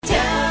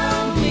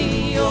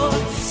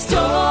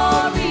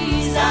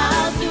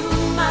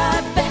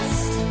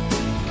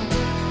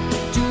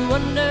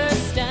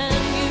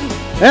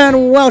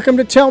And welcome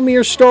to Tell Me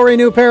Your Story,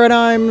 New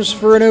Paradigms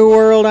for a New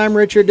World. I'm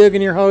Richard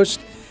Dugan, your host,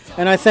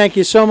 and I thank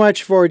you so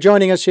much for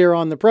joining us here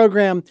on the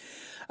program.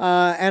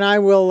 And I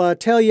will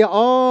tell you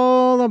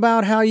all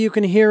about how you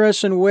can hear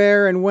us and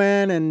where and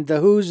when and the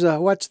who's,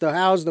 the what's, the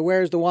how's, the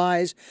where's, the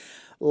why's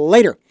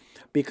later.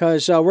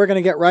 Because we're going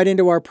to get right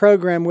into our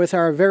program with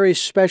our very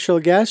special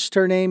guest.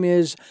 Her name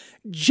is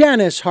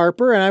Janice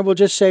Harper, and I will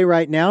just say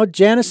right now,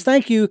 Janice,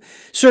 thank you,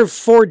 sir,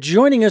 for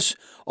joining us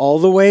all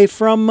the way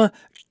from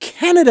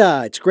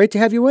Canada. It's great to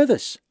have you with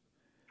us.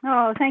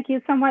 Oh, thank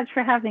you so much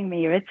for having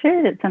me,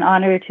 Richard. It's an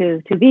honor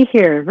to be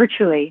here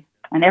virtually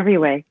in every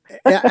way.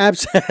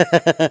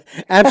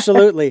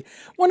 Absolutely.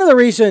 One of the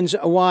reasons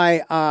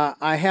why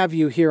I have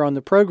you here on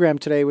the program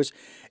today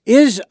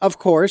is, of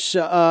course,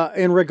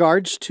 in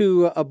regards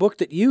to a book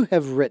that you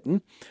have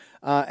written,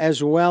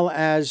 as well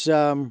as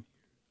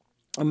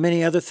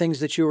many other things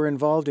that you were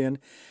involved in,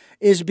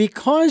 is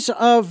because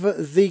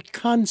of the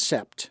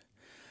concept.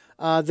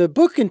 The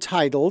book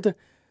entitled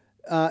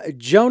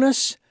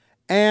Jonas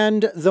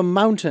and the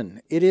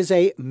Mountain. It is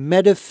a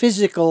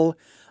metaphysical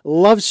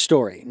love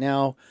story.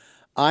 Now,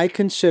 I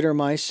consider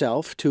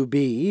myself to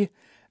be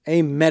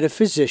a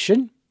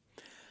metaphysician,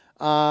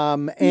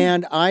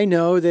 and I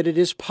know that it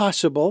is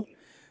possible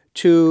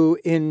to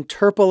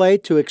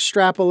interpolate, to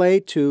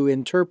extrapolate, to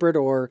interpret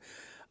or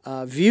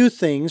view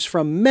things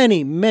from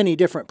many, many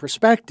different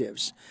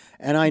perspectives.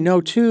 And I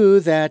know, too,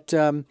 that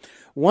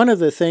one of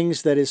the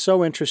things that is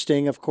so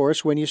interesting, of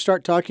course, when you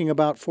start talking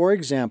about, for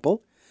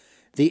example,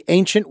 the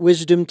ancient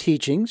wisdom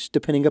teachings,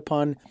 depending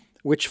upon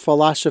which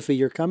philosophy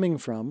you're coming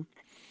from,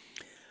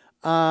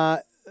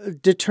 you're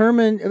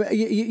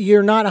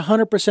not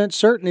 100%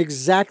 certain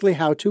exactly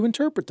how to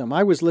interpret them.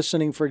 I was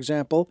listening, for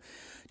example,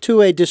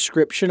 to a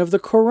description of the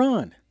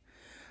Quran.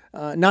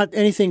 Not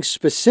anything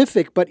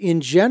specific, but in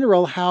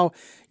general, how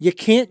you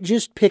can't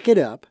just pick it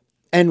up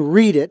and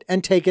read it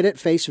and take it at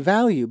face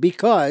value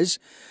because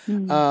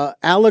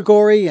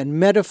allegory and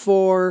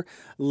metaphor,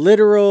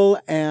 literal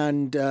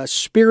and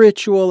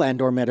spiritual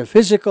and or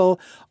metaphysical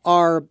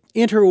are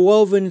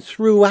interwoven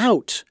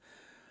throughout.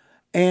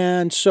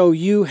 And so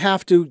you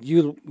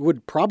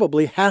would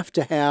probably have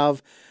to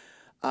have,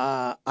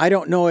 I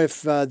don't know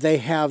if they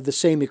have the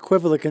same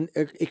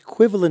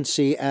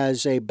equivalency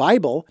as a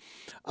Bible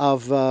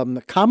of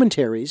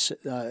commentaries,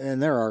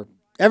 and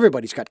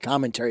everybody's got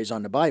commentaries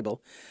on the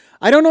Bible.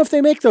 I don't know if they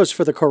make those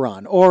for the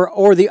Quran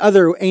or the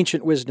other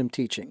ancient wisdom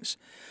teachings.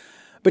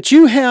 But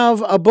you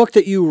have a book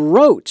that you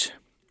wrote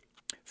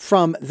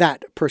from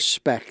that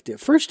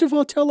perspective. First of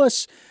all, tell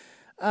us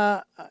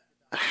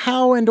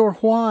how and or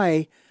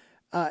why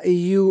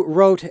you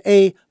wrote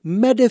a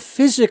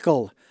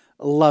metaphysical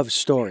love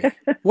story.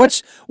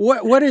 What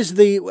is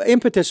the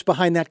impetus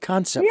behind that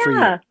concept for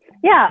you?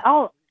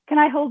 Yeah. Can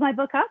I hold my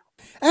book up?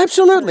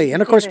 Absolutely.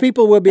 And of course,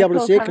 people will be able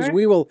to see it because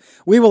we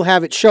will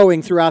have it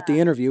showing throughout the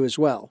interview as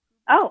well.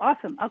 Oh,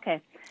 awesome. Okay.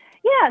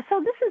 Yeah,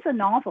 so this is a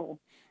novel,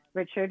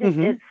 Richard.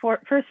 It's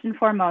first and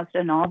foremost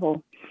a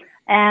novel.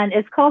 And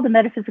it's called The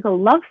Metaphysical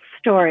Love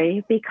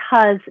Story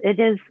because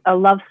it is a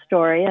love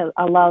story,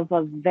 a love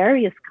of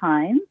various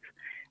kinds.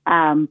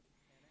 And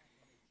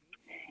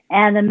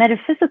the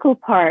metaphysical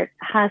part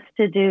has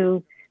to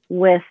do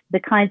with the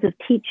kinds of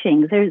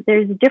teachings.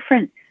 There's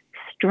different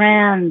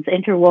strands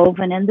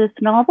interwoven in this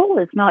novel.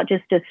 It's not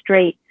just a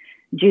straight,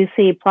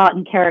 juicy plot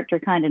and character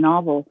kind of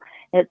novel.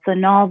 It's a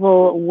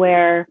novel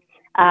where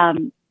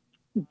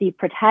the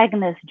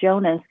protagonist,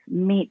 Jonas,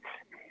 meets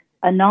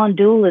a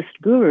non-dualist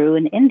guru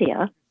in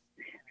India.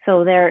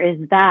 So there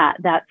is that.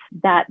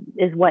 That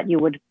is what you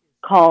would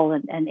call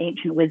an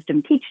ancient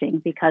wisdom teaching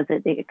because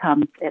it's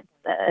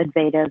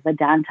Advaita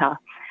Vedanta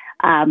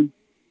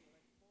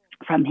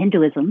from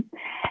Hinduism.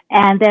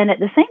 And then at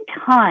the same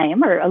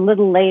time, or a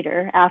little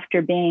later,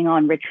 after being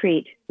on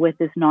retreat with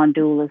this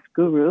non-dualist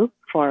guru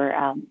for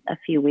a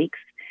few weeks,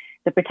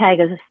 the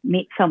protagonist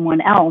meets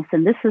someone else,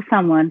 and this is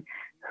someone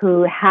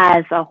who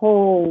has a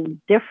whole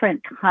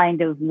different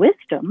kind of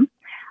wisdom,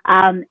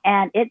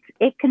 and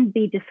it can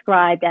be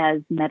described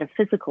as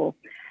metaphysical.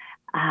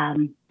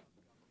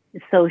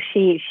 So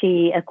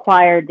she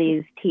acquired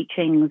these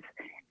teachings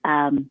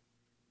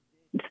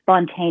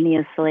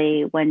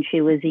spontaneously when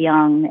she was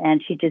young,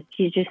 and she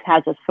just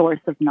has a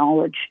source of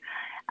knowledge.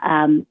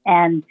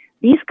 And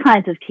these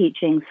kinds of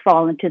teachings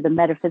fall into the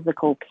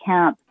metaphysical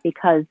camp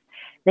because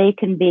they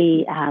can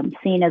be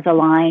seen as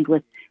aligned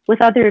with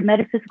other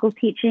metaphysical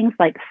teachings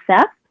like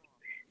Seth,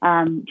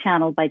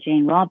 channeled by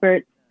Jane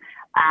Roberts,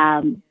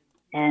 and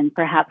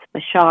perhaps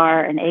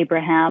Bashar and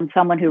Abraham.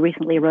 Someone who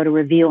recently wrote a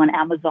review on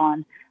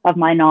Amazon of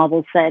my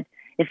novel said,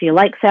 if you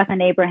like Seth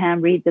and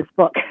Abraham, read this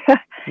book.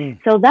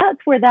 So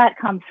that's where that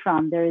comes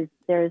from. There's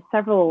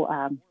several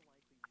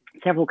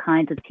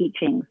kinds of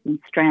teachings and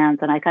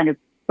strands, and I kind of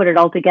put it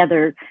all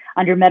together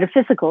under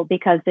metaphysical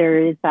because there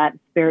is that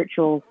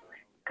spiritual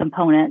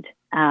component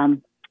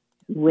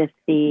with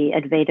the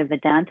Advaita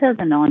Vedanta,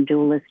 the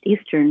non-dualist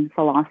Eastern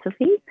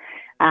philosophy,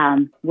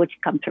 which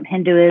comes from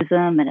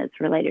Hinduism and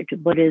it's related to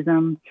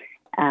Buddhism.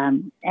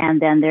 And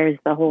then there's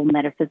the whole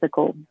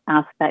metaphysical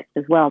aspect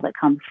as well that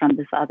comes from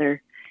this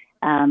other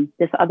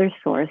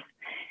source.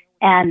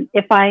 And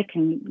if I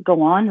can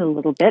go on a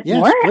little bit yes,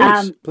 more,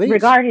 please.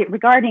 regarding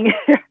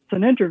it's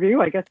an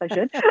interview, I guess I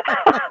should.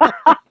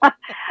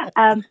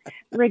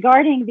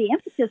 Regarding the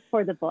impetus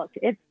for the book,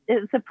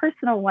 it's a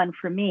personal one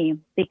for me,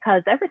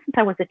 because ever since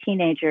I was a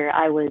teenager,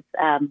 I was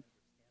how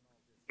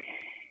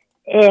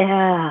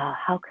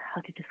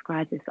to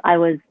describe this? I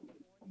was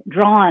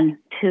drawn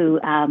to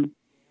I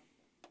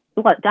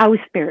was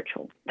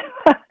spiritual.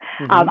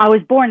 I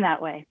was born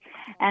that way.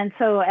 And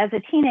so as a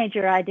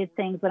teenager, I did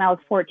things. When I was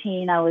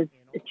 14, I was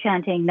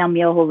chanting Nam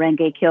Myoho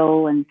Renge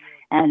Kyo, and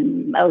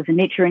I was a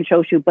Nichiren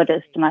Shoshu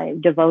Buddhist, and I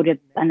devoted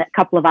a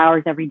couple of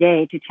hours every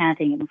day to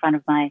chanting in front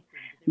of my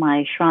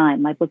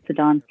shrine, my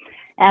Butsudan.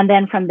 And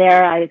then from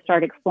there, I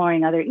started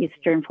exploring other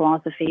Eastern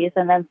philosophies.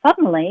 And then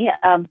suddenly,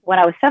 when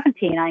I was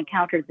 17, I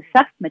encountered the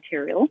Seth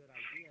material,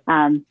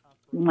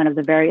 one of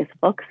the various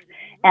books.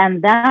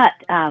 And that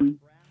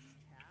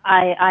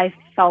I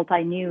felt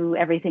I knew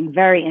everything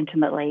very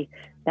intimately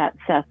that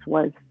Seth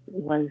was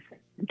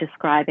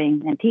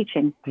describing and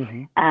teaching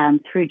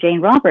through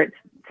Jane Roberts.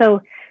 So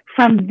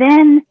from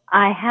then,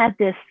 I had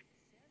this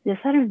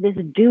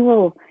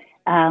dual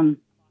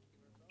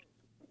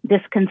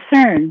this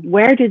concern: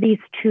 where do these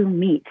two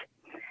meet?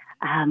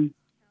 The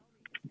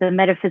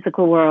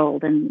metaphysical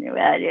world, and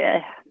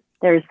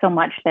there's so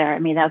much there. I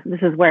mean,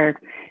 this is where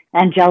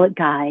angelic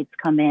guides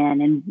come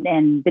in,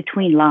 and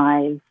between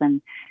lives,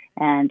 and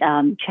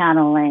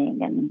channeling,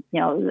 and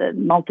the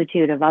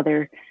multitude of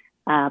other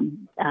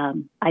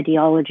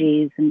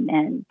ideologies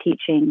and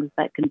teachings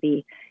that can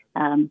be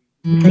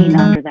seen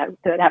under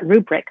that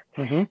rubric.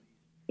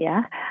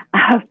 Yeah.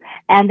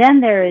 And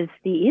then there is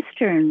the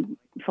Eastern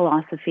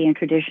philosophy and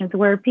traditions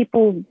where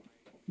people,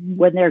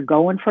 when they're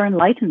going for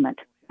enlightenment,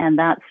 and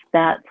that's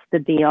the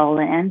be all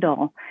and end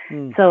all.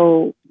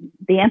 So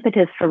the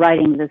impetus for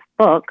writing this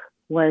book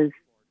was,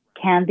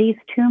 can these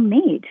two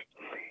meet?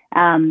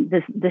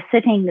 The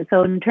sitting.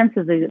 So in terms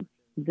of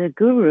the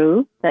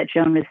guru that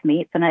Jonas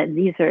meets, and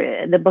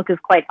the book is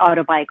quite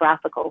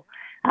autobiographical.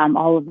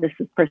 All of this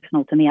is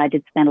personal to me. I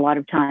did spend a lot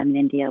of time in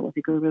India with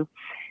the guru.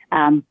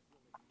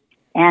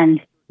 And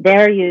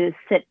there you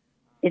sit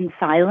in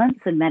silence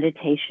and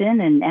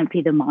meditation and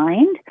empty the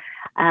mind.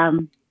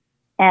 And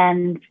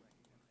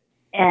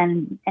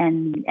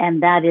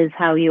that is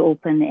how you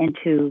open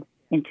into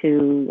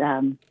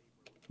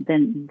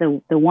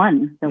the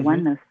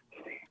oneness.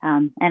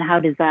 And how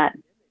does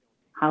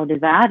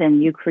that,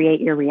 and you create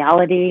your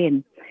reality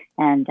and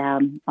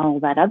all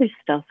that other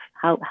stuff.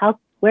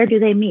 Where do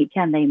they meet?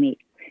 Can they meet?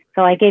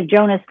 So I gave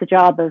Jonas the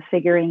job of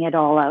figuring it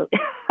all out.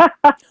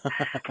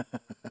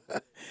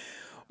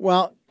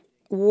 Well,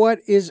 what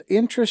is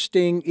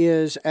interesting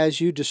is,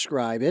 as you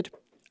describe it,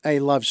 a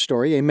love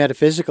story, a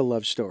metaphysical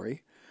love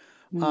story,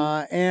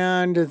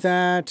 and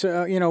that,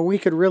 we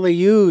could really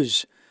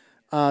use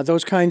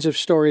those kinds of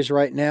stories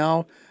right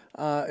now,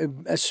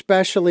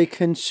 especially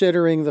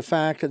considering the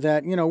fact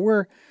that,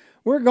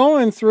 we're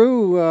going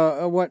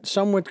through what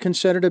some would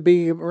consider to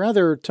be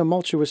rather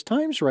tumultuous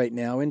times right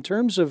now in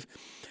terms of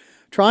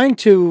trying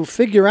to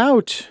figure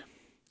out,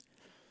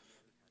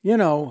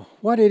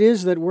 what it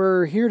is that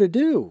we're here to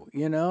do,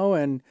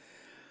 and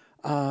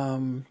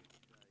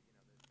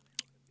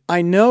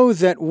I know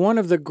that one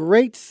of the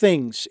great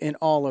things in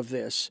all of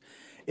this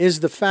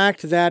is the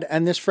fact that,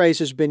 and this phrase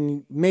has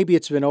been, maybe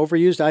it's been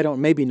overused,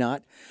 maybe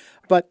not,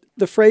 but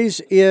the phrase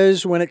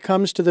is, when it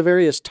comes to the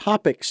various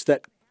topics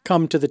that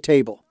come to the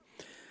table,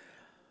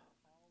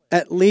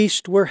 at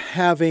least we're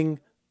having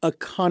a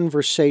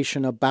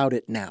conversation about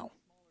it now.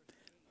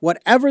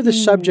 Whatever the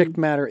subject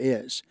matter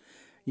is,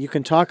 you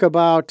can talk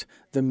about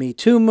the Me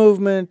Too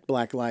movement,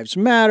 Black Lives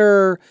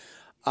Matter,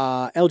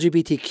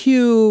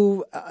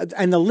 LGBTQ,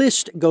 and the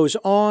list goes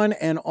on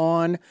and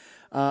on.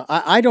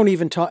 I don't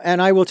even talk,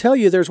 and I will tell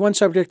you, there's one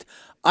subject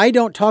I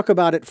don't talk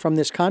about it from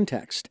this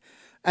context,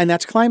 and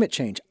that's climate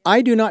change.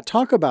 I do not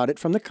talk about it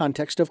from the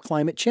context of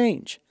climate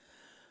change.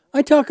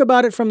 I talk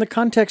about it from the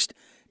context,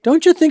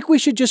 don't you think we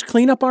should just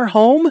clean up our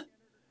home?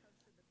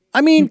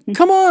 I mean,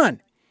 come on.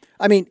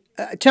 I mean,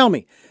 tell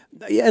me,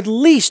 at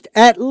least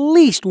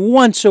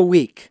once a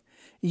week,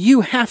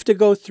 you have to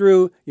go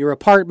through your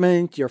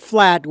apartment, your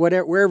flat,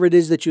 wherever it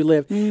is that you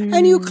live,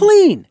 and you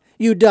clean.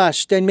 You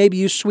dust, and maybe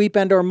you sweep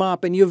and or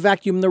mop, and you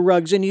vacuum the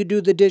rugs, and you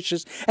do the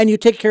dishes, and you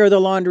take care of the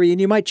laundry,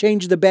 and you might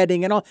change the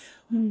bedding and all.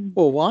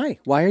 Well, why?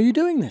 Why are you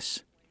doing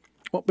this?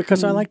 Well,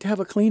 because I like to have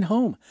a clean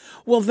home.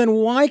 Well, then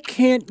why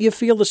can't you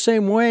feel the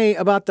same way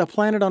about the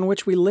planet on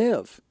which we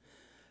live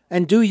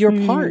and do your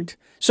part?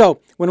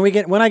 So when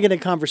I get in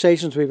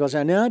conversations with people, I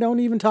say, no, don't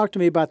even talk to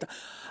me about that.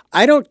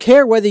 I don't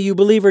care whether you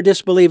believe or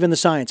disbelieve in the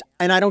science,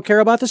 and I don't care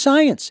about the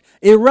science.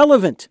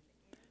 Irrelevant.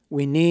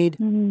 We need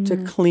to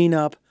clean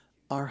up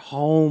our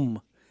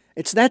home.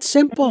 It's that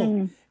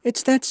simple.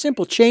 It's that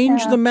simple.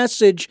 Change the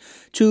message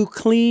to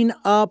clean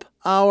up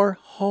our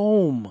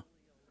home.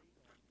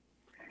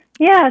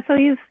 Yeah, so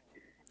you've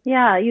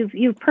Yeah,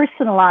 you've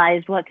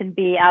personalized what can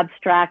be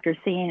abstract or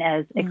seen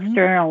as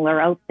external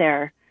or out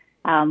there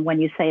when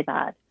you say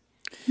that.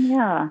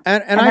 Yeah,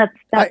 and I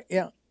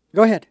yeah.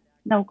 Go ahead.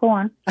 No, go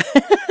on. I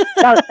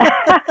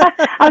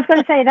was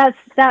going to say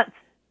that's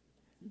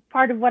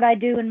part of what I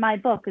do in my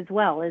book as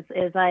well. Is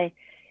I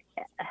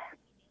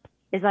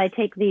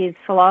take these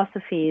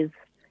philosophies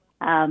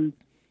and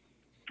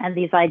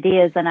these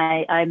ideas, and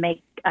I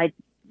make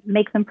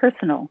them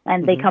personal,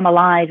 and they come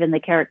alive in the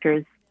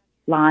characters'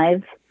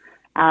 lives.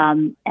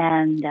 It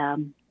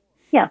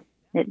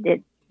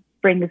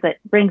brings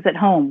it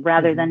home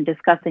rather than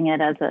discussing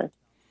it as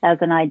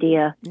an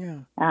idea. Yeah.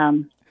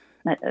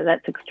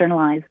 That's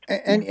externalized.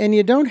 And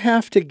you don't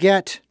have to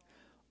get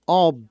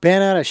all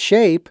bent out of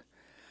shape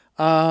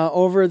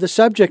over the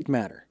subject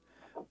matter.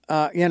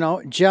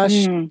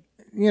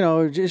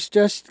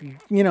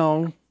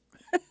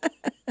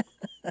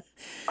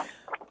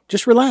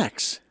 Just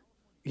relax.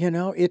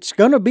 It's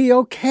going to be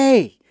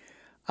okay.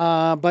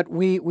 But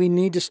we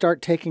need to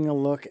start taking a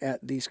look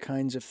at these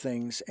kinds of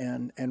things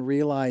and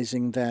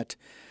realizing that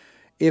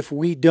if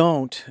we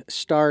don't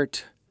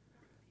start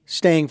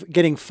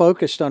getting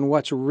focused on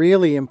what's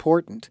really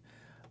important,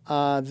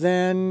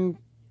 then,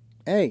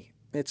 hey,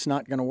 it's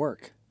not going to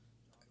work.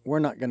 We're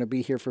not going to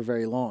be here for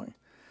very long.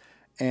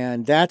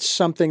 And that's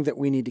something that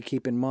we need to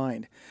keep in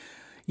mind.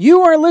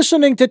 You are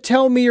listening to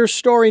Tell Me Your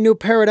Story, New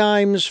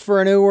Paradigms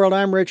for a New World.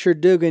 I'm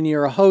Richard Dugan,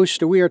 your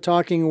host. We are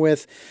talking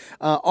with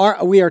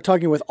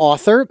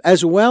author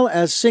as well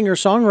as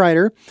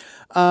singer-songwriter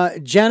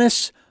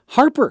Janice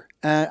Harper.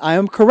 I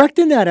am correct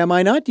in that, am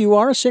I not? You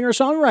are a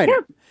singer-songwriter.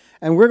 Yeah.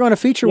 And we're going to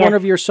feature one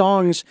of your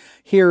songs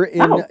here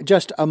in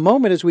just a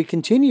moment as we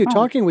continue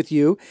talking with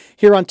you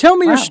here on Tell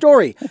Me Your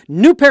Story,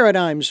 New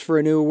Paradigms for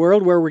a New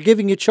World, where we're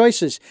giving you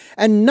choices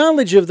and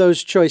knowledge of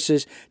those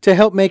choices to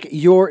help make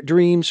your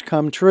dreams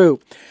come true.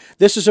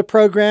 This is a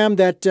program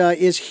that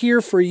is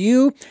here for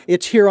you.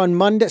 It's here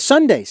on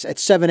Sundays at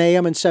 7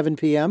 a.m. and 7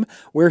 p.m.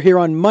 We're here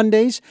on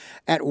Mondays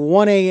at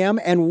 1 a.m.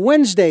 and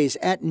Wednesdays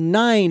at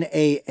 9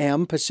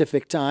 a.m.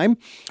 Pacific Time.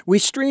 We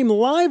stream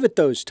live at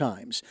those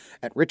times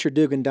at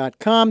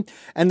richarddugan.com,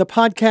 and the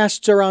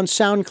podcasts are on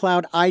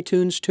SoundCloud,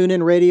 iTunes,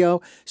 TuneIn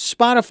Radio,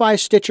 Spotify,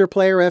 Stitcher,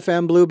 Player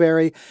FM,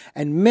 Blueberry,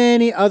 and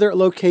many other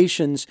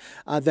locations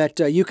that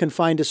you can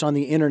find us on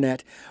the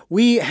internet.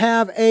 We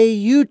have a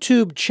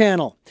YouTube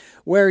channel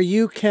where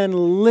you can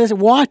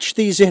watch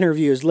these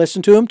interviews,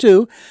 listen to them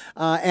too,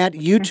 at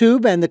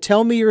YouTube, and the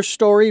Tell Me Your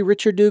Story,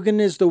 Richard Dugan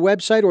is the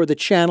website, or the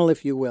channel,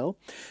 if you will.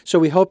 So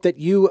we hope that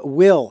you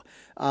will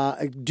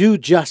do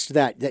just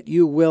that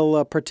you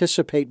will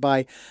participate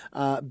by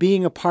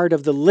being a part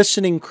of the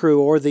listening crew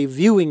or the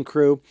viewing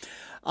crew.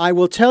 I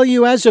will tell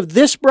you, as of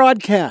this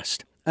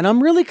broadcast, and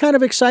I'm really kind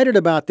of excited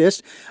about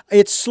this.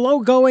 It's slow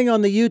going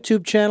on the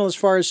YouTube channel as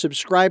far as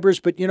subscribers,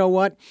 but you know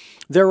what?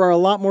 There are a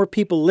lot more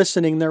people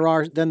listening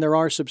than there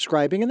are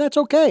subscribing, and that's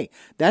okay.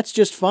 That's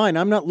just fine.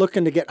 I'm not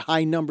looking to get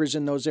high numbers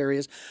in those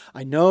areas.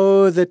 I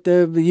know that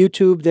the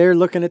YouTube, they're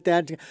looking at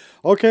that.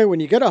 Okay, when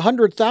you get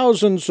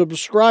 100,000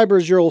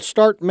 subscribers, you'll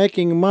start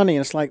making money.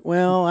 And it's like,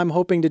 well, I'm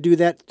hoping to do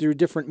that through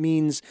different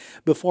means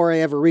before I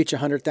ever reach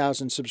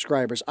 100,000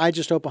 subscribers. I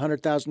just hope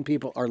 100,000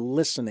 people are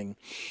listening.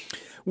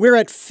 We're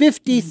at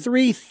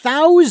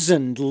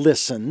 53,000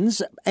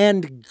 listens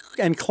and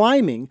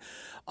climbing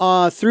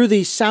through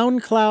the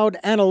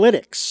SoundCloud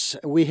analytics.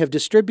 We have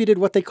distributed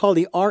what they call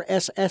the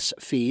RSS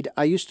feed.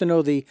 I used to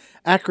know the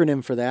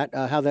acronym for that,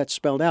 how that's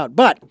spelled out.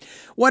 But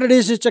what it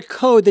is, it's a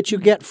code that you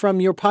get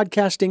from your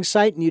podcasting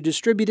site, and you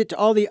distribute it to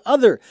all the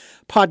other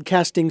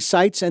podcasting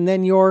sites, and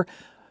then your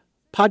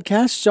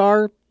podcasts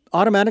are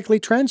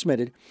automatically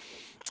transmitted.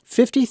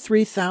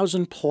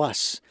 53,000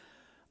 plus.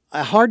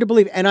 Hard to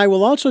believe. And I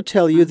will also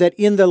tell you that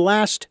in the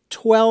last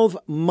 12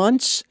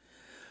 months,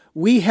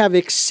 we have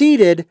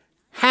exceeded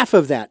half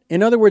of that.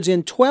 In other words,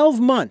 in 12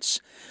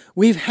 months,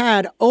 we've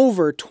had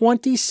over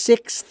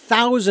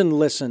 26,000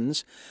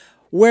 listens,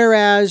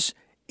 whereas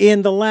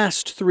in the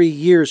last 3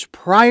 years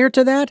prior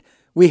to that,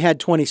 we had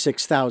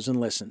 26,000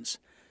 listens.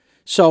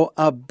 So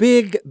a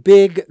big,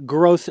 big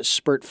growth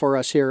spurt for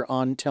us here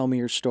on Tell Me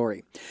Your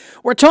Story.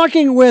 We're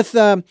talking with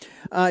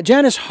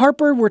Janice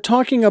Harper. We're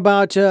talking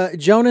about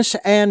Jonas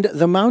and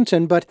the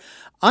Mountain, but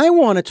I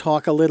want to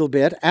talk a little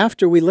bit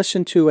after we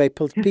listen to a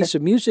piece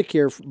of music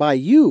here by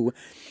you,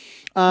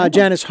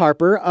 Janice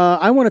Harper.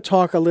 I want to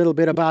talk a little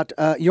bit about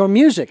your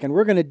music, and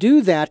we're going to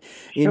do that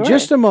in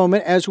just a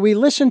moment as we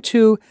listen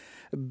to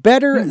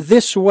Better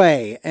This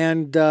Way,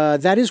 and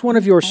that is one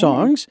of your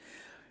songs.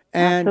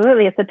 And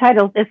absolutely, it's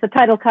the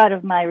title cut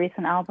of my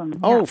recent album. Yeah.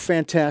 Oh,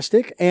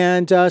 fantastic!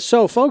 And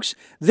so, folks,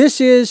 this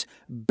is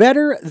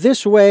Better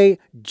This Way,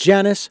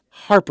 Janice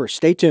Harper.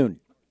 Stay tuned.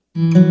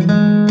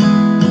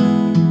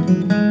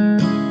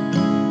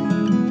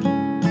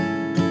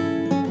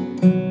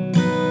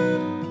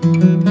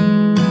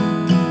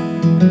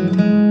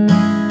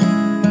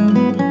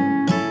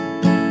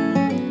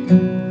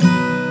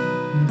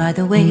 By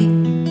the way,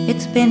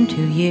 it's been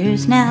 2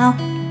 years now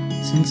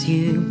since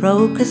you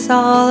broke us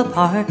all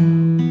apart.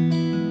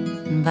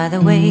 By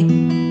the way,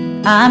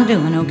 I'm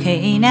doing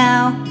okay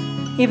now,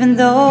 even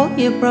though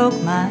you broke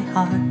my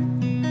heart.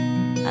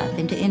 I've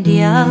been to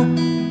India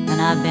and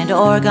I've been to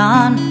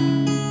Oregon,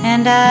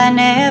 and I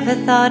never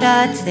thought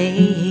I'd say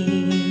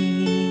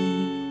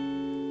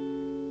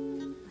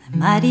I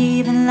might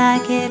even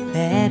like it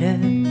better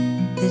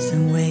this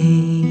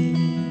way.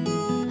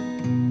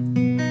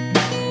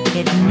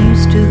 Getting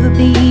used to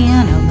being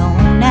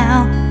alone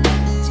now,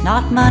 it's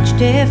not much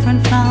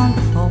different from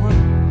before.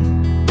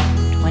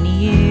 20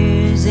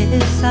 years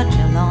is such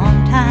a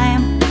long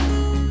time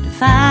to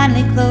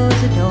finally close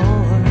the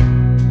door.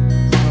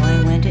 So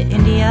I went to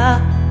India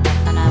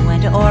and I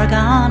went to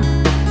Oregon,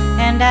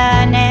 and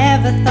I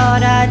never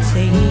thought I'd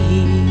say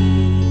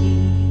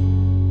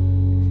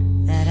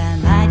that I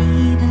might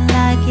even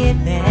like it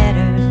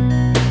better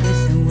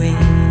this way.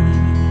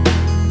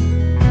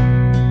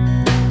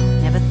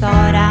 Never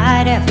thought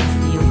I'd ever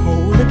feel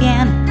whole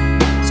again,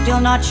 still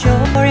not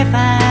sure if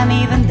I'm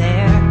even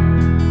there,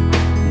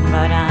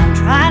 but I'm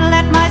trying to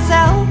let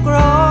myself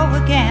grow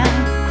again,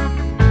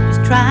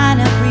 just trying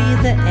to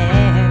breathe the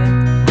air.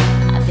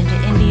 I've been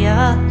to India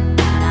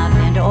and I've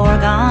been to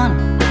Oregon,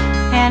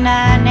 and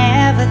I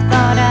never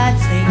thought I'd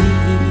say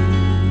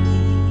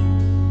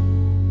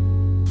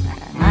that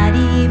I might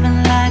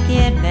even like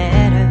it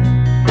better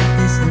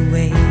this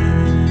way.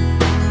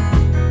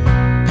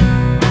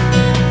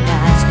 I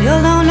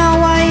still don't know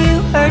why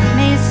you hurt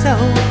me so,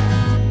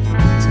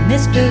 it's a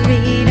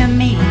mystery to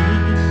me.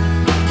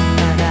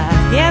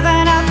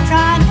 Given up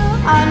trying to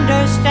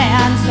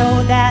understand so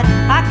that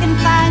I can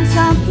find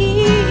some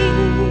peace.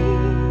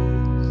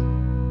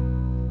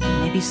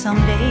 Maybe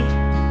someday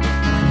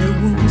when the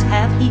wounds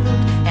have healed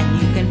and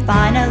you can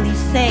finally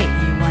say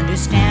you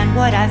understand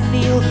what I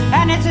feel,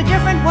 and it's a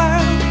different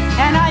world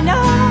and I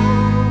know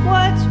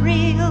what's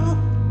real,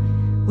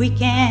 we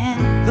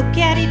can look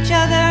at each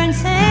other and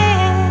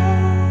say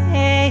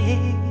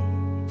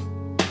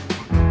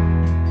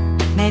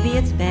maybe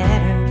it's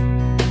better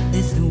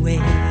this way.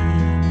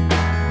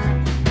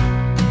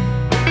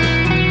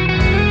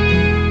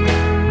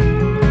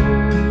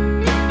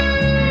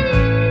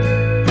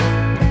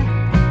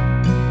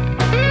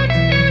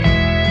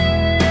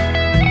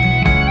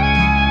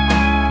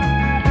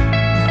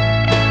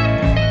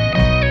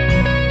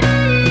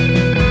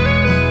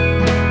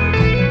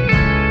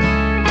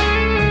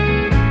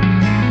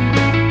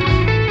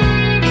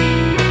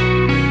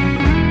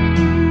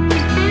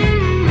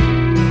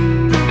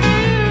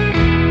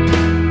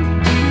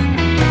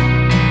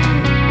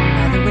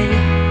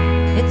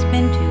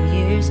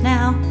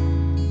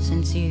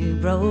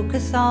 Broke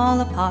us all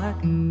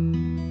apart.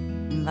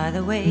 By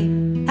the way,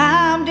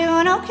 I'm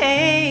doing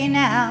okay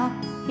now,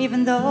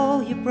 even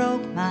though you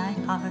broke my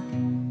heart.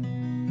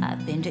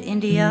 I've been to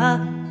India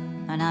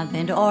and I've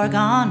been to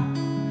Oregon,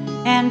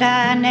 and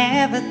I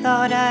never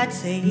thought I'd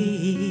say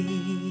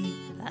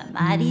I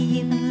might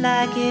even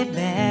like it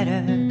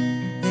better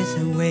this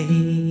way.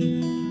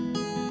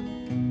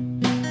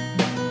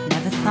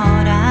 Never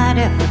thought I'd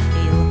ever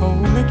feel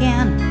whole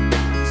again,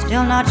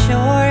 still not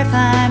sure if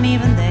I'm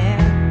even there,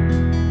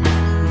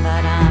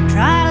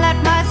 trying to let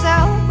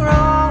myself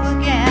grow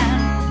again,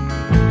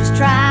 just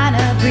trying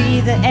to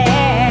breathe the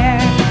air.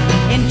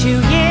 In 2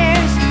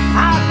 years,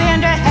 I've been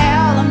to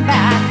hell and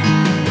back,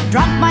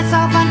 dropped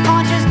myself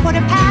unconscious, put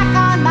a pack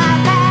on my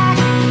back,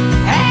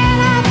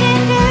 and I've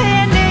been to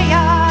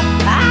India,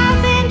 I've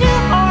been to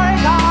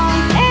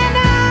Oregon, and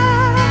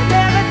I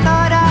never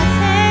thought I'd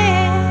say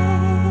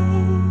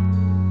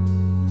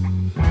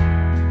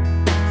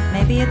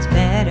maybe it's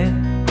better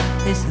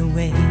this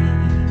way.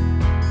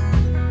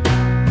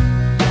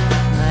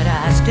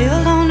 I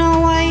still don't know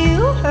why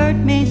you hurt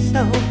me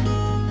so,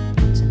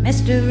 it's a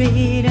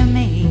mystery to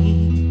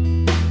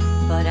me,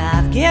 but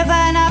I've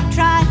given up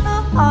trying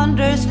to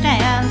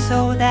understand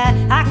so that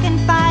I can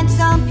find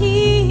some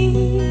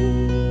peace.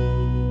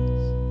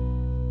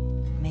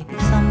 Maybe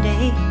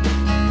someday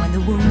when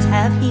the wounds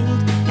have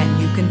healed and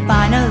you can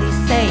finally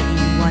say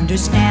you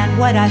understand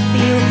what I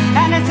feel,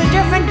 and it's a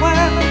different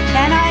world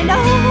and I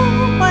know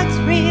what's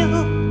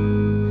real,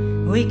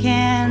 we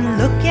can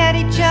look at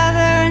each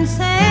other and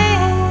say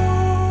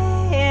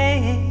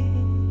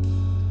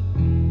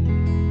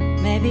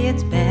maybe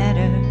it's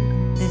better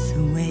this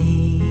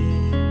way.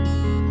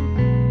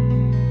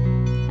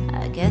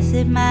 I guess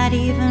it might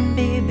even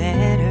be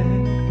better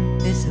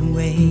this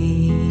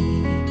way.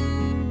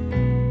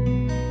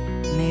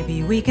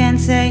 Maybe we can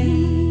say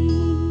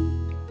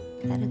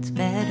that it's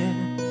better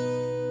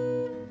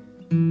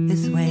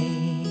this way.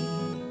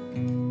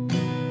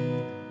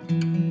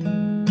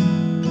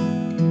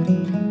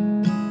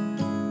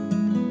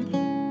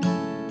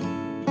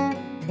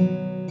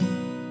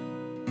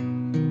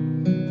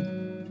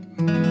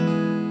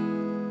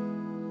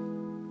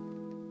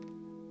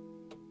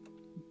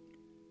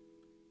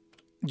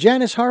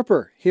 Janice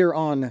Harper here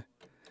on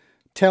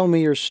Tell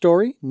Me Your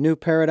Story, New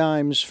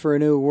Paradigms for a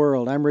New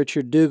World. I'm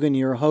Richard Dugan,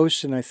 your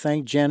host, and I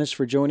thank Janice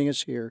for joining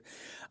us here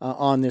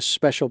on this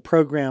special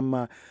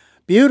program.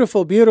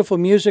 Beautiful, beautiful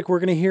music. We're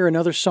going to hear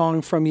another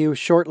song from you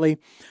shortly,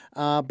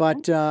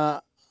 but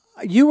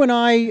you and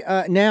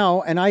I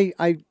now, and I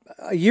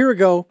a year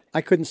ago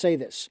I couldn't say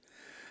this,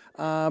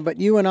 but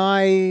you and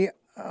I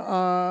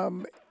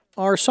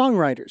are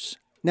songwriters.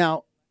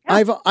 Now,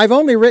 I've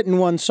only written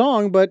one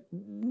song, but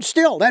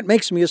still, that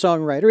makes me a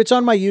songwriter. It's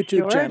on my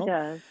YouTube channel.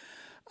 Does.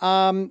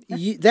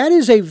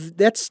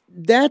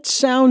 That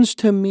sounds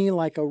to me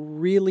like a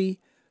really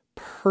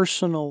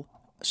personal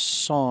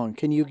song.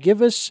 Can you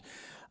give us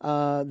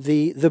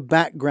the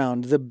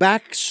background, the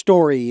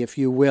backstory, if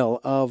you will,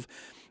 of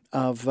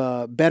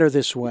Better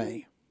This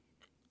Way?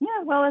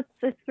 Yeah, well,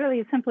 it's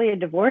really simply a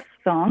divorce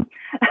song.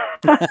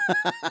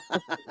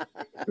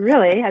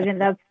 Really, I mean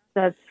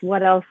that's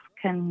what else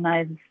can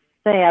I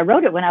say? I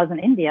wrote it when I was in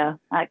India,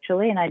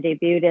 actually, and I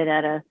debuted it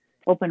at a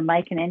open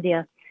mic in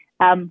India.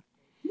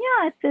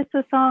 Yeah, it's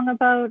a song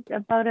about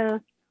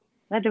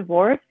a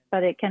divorce,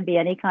 but it can be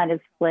any kind of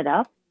split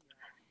up.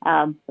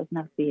 Doesn't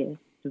have to be a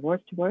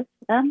divorce.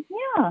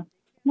 Yeah,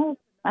 well,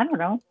 I don't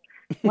know.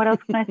 What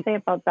else can I say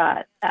about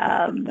that?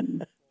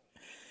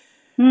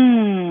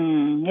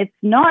 It's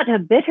not a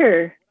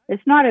bitter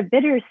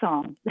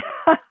song.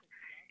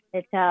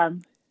 It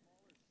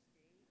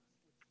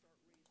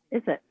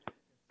is it?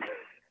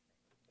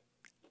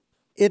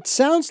 It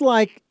sounds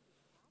like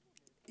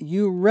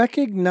you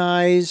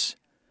recognize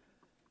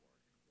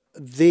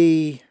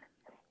if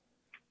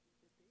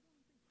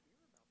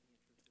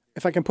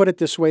I can put it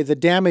this way, the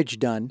damage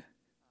done.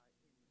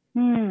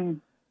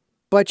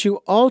 But you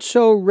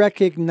also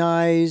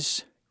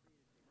recognize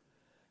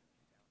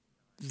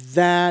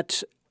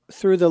that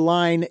through the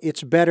line,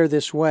 it's better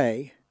this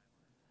way,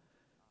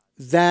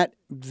 that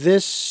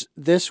this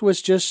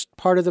was just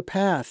part of the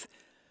path.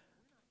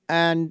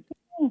 And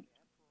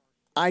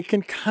I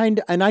can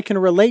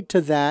relate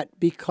to that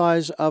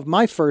because of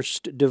my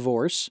first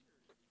divorce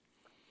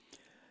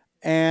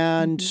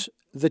and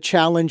the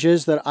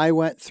challenges that I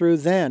went through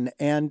then,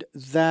 and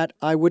that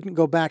I wouldn't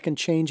go back and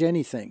change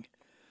anything.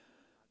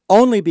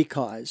 Only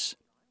because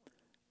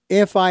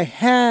if I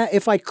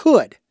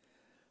could,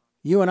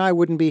 you and I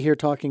wouldn't be here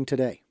talking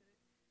today.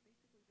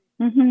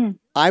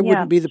 I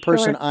wouldn't be the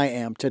person I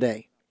am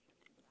today.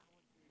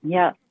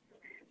 Yeah,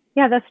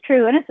 that's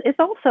true. And it's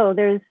also,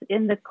 there's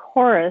in the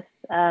chorus,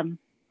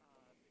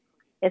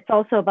 it's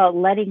also about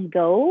letting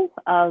go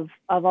of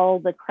all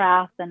the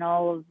craft and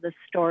all of the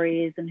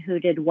stories and who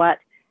did what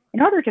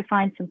in order to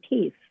find some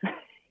peace.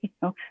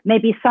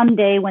 Maybe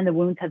someday when the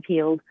wounds have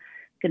healed,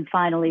 can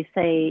finally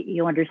say,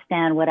 you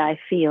understand what I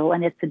feel,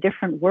 and it's a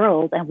different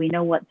world, and we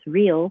know what's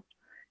real.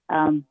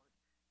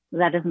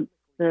 That isn't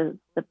the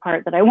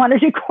part that I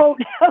wanted to quote.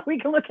 We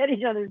can look at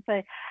each other and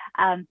say,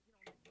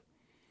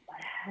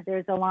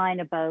 there's a line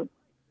about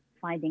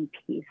finding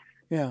peace.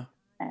 Yeah.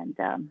 And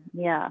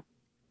yeah.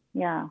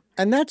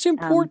 And that's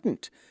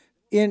important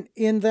in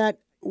that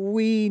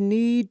we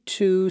need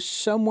to,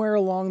 somewhere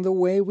along the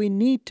way, we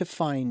need to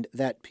find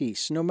that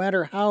peace, no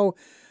matter how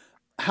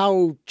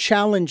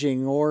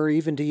challenging, or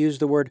even to use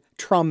the word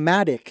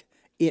traumatic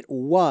it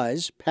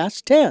was,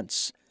 past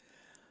tense.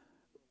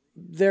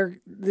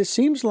 This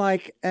seems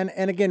like, and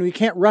again, we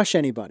can't rush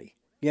anybody.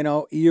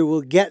 You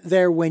will get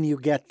there when you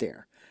get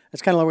there.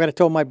 That's kind of like what I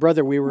told my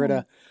brother. We were at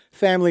a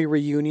family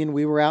reunion.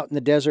 We were out in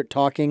the desert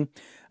talking,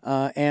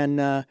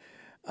 and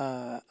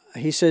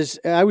he says,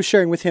 I was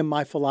sharing with him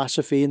my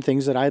philosophy and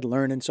things that I'd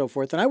learned and so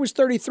forth. And I was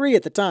 33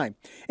 at the time.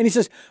 And he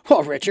says,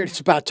 well, Richard, it's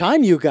about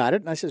time you got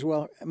it. And I says,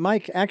 well,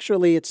 Mike,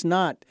 actually, it's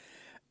not.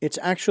 It's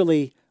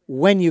actually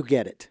when you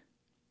get it.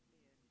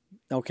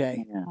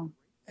 Okay? Yeah.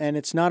 And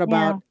it's not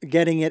about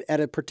getting it at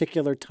a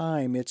particular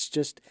time. It's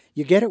just,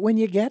 you get it when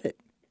you get it.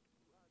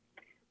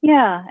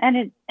 Yeah.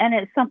 And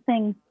it's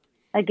something,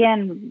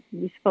 again,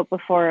 we spoke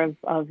before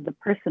of the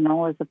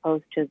personal as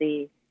opposed to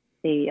the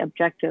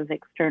objective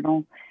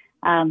external.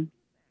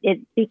 It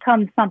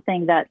becomes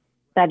something that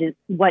is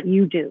what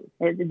you do.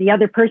 The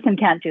other person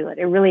can't do it.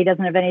 It really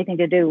doesn't have anything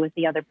to do with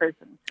the other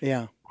person.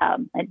 Yeah.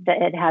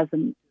 It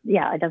hasn't.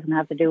 Yeah, it doesn't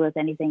have to do with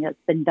anything that's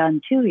been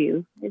done to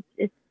you.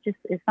 It's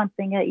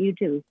something that you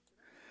do.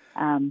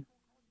 And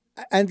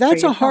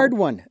that's a hard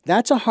one.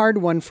 That's a hard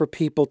one for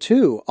people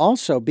too.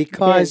 Also,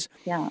 because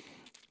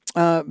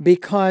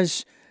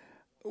because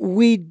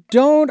we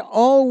don't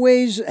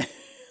always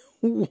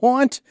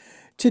want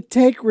to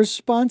take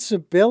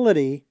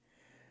responsibility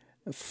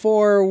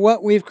for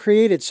what we've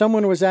created.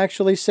 Someone was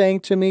actually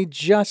saying to me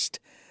just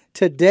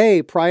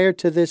today, prior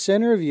to this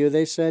interview,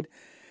 they said,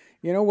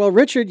 well,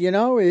 Richard,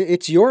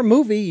 it's your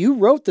movie. You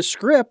wrote the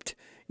script,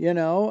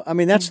 I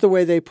mean, that's the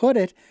way they put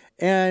it.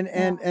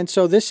 And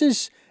so this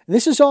is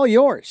all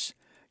yours,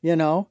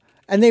 and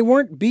they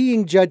weren't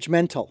being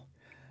judgmental.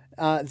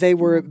 They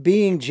were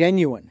being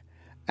genuine,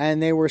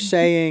 and they were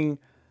saying,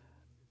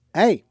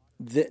 hey,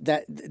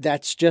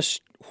 that's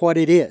just what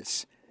it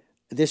is.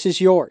 This is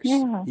yours,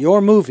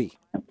 your movie,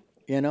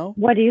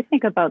 What do you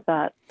think about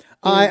that?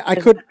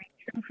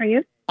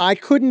 I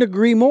couldn't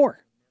agree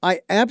more.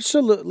 I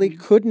absolutely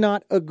could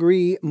not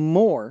agree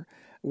more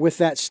with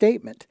that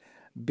statement,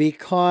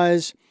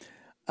 because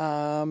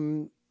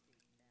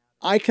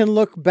I can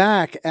look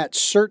back at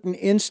certain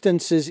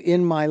instances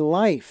in my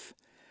life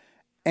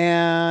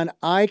and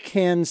I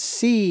can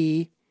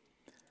see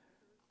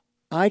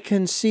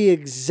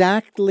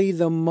exactly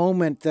the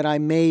moment that I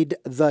made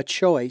the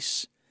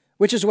choice,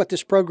 which is what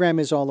this program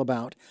is all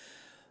about,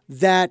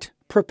 that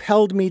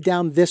propelled me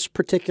down this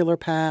particular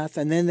path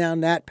and then down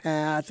that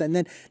path and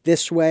then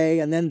this way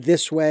and then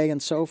this way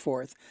and so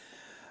forth.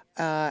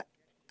 And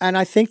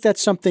I think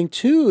that's something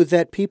too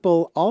that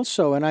people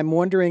also, and I'm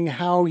wondering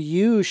how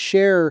you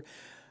share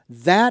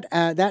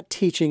that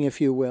teaching, if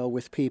you will,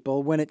 with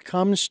people when it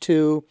comes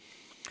to,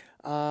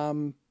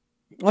 I'll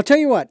tell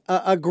you what,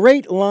 a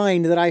great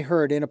line that I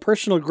heard in a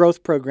personal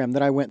growth program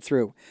that I went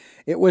through.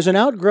 It was an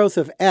outgrowth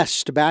of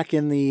EST back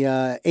in the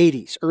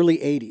 80s, early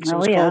 80s. It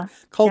was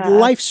called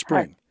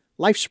LifeSpring.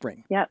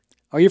 LifeSpring. Yep.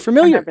 Are you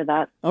familiar? I remember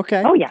that.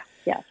 Okay. Oh, yeah.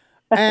 Yeah.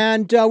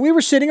 And we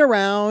were sitting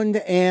around,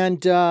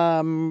 and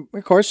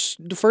of course,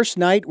 the first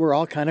night, we're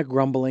all kind of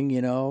grumbling,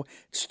 you know.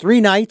 It's 3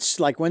 nights,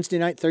 like Wednesday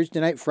night, Thursday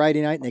night,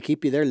 Friday night, and they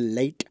keep you there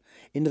late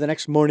into the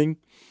next morning.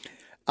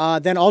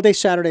 Then all day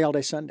Saturday, all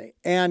day Sunday.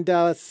 And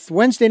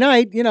Wednesday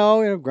night,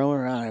 grumbling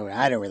around,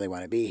 I don't really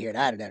want to be here.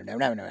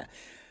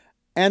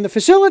 And the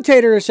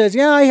facilitator says,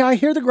 yeah, I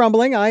hear the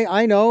grumbling.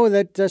 I know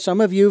that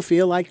some of you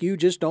feel like you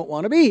just don't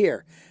want to be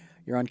here.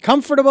 You're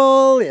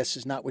uncomfortable. This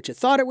is not what you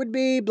thought it would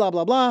be, blah,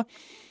 blah, blah.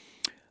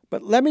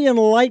 But let me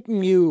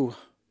enlighten you.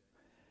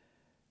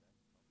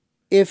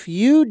 If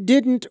you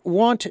didn't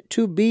want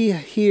to be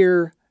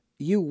here,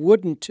 you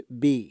wouldn't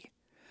be.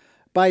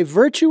 By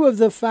virtue of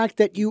the fact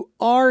that you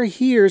are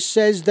here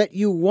says that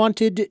you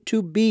wanted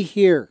to be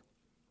here.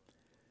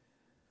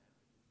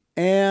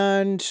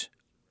 And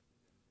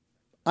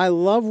I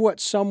love what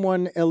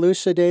someone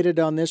elucidated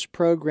on this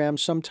program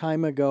some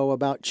time ago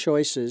about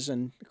choices.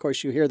 And of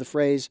course, you hear the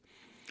phrase,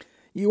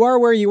 you are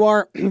where you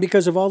are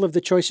because of all of the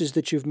choices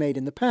that you've made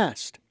in the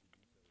past.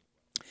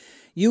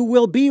 You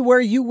will be where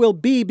you will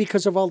be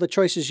because of all the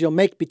choices you'll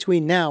make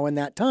between now and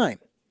that time.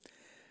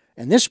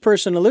 And this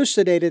person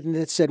elucidated and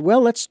it said, well,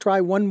 let's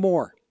try one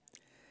more.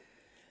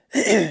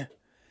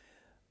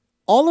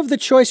 All of the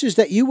choices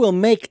that you will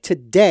make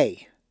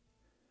today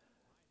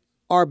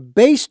are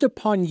based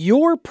upon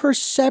your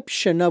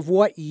perception of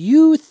what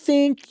you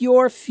think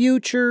your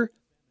future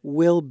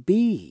will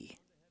be.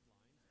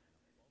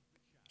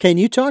 Can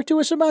you talk to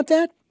us about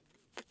that?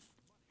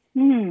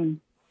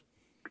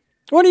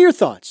 What are your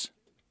thoughts?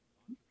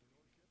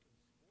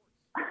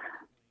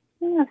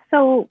 Yeah,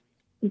 so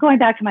going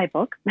back to my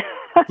book.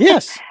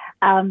 Yes.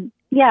 And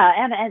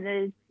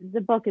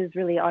the book is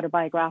really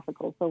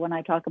autobiographical. So when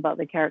I talk about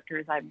the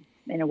characters, I'm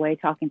in a way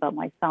talking about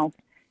myself.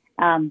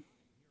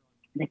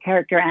 The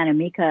character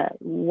Anamika,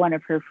 one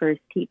of her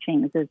first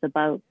teachings is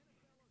about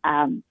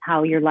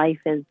how your life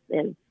is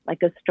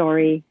like a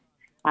story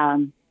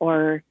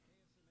or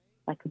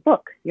like a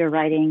book you're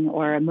writing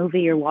or a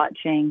movie you're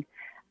watching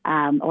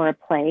or a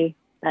play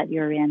that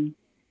you're in.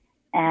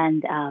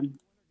 And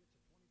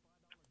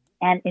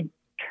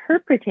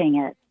interpreting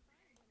it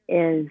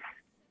is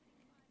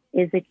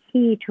a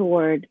key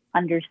toward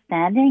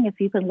understanding. If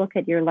you can look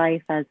at your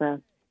life as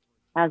a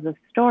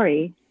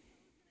story,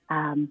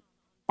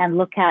 and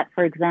look at,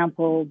 for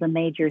example, the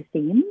major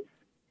themes,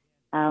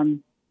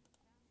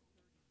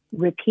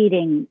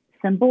 repeating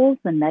symbols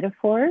and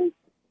metaphors.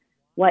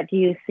 What do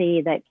you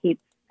see that keeps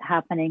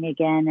happening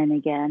again and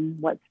again?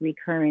 What's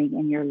recurring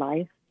in your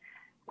life?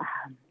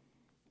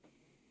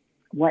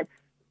 What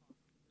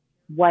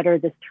are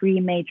the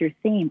 3 major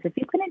themes? If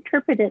you can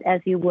interpret it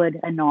as you would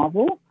a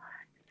novel,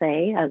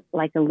 say,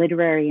 like a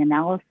literary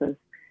analysis,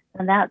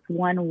 then that's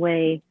one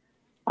way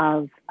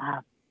of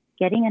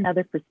getting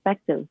another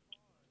perspective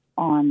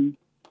on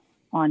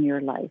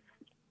your life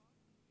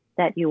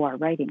that you are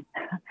writing.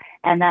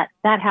 And that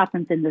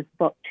happens in this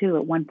book too.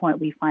 At one point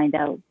we find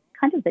out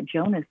kind of that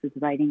Jonas is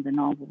writing the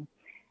novel.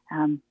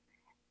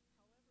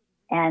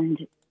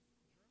 And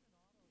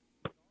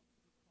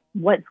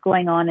what's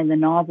going on in the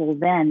novel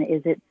then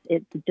is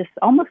it's just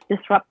almost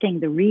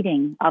disrupting the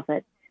reading of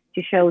it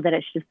to show that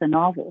it's just a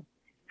novel.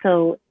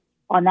 So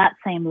on that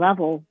same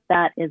level,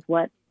 that is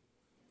what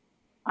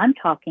I'm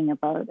talking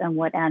about and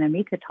what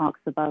Anamika talks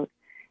about,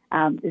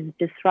 is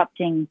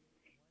disrupting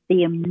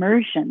the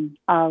immersion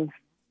of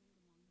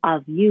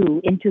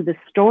you into the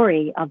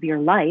story of your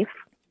life,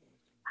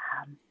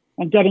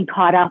 and getting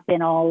caught up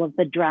in all of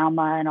the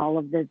drama and all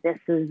of the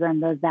thises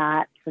and the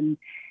that's and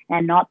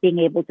not being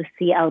able to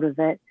see out of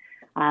it,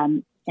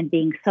 and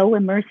being so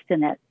immersed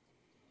in it.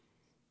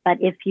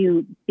 But if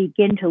you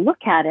begin to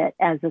look at it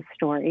as a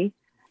story,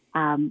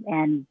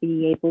 and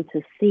be able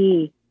to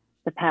see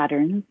the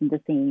patterns and the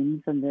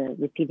themes and the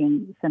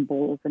repeating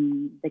symbols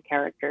and the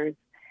characters,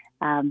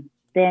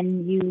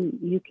 then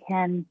you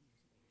can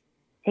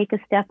take a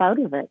step out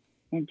of it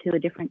into a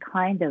different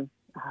kind of,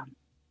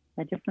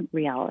 a different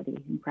reality,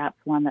 and perhaps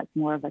one that's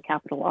more of a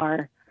capital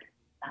R,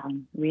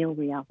 real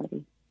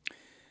reality.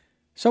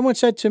 Someone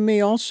said to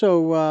me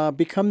also,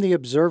 become the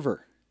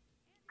observer.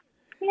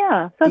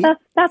 Yeah, so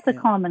that's a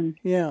common,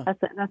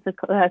 that's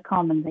a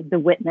common thing, the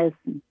witness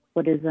and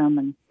Buddhism,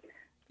 and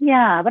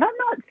but I'm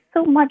not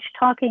so much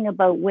talking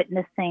about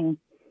witnessing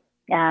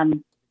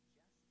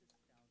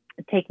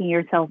taking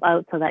yourself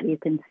out so that you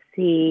can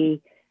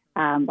see,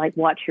 like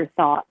watch your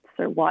thoughts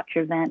or watch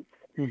events.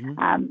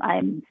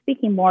 I'm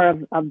speaking more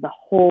of the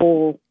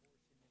whole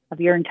of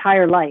your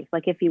entire life.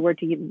 Like if you were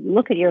to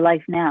look at your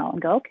life now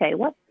and go, okay,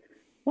 what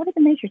are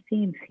the major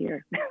themes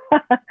here?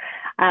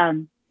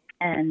 And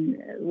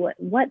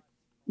what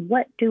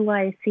do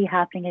I see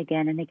happening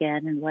again and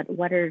again? And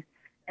what are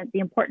the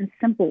important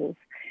symbols?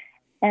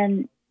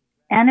 And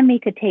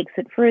Anamika takes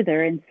it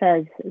further and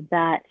says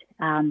that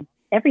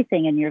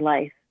everything in your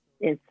life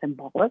is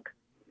symbolic.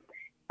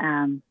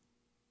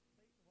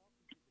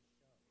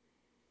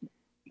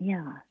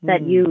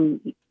 That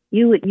you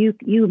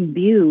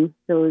imbue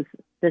the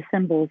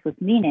symbols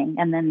with meaning,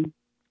 and then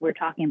we're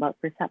talking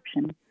about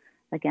perception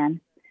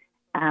again.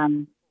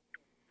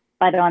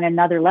 But on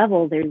another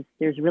level,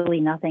 there's really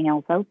nothing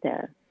else out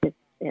there.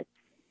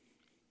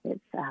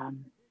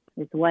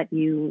 It's what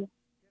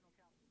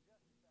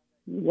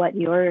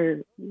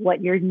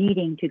you're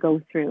needing to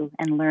go through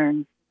and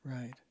learn.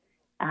 Right.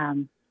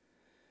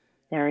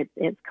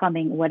 It's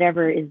coming.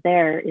 Whatever is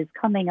there is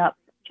coming up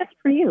just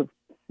for you.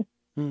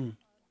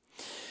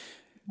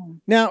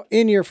 Now,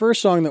 in your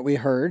first song that we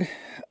heard,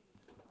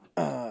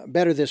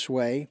 Better This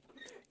Way,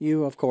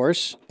 you, of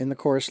course, in the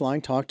chorus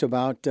line, talked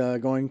about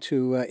going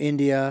to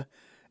India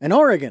and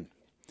Oregon.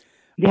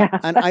 Yeah.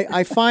 And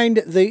I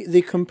find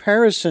the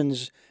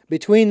comparisons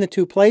between the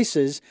two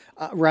places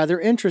rather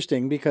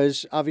interesting,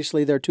 because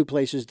obviously they're two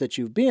places that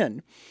you've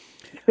been.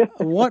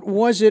 What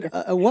was it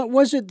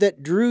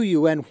that drew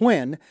you, and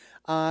when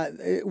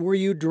were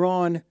you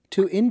drawn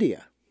to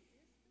India?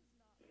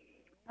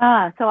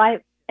 So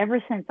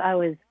ever since I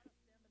was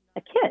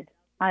a kid,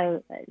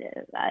 I've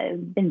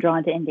been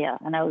drawn to India,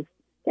 and I was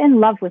in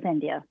love with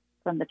India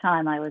from the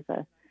time I was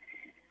a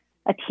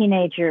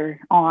teenager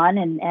on,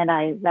 and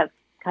that's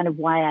kind of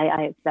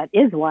why that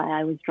is why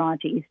I was drawn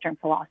to Eastern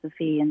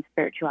philosophy and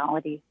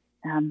spirituality.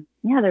 It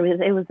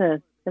was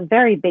a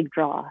very big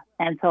draw,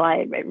 and so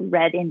I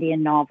read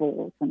Indian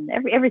novels and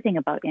everything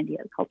about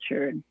India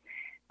culture. And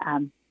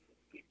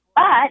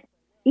but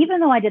even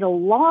though I did a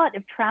lot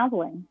of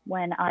traveling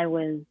when I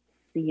was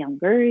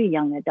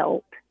young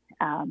adult,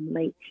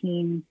 late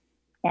teen,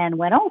 and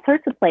went all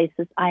sorts of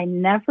places, I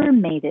never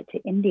made it to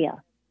India.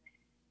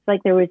 It's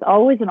like there was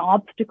always an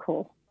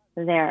obstacle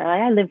there.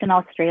 I lived in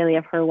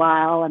Australia for a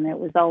while, and it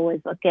was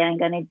always, okay, I'm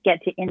going to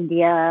get to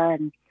India,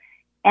 and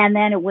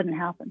then it wouldn't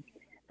happen.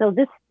 So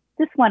this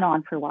went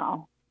on for a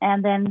while,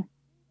 and then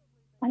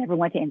I never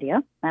went to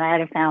India, and I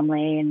had a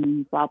family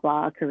and blah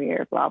blah,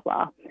 career, blah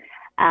blah,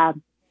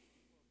 and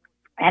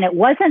it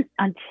wasn't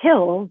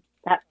until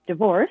that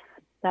divorce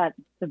that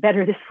the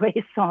Better This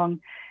Way song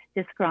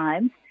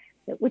describes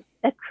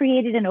that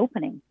created an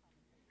opening.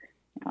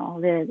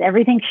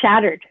 Everything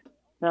shattered.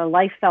 The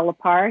life fell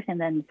apart, and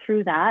then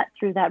through that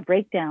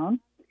breakdown,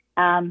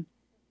 there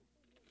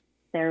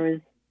was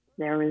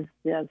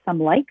some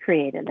light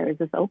created. There was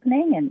this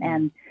opening,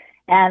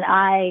 and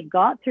I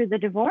got through the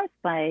divorce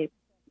by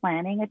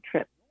planning a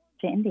trip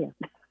to India.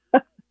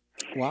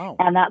 Wow!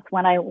 And that's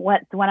when I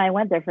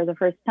went there for the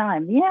first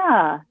time.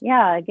 Yeah,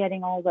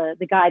 getting all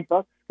the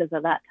guidebooks, because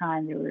at that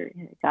time there were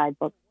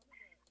guidebooks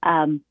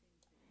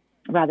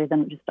rather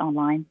than just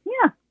online.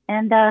 Yeah,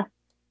 and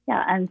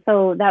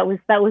so that was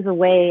a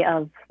way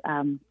of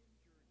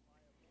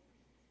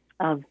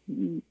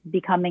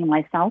becoming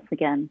myself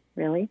again,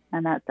 really.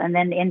 And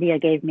then India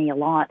gave me a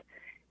lot.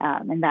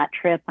 In that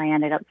trip, I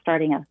ended up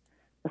starting a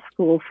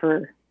school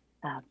for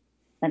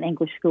an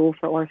English school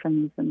for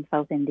orphans in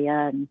South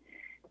India,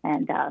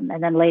 and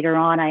then later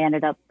on, I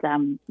ended up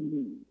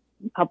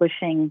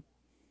publishing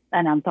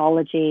an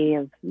anthology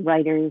of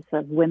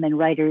women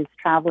writers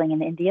traveling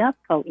in India,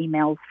 called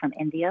Emails from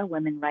India,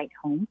 Women Write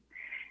Home.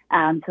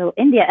 So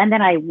India, and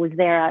then I was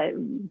there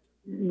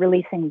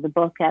releasing the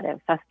book at a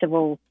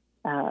festival,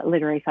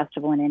 literary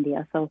festival in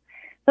India. So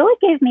it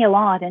gave me a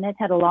lot, and it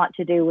had a lot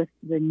to do with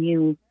the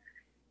new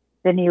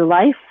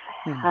life,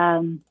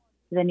 the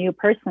new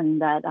person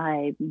that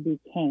I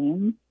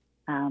became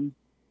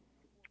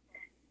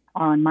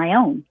on my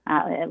own,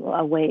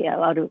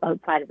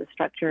 outside of the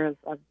structure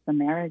of the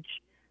marriage.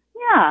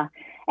 Yeah.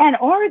 And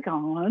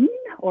Oregon.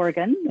 What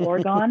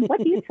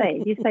do you say?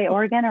 Do you say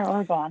Oregon or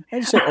Oregon? I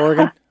just say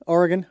Oregon.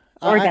 Oregon.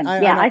 Oregon.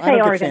 I say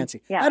don't Oregon. Get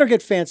fancy. Yeah. I don't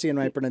get fancy in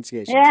my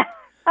pronunciation. Yeah.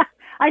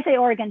 I say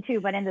Oregon too,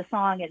 but in the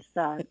song it's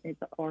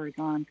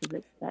Oregon,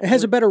 because it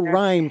has a better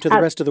rhyme to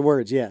the rest of the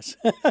words. Yes.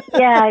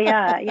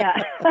 Yeah.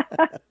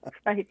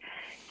 Right.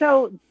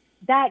 So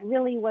that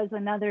really was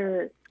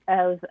another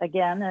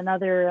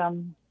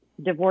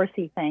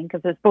divorcee thing,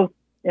 because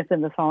it's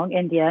in the song,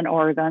 India and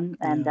Oregon,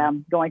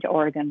 and going to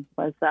Oregon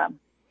was, I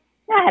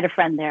had a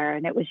friend there,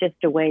 and it was just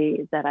a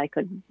way that I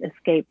could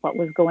escape what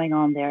was going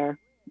on there.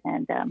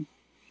 And it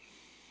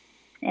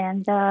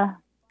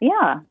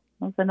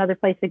was another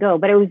place to go.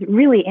 But it was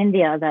really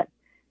India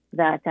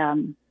that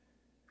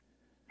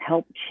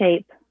helped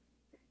shape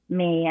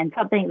me, and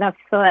that's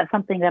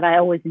something that I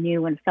always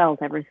knew and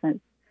felt ever since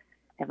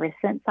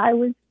I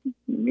was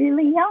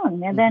really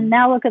young. And then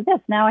now look at this.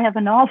 Now I have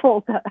a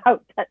novel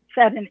out that's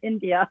set in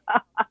India.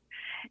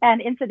 And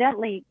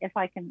incidentally, if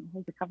I can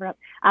hold the cover up,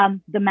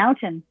 the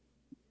mountain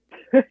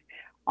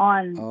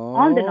on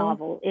the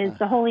novel is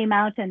the holy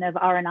mountain of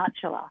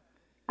Arunachala.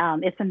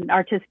 It's an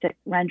artistic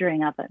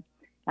rendering of it,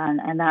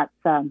 and that's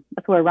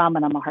where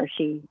Ramana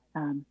Maharshi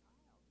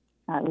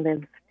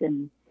lived.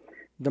 And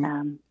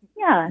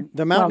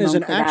the mountain is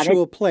an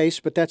actual place,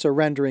 but that's a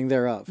rendering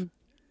thereof.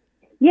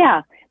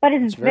 Yeah, but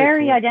it's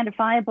very cool.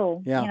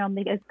 Identifiable. Yeah. You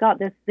know, it's got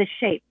this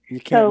shape. You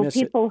can't miss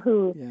people it.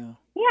 who,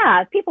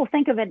 people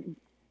think of it.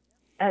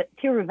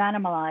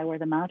 Tiruvannamalai, where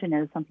the mountain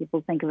is, some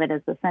people think of it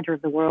as the center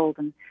of the world,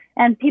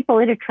 and people,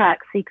 it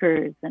attracts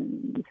seekers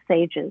and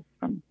sages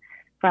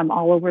from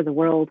all over the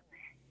world.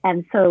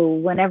 And so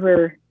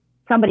whenever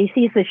somebody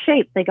sees the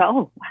shape, they go,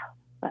 "Oh,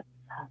 wow,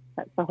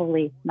 that's the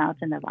holy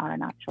mountain of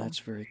Arunachala." That's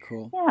very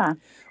cool. Yeah,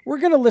 we're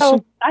going to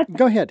listen.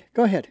 Go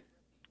ahead.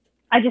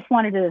 I just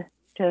wanted to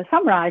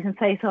summarize and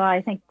say, so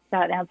I think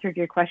that answered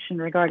your question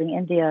regarding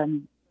India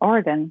and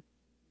Oregon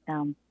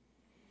in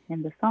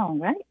the song,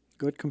 right?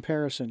 Good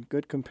comparison.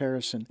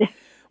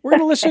 We're going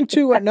to listen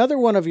to another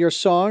one of your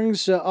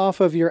songs off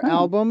of your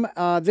album.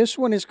 This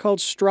one is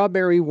called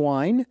Strawberry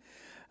Wine.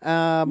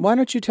 Why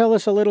don't you tell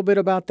us a little bit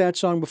about that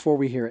song before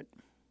we hear it?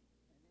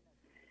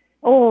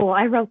 Oh,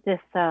 I wrote this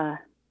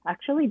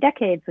actually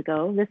decades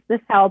ago.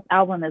 This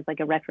album is like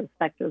a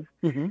retrospective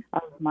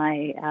of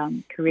my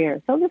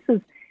career. So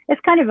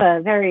it's kind of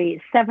a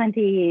very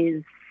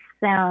 70s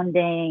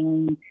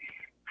sounding,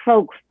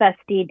 folk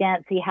festy,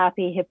 dancey,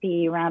 happy,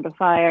 hippie, round a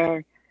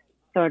fire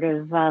sort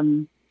of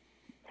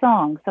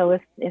song. So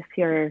if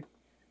you're,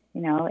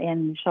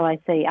 in, shall I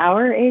say,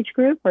 our age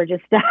group, or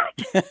just I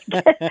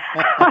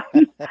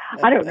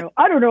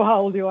don't know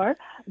how old you are,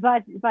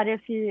 but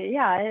if you,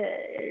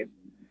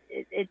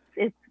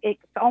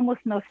 it's almost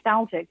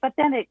nostalgic. But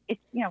then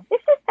it's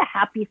just a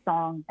happy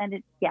song,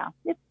 and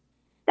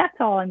that's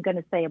all I'm going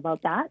to say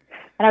about that.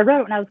 And I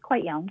wrote it when I was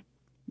quite young.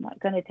 I'm not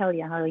going to tell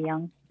you how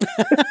young.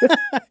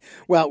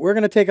 Well, we're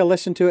going to take a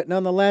listen to it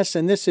nonetheless,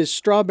 and this is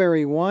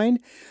Strawberry Wine.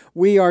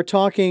 We are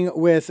talking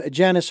with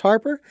Janice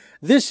Harper.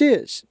 This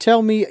is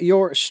Tell Me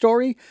Your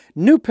Story,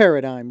 New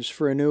Paradigms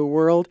for a New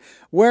World,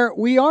 where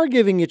we are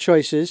giving you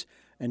choices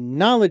and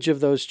knowledge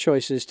of those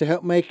choices to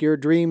help make your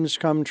dreams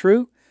come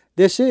true.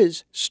 This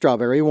is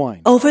Strawberry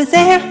Wine. Over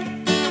there,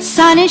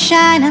 sun is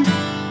shining.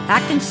 I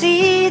can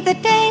see the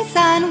days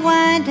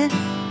unwinding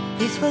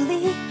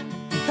peacefully.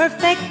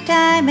 Perfect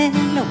timing,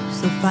 oh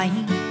so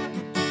fine.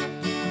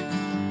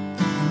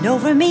 And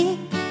over me,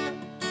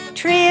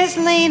 tree is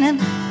leaning.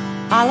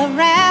 All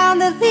around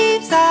the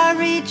leaves are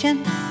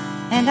reaching,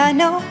 and I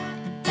know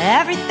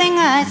everything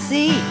I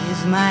see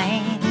is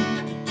mine.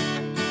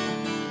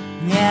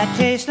 Yeah, it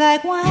tastes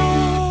like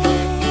wine.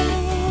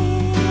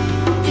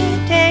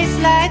 It tastes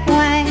like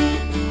wine.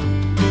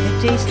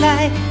 It tastes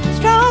like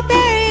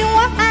strawberry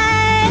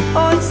wine.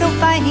 Oh, it's so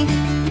fine.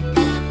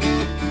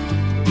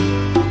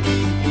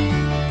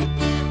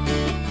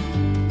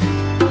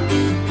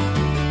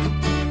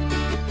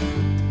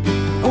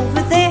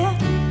 Over there,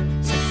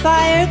 there's a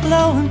fire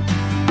glowing.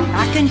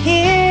 I can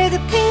hear the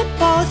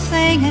people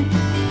singing,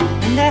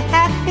 and they're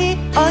happy,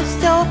 oh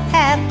so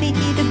happy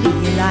to be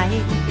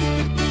alive.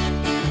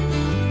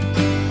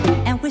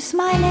 And we're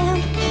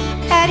smiling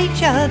at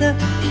each other,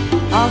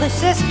 all the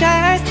sisters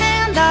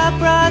and the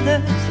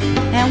brothers,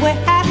 and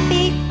we're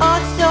happy, oh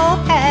so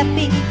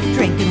happy,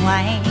 drinking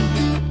wine.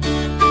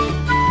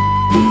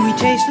 We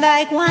taste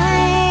like wine,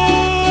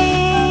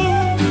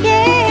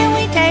 yeah,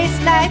 we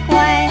taste like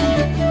wine.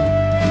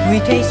 We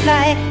taste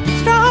like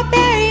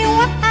strawberry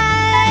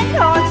wine,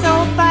 oh it's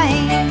so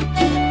fine.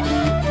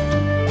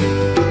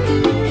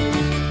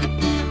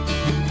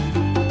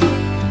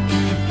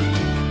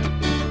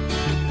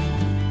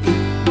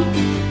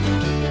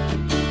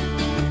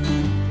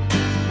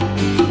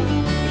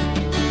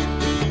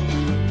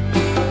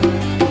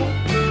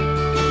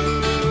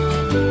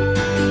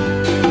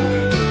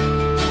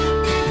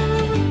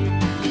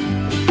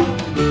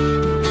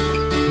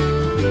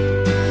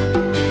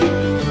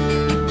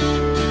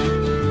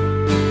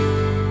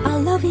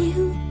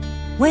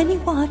 When you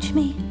watch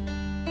me,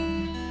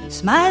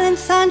 smiling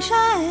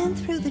sunshine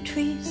through the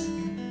trees,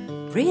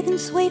 breathing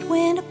sweet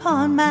wind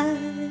upon my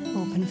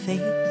open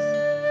face.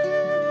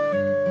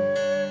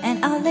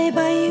 And I'll lay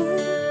by you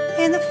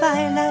in the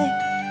firelight,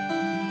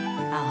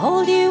 I'll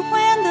hold you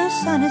when the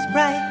sun is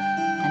bright,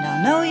 and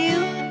I'll know you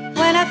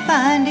when I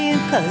find you,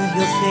 'cause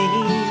you'll say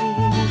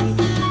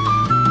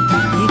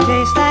you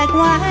taste like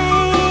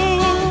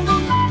wine.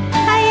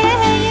 Ah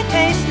yeah, you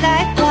taste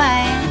like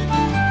wine.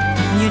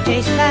 You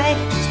taste like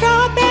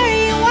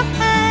strawberry wine,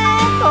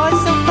 oh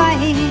it's so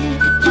fine.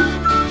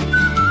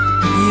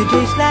 You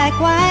taste like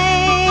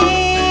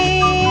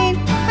wine,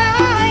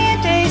 ah, you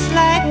taste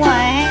like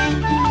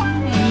wine.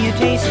 You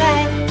taste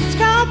like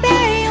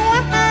strawberry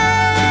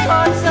wine,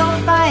 oh it's so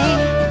fine.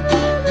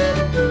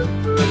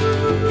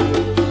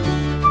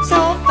 So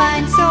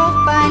fine, so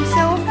fine,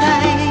 so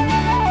fine.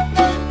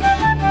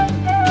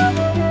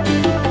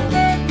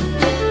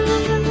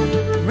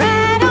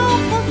 Right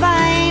off the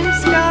vine,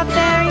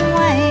 strawberry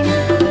wine.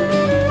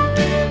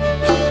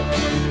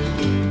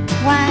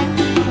 Wine.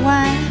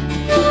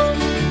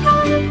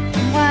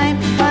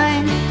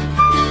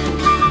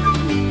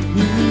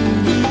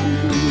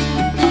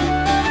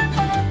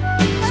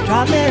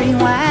 strawberry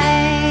wine.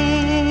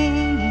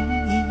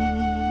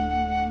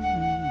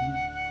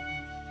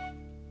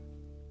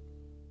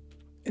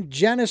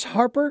 Janice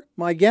Harper,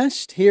 my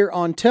guest here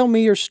on Tell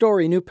Me Your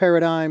Story, New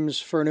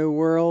Paradigms for a New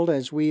World,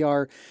 as we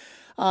are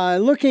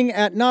looking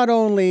at not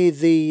only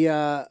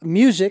the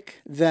music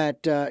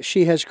that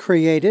she has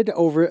created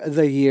over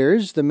the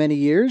years, the many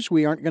years.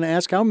 We aren't going to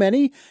ask how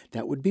many.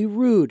 That would be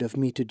rude of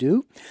me to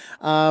do.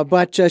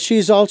 But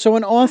she's also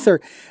an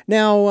author.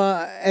 Now,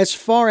 as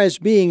far as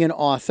being an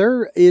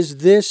author, is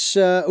this,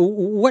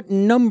 what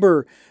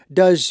number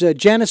does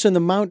Jonas,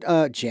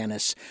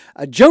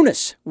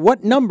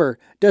 what number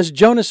does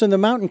Jonas and the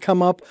Mountain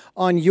come up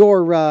on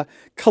your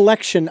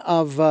collection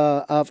of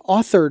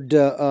authored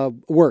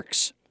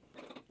works?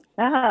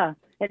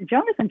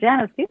 Jonas and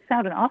Janice do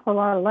sound an awful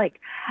lot alike.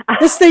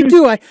 Yes, they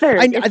do.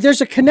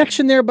 There's a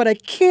connection there, but I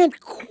can't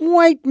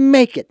quite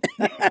make it.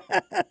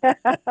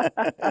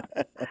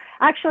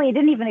 Actually, it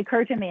didn't even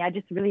occur to me. I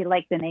just really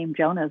like the name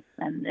Jonas.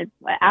 And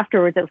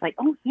afterwards, I was like,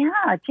 oh,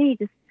 yeah, gee,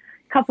 just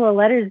a couple of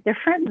letters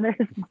different.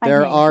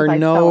 There are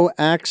no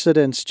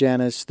accidents,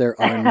 Janice. There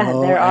are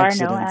no there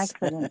accidents.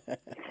 Are no accidents.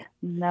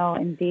 No,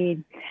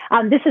 indeed.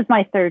 This is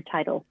my third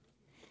title,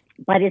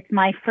 but it's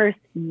my first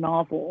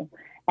novel.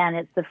 And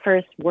it's the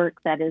first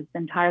work that is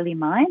entirely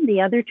mine.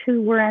 The other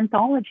two were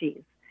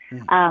anthologies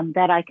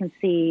that I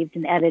conceived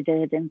and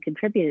edited and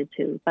contributed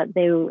to. But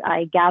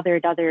I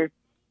gathered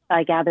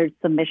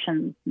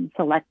submissions and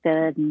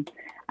selected,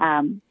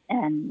 and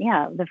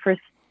yeah, the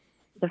first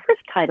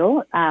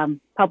title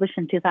published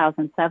in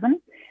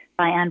 2007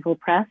 by Anvil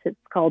Press. It's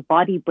called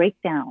Body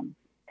Breakdown: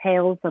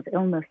 Tales of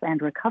Illness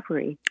and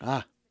Recovery.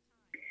 Yeah,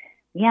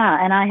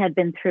 and I had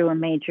been through a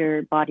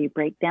major body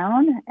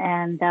breakdown,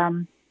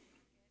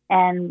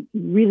 and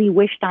really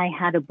wished I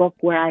had a book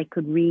where I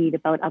could read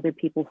about other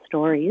people's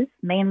stories,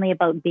 mainly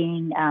about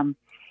being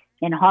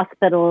in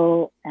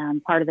hospital,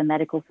 part of the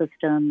medical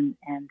system,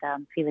 and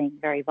feeling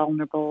very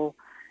vulnerable,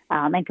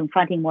 and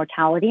confronting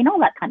mortality and all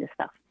that kind of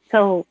stuff.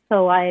 So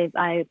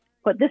I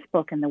put this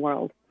book in the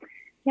world.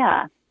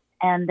 Yeah.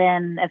 And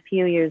then a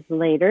few years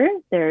later,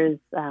 there's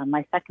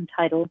my second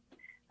title,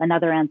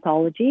 another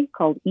anthology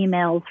called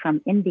Emails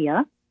from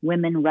India,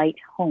 Women Write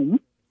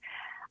Home.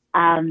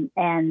 And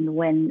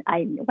when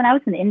I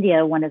was in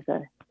India, one of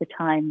the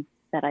times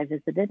that I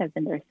visited, I've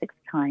been there 6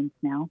 times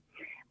now,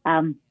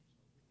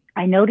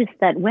 I noticed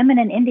that women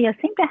in India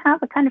seem to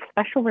have a kind of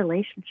special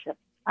relationship.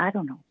 I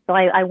don't know. So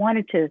I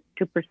wanted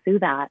to pursue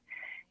that.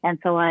 And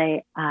so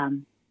I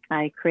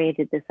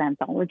created this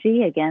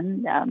anthology,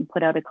 again,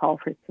 put out a call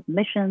for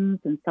submissions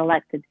and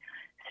selected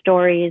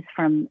stories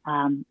from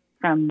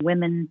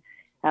women,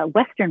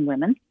 Western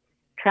women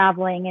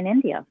traveling in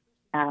India.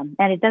 And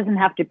it doesn't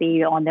have to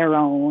be on their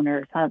own,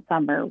 or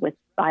some are with,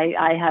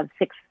 I have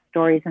 6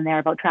 stories in there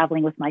about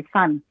traveling with my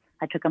son.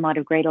 I took him out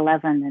of grade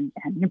 11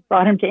 and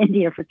brought him to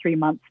India for 3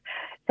 months.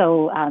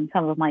 So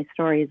some of my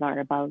stories are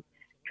about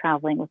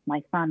traveling with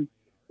my son.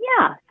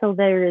 Yeah, so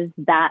there is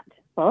that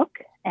book,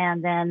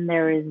 and then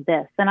there is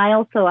this. And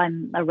I'm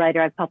a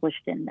writer. I've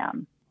published in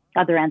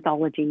other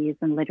anthologies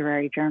and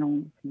literary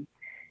journals and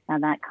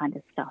that kind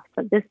of stuff.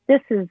 But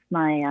this is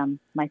my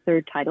my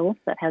third title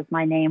that has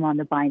my name on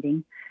the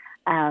binding.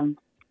 And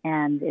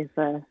is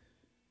a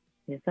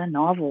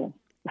novel.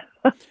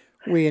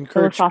 We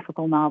encourage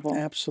philosophical novel.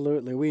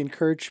 Absolutely. We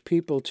encourage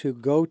people to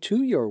go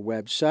to your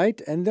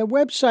website, and the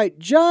website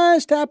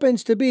just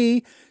happens to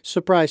be,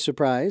 surprise,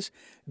 surprise,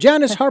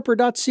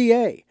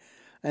 JaniceHarper.ca.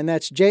 And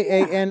that's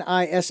JANISHARPER,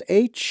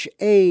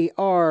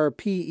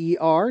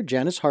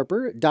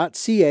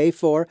 JaniceHarper.ca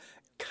for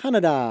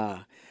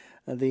Canada,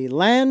 the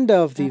land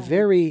of the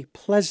very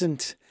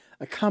pleasant,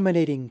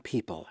 accommodating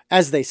people,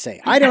 as they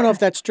say. I don't know if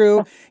that's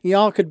true.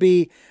 Y'all could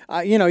be,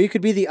 you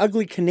could be the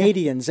ugly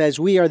Canadians as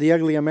we are the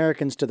ugly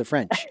Americans to the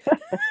French.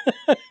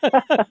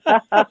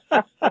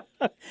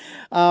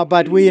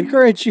 But we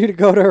encourage you to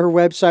go to her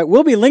website.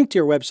 We'll be linked to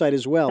your website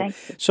as well,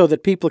 so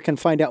that people can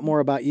find out more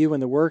about you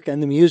and the work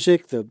and the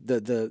music,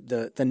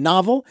 the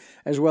novel,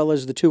 as well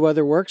as the 2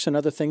 other works and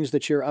other things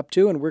that you're up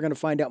to. And we're going to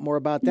find out more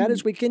about that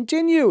as we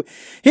continue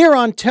here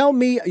on Tell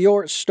Me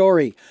Your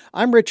Story.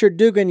 I'm Richard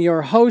Dugan,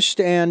 your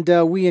host, and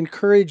we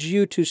encourage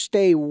you to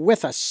stay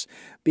with us,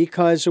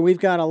 because we've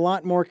got a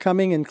lot more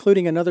coming,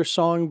 including another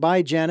song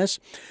by Janice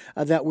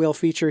that we'll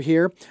feature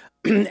here.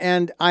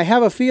 And I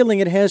have a feeling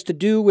it has to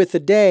do with a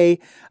day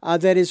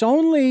that is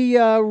only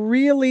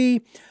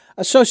really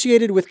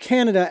associated with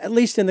Canada, at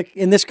least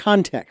in this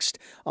context,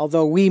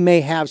 although we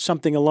may have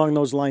something along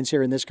those lines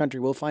here in this country.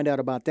 We'll find out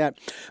about that.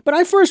 But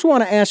I first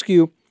want to ask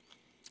you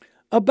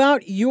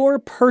about your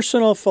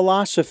personal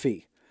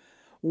philosophy,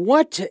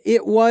 what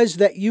it was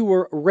that you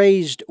were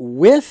raised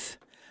with,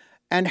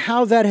 and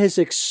how that has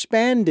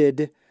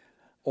expanded,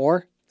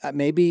 or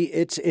maybe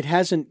it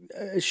hasn't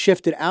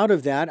shifted out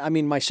of that. I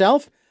mean,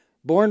 myself,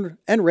 born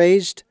and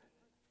raised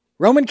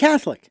Roman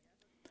Catholic.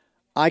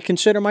 I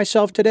consider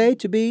myself today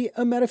to be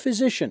a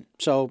metaphysician.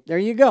 So there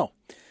you go.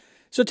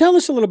 So tell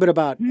us a little bit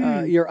about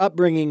your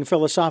upbringing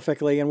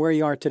philosophically and where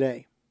you are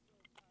today.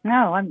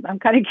 No, I'm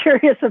kind of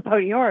curious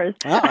about yours.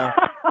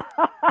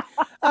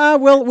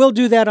 We'll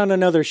do that on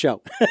another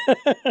show.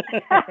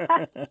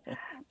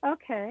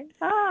 Okay.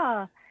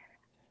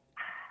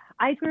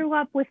 I grew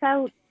up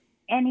without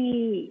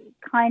any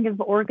kind of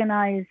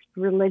organized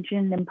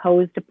religion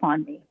imposed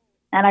upon me,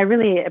 and I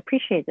really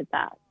appreciated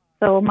that.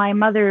 So my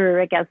mother,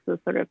 I guess, was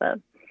sort of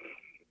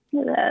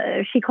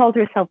she called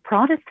herself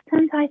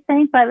Protestant, I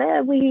think, but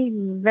we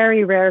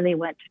very rarely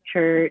went to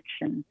church,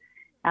 and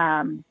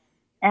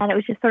it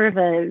was just sort of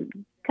a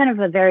kind of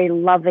a very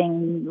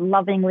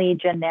lovingly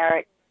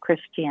generic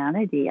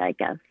Christianity, I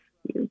guess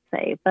you would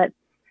say, but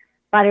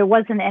it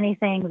wasn't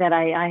anything that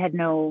I had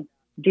no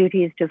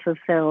duties to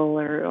fulfill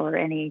or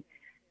any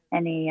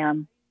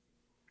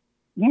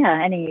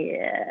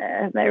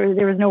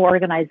there was no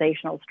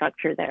organizational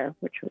structure there,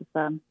 which was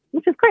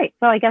great.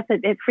 So I guess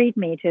it freed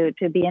me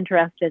to be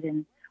interested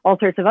in all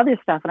sorts of other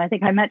stuff. And I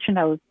think I mentioned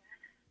I was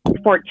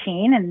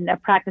 14 and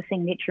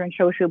practicing Nichiren and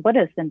Shoshu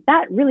Buddhist, and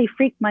that really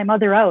freaked my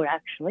mother out,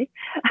 actually.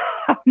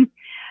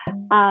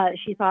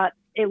 She thought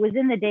it was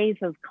in the days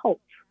of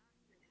cults,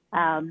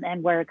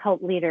 and where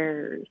cult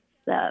leaders,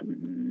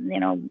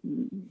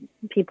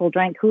 people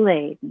drank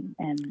Kool-Aid,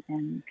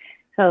 and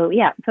so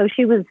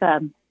she was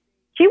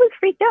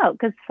freaked out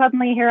because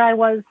suddenly here I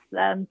was,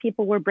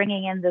 people were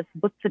bringing in this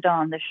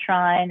Butsudan, the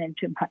shrine,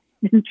 into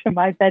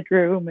my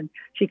bedroom, and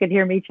she could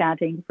hear me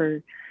chanting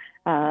for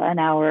an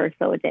hour or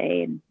so a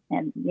day,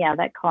 and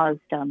that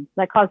caused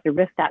a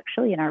rift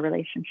actually in our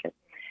relationship.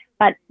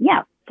 But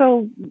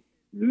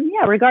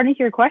regarding to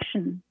your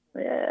question,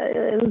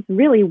 it was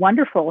really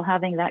wonderful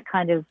having that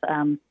kind of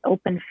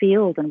open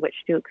field in which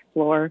to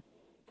explore,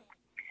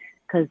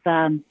 because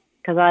I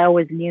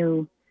always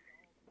knew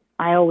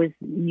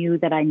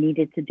that I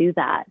needed to do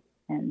that,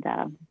 and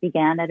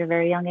began at a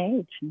very young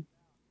age.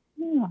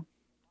 Yeah.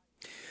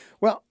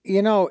 Well,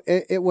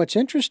 what's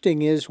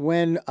interesting is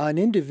when an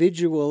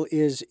individual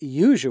is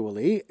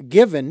usually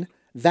given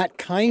that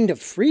kind of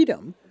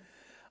freedom,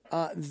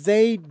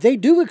 they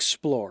do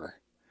explore.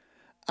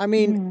 I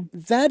mean,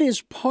 that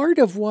is part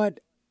of why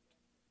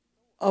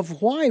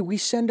we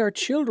send our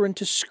children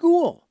to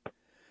school,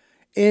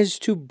 is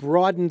to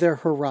broaden their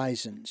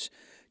horizons,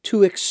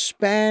 to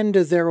expand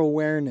their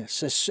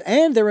awareness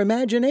and their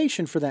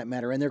imagination, for that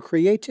matter, and their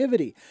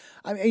creativity.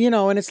 I mean,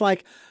 and it's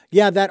like,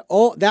 that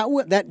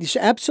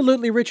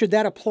absolutely, Richard,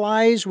 that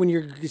applies when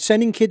you're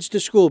sending kids to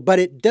school, but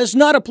it does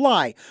not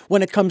apply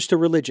when it comes to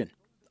religion.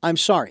 I'm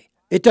sorry,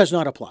 it does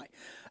not apply.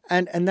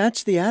 And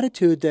that's the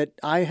attitude that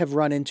I have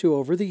run into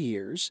over the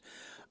years,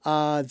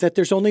 that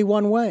there's only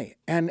one way.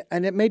 And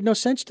it made no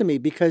sense to me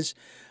because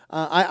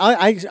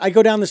I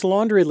go down this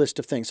laundry list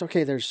of things.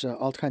 Okay, there's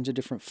all kinds of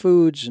different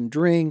foods and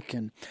drink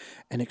and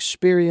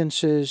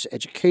experiences,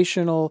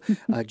 educational,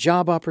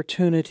 job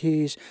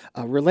opportunities,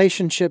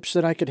 relationships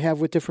that I could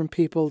have with different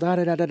people,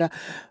 da-da-da-da-da.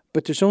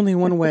 But there's only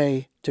one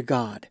way to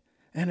God.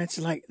 And it's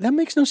like, that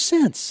makes no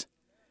sense.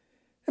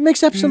 It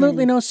makes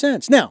absolutely no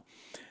sense. Now,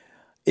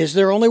 is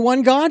there only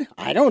one God?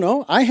 I don't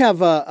know. I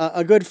have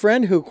a good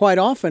friend who quite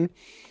often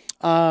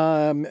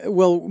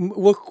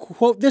will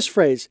quote this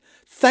phrase: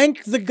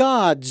 "Thank the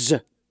gods,"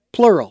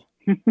 plural,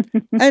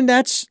 and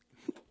that's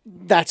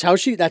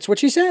what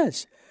she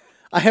says.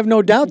 I have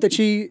no doubt that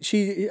she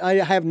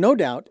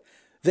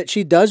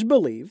does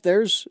believe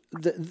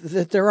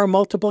that there are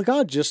multiple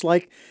gods, just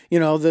like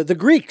the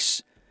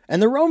Greeks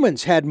and the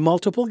Romans had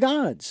multiple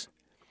gods.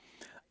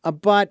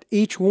 But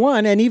each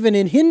one, and even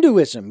in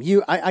Hinduism,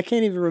 I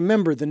can't even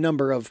remember the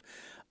number of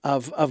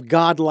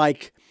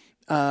godlike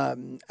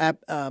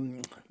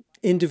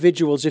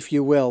individuals, if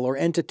you will, or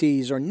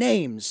entities or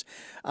names,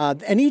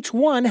 and each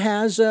one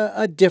has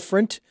a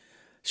different,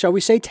 shall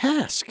we say,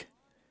 task.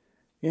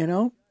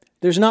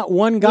 There's not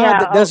one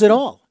God that does it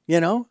all.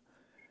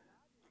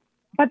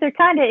 But there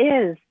kind of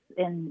is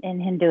in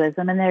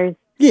Hinduism, and there's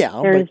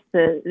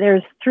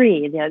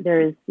three.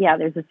 There's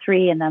a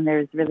three, and then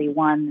there's really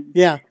one.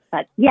 Yeah.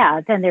 But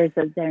then there's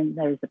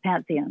a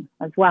pantheon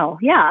as well.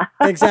 Yeah.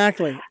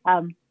 Exactly.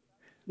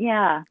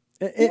 Yeah.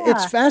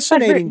 It's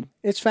fascinating.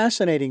 It's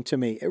fascinating to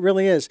me. It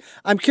really is.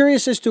 I'm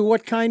curious as to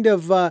what kind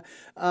of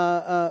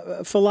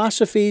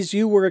philosophies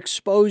you were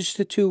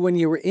exposed to when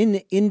you were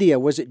in India.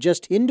 Was it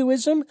just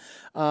Hinduism?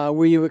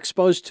 Were you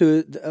exposed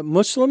to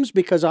Muslims?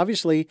 Because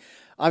obviously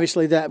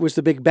that was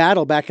the big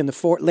battle back in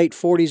the late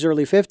 40s,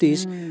 early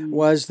 50s,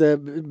 was the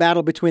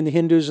battle between the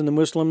Hindus and the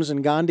Muslims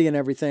and Gandhi and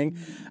everything.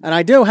 And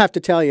I do have to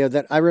tell you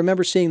that I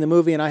remember seeing the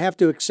movie, and I have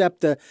to accept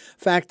the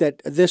fact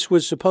that this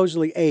was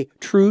supposedly a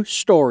true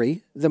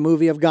story, the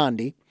movie of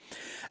Gandhi,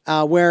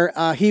 where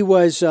he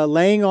was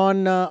laying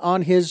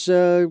on his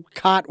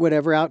cot,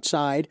 whatever,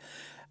 outside,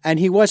 and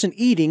he wasn't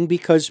eating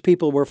because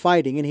people were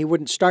fighting, and he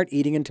wouldn't start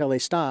eating until they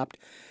stopped.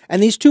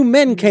 And these two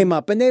men came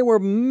up, and they were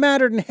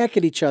madder than heck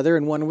at each other,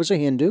 and one was a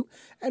Hindu,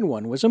 and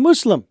one was a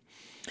Muslim.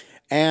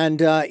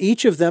 And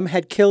each of them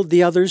had killed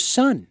the other's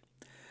son.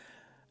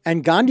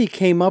 And Gandhi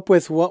came up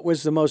with what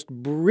was the most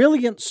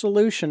brilliant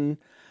solution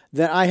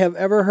that I have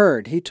ever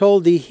heard. He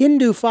told the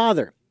Hindu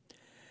father,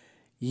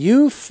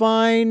 "You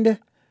find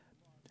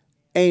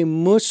a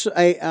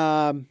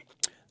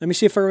let me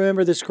see if I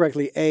remember this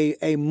correctly,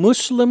 a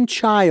Muslim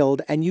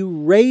child, and you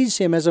raise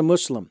him as a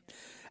Muslim.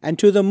 And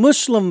to the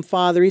Muslim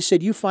father, he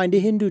said, you find a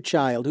Hindu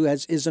child who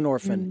is an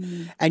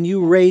orphan, and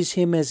you raise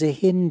him as a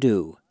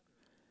Hindu.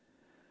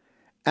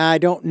 I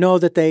don't know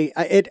that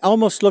it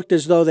almost looked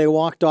as though they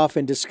walked off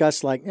in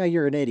disgust like, oh,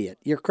 you're an idiot.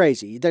 You're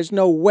crazy. There's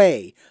no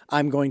way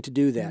I'm going to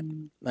do that.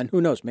 And who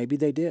knows, maybe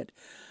they did.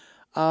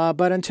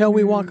 But until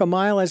we walk a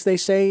mile, as they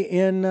say,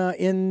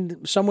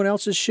 in someone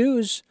else's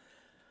shoes,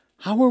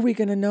 how are we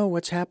going to know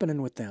what's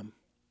happening with them?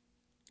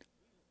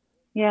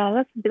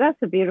 Yeah,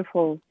 that's a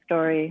beautiful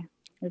story,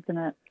 isn't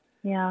it?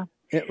 Yeah.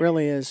 It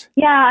really is.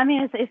 Yeah, I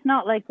mean, it's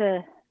not like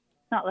the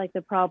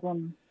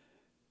problem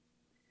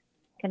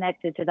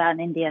connected to that in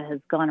India has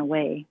gone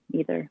away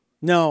either.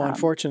 No,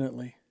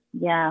 unfortunately.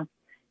 Yeah.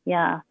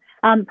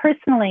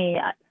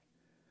 Personally,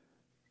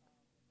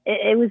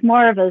 it was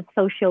more of a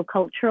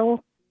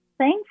socio-cultural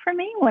thing for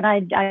me when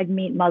I'd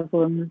meet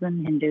Muslims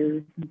and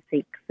Hindus and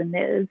Sikhs, and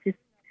it was just,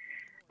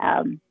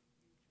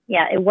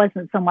 it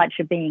wasn't so much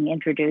of being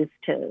introduced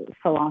to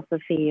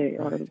philosophy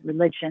or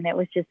religion. It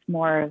was just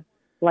more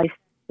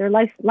their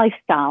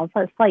lifestyles,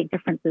 slight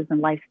differences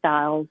in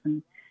lifestyles,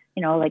 and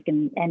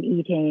and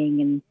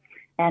eating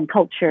and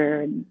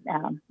culture, and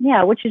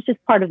which is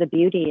just part of the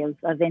beauty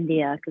of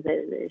India, because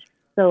there's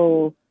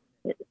so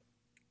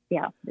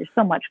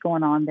much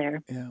going on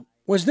there. Yeah.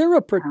 Was there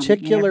a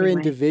particular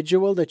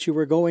individual that you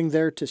were going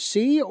there to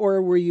see,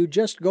 or were you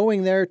just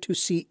going there to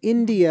see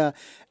India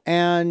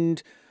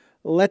and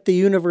let the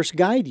universe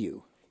guide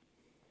you?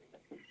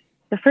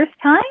 The first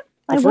time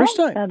I went,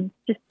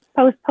 just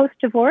post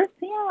divorce.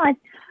 Yeah,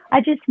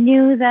 I just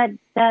knew that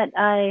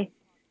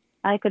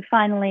I could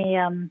finally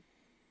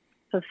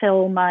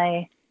fulfill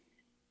my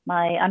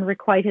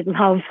unrequited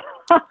love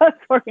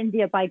for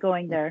India by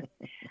going there.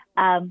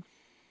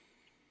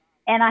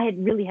 And I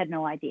really had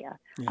no idea.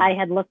 Yeah. I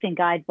had looked in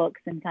guidebooks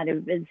and kind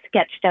of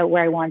sketched out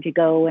where I wanted to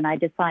go, and I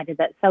decided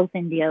that South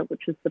India,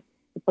 which was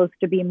supposed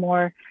to be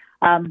more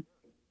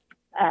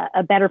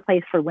a better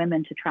place for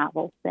women to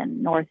travel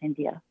than North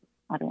India.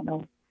 I don't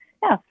know.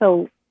 Yeah,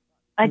 so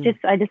I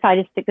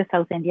decided to stick to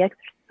South India because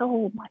there's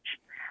so much.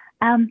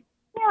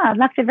 I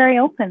left it very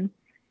open.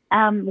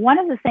 One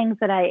of the things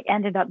that I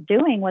ended up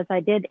doing was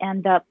I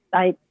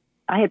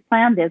had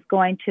planned this,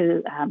 going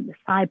to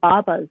Sai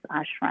Baba's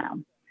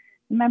ashram.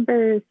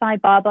 Remember Sai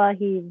Baba?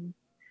 He's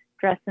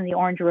dressed in the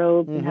orange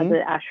robe and has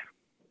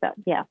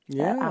the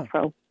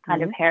afro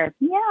kind of hair.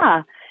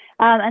 Yeah.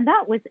 And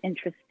that was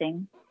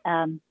interesting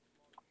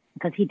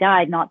because he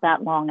died not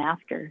that long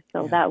after.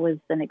 So that was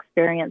an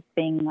experience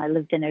I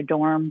lived in a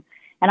dorm,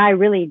 and I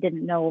really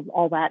didn't know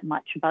all that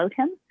much about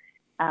him.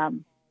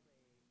 And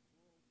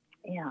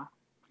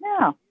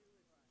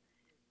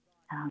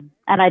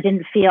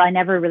I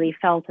never really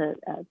felt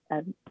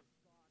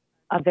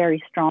a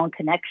very strong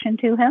connection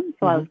to him.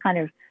 So I was kind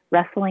of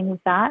wrestling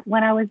with that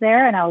when I was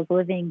there, and I was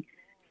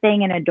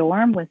staying in a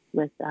dorm with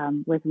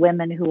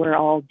women who were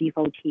all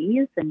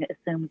devotees and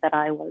assumed that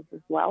I was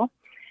as well.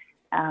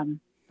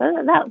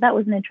 So that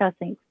was an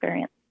interesting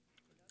experience.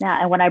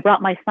 Yeah, and when I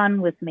brought my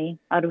son with me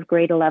out of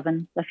grade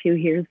 11, a few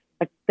years,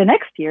 the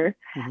next year,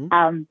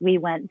 we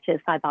went to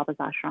Sai Baba's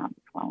ashram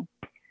as well.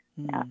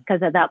 Yeah,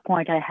 because at that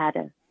point I had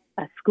a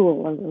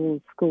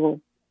little school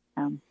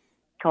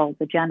called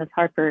the Janice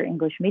Harper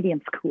English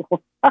Medium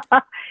School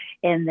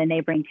in the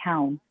neighboring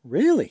town.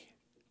 Really?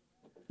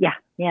 Yeah.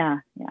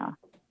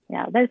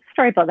 There's a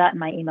story about that in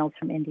my Emails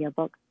from India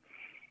book,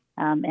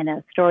 and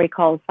a story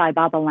called Sai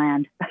Baba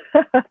Land.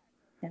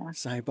 Yeah.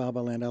 Sai Baba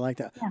Land, I like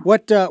that.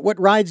 Yeah. What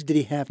rides did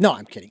he have? No,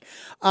 I'm kidding.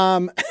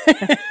 The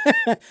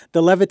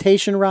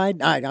levitation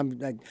ride. I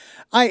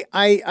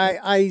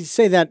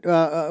say that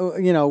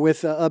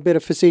with a bit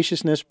of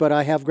facetiousness, but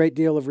I have a great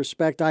deal of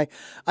respect. I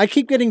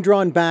keep getting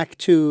drawn back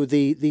to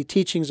the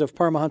teachings of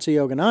Paramahansa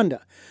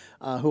Yogananda,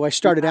 who I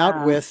started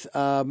out with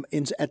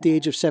at the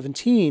age of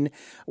 17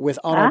 with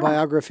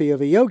Autobiography of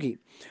a Yogi.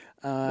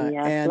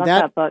 And love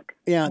that book.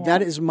 Yeah,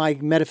 that is my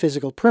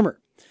metaphysical primer.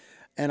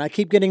 And I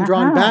keep getting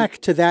drawn back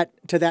to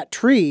that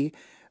tree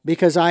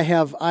because I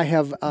have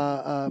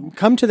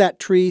come to that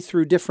tree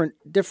through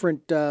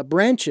different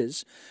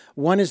branches.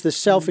 One is the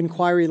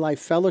Self-Inquiry Life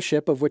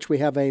Fellowship, of which we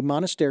have a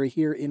monastery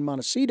here in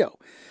Montecito,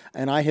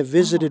 and I have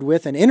visited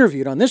with and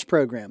interviewed on this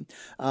program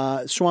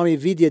Swami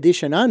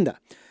Vidyadishananda,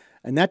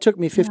 and that took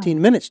me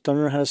 15 minutes.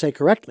 Don't know how to say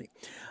correctly.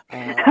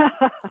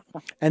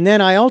 And then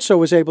I also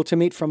was able to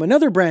meet from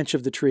another branch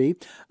of the tree,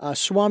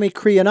 Swami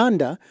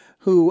Kriyananda,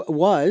 who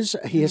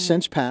he has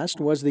since passed,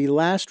 was the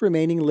last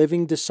remaining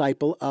living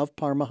disciple of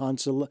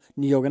Paramahansa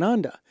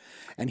Yogananda.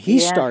 And he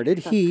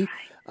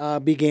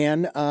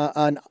began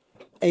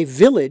a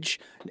village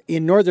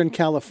in Northern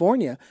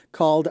California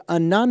called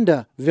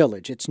Ananda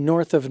Village. It's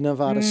north of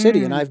Nevada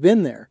City, and I've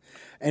been there.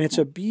 And it's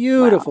a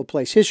beautiful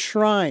place. His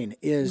shrine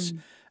is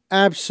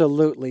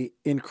absolutely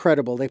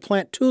incredible. They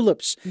plant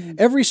tulips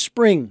every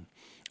spring,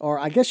 or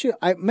I guess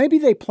maybe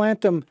they plant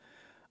them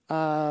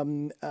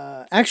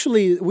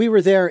Actually, we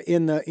were there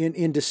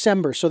in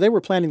December, so they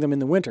were planting them in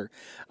the winter,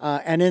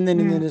 and then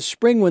in the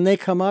spring when they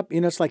come up,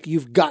 it's like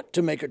you've got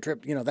to make a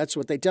trip. That's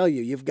what they tell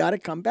you. You've got to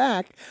come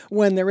back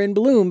when they're in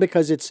bloom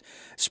because it's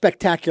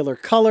spectacular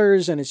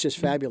colors and it's just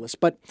fabulous.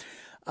 But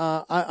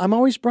I'm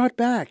always brought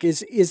back.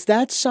 Is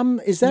that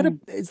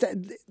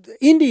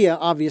India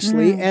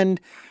obviously, and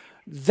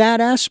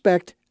that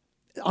aspect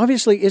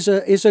obviously is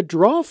a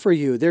draw for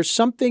you. There's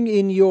something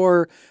in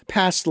your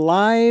past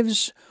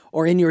lives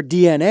or in your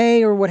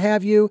DNA or what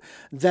have you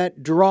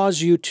that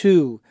draws you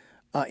to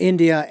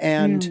India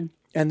and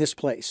this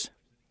place.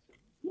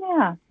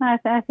 Yeah,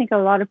 I think a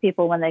lot of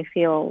people when they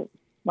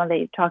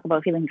talk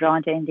about feeling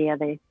drawn to India,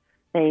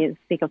 they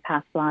speak of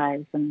past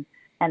lives, and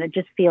it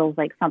just feels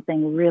like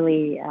something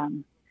really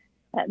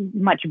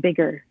much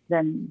bigger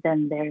than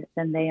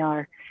they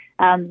are.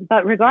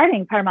 But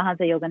regarding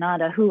Paramahansa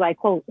Yogananda, who I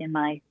quote in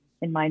my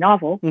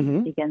novel,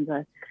 begins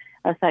a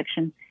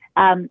section.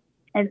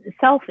 And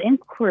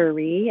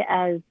self-inquiry,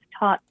 as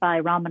taught by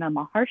Ramana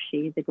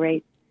Maharshi, the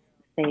great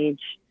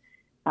sage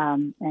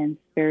and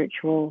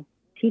spiritual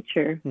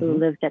teacher who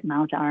lived at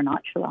Mount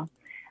Arunachala,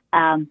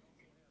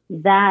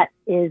 that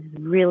is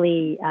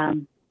really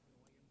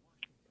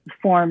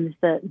forms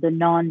the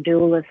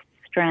non-dualist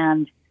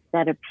strand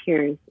that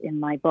appears in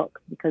my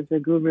book, because the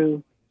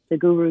Guru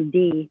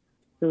D,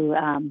 who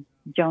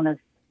Jonas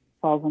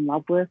falls in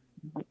love with,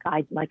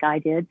 like I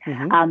did,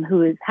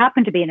 who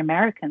happened to be an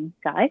American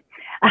guy,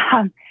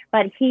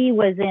 but he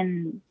was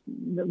in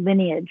the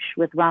lineage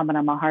with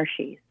Ramana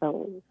Maharshi.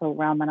 So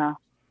Ramana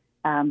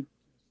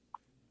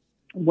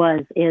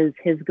is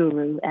his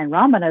guru, and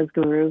Ramana's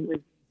guru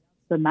is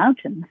the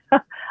mountains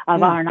of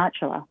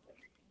Arunachala.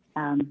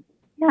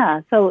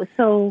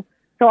 So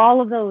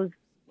all of those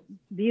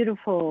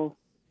beautiful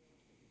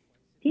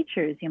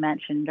teachers you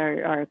mentioned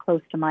are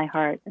close to my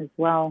heart as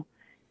well,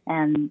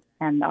 and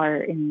are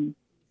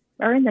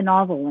in the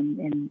novel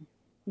in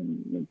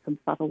some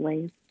subtle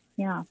ways.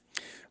 Yeah.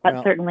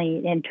 But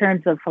certainly in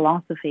terms of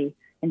philosophy,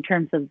 in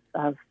terms of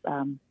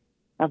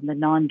the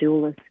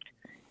non-dualist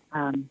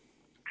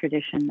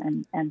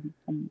tradition and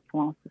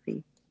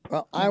philosophy.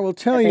 Well, I will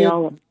tell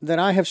you that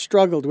I have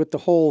struggled with the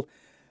whole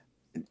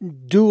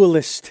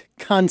dualist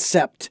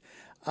concept,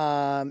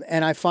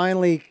 and I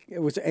finally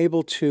was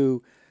able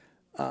to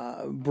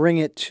bring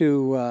it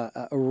to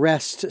a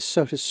rest,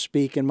 so to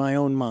speak, in my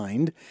own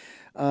mind.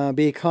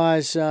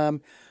 Because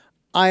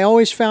I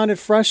always found it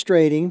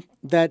frustrating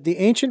that the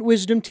ancient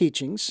wisdom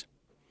teachings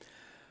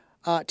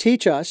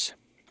teach us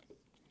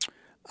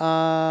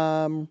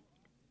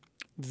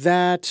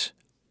that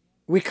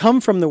we come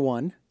from the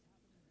one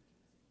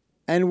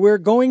and we're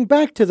going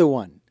back to the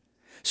one.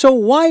 So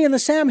why in the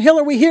Sam Hill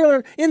are we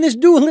here in this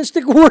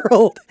dualistic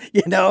world?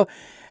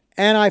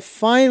 And I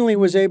finally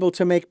was able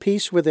to make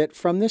peace with it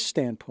from this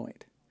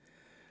standpoint,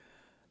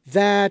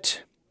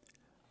 that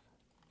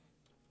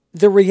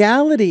the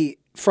reality,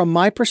 from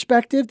my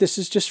perspective, this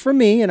is just for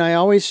me, and I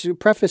always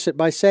preface it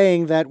by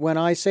saying that when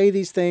I say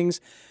these things,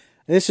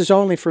 this is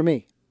only for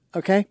me,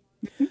 okay?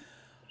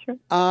 Sure.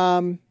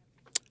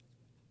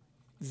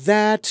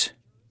 That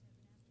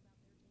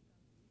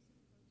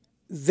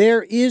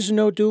there is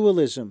no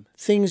dualism.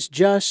 Things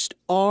just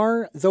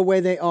are the way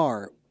they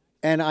are.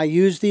 And I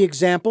use the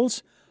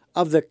examples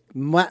of the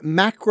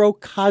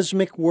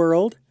macrocosmic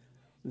world,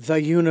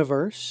 the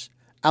universe,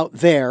 out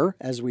there,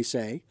 as we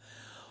say,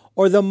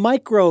 or the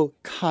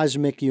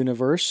microcosmic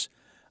universe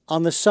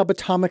on the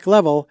subatomic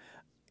level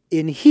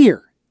in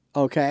here,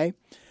 okay?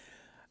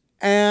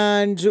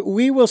 And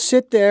we will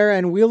sit there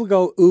and we'll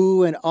go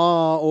ooh and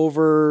ah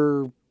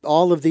over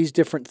all of these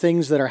different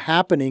things that are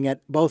happening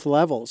at both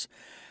levels.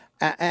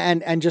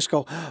 And just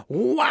go,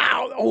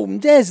 wow, oh,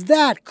 there's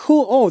that,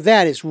 cool, oh,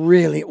 that is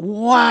really,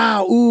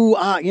 wow, ooh,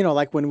 ah,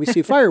 like when we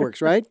see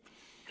fireworks, right?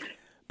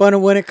 But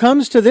when it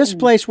comes to this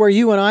place where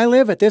you and I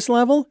live at this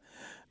level,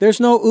 there's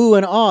no ooh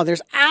and ah.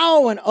 There's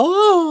ow and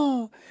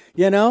oh,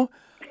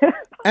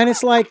 And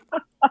it's like,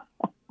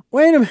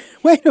 wait a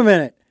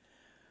minute.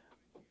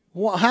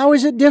 Well, how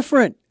is it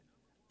different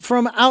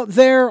from out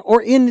there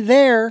or in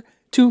there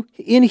to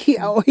in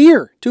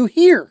here to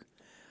here?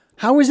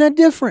 How is that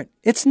different?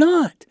 It's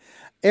not.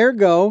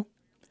 Ergo,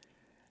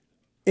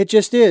 it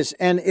just is.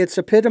 And it's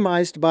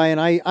epitomized by,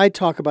 and I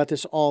talk about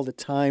this all the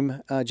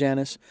time,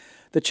 Janice,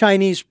 the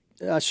Chinese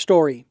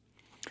story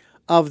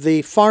of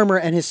the farmer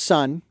and his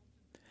son,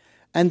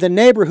 and the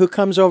neighbor who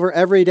comes over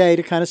every day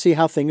to kind of see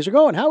how things are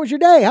going. How was your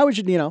day? How was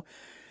your,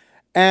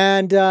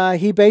 And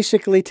he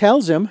basically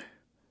tells him,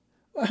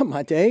 well,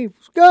 my day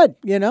was good,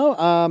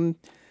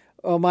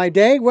 my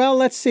day? Well,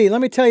 let's see.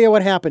 Let me tell you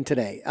what happened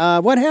today.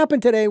 What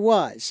happened today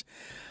was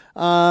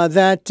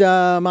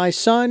that my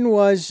son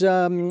was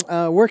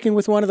working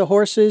with one of the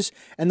horses,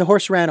 and the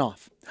horse ran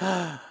off.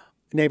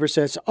 Neighbor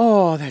says,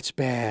 oh, that's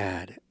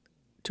bad.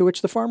 To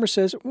which the farmer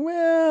says,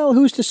 well,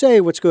 who's to say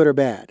what's good or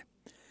bad?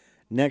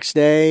 Next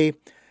day,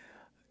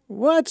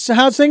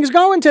 how's things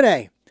going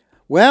today?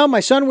 Well, my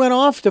son went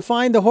off to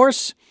find the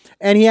horse,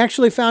 and he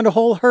actually found a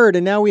whole herd,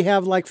 and now we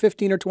have like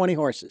 15 or 20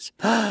 horses.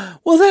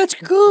 Well, that's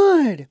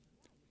good.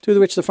 To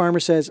which the farmer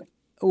says,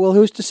 well,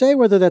 who's to say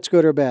whether that's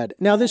good or bad?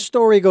 Now, this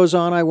story goes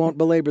on. I won't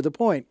belabor the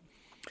point.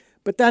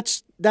 But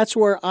that's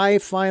where I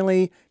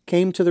finally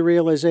came to the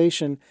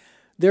realization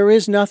there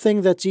is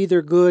nothing that's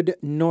either good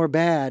nor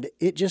bad.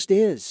 It just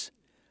is.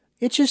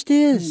 It just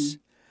is.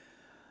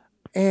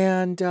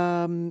 And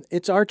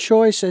it's our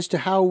choice as to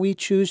how we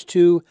choose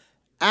to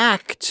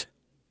act,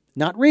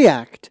 not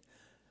react,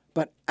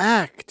 but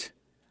act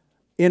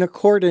in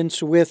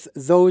accordance with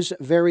those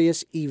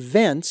various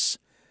events.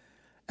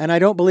 And I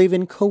don't believe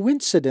in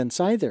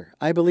coincidence either.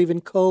 I believe in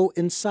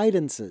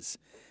coincidences.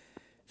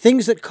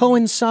 Things that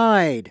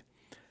coincide,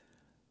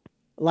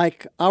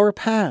 like our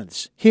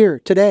paths here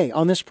today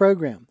on this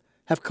program,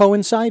 have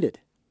coincided.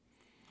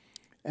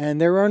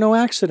 And there are no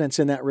accidents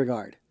in that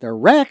regard. There are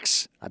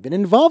wrecks. I've been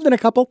involved in a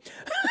couple.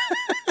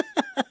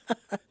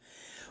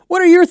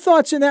 What are your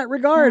thoughts in that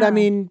regard? Yeah. I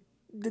mean,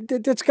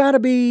 there's got to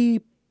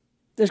be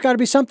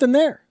something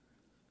there.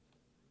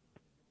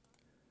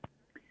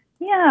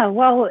 Yeah,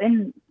 well,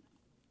 in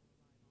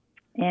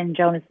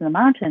Jonas in the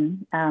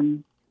Mountain,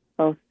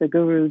 both the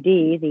Guru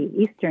D, the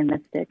Eastern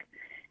mystic,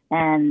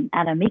 and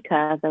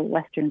Anamika, the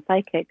Western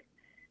psychic,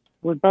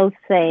 would both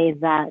say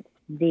that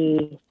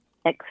the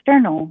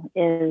external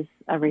is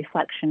a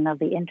reflection of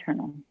the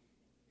internal.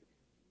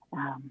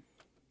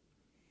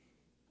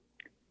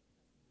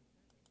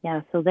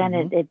 So then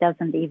it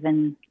doesn't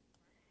even,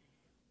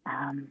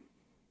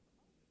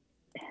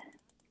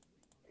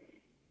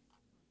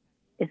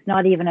 it's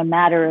not even a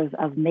matter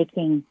of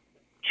making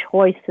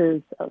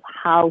choices of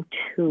how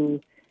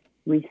to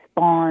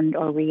respond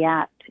or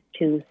react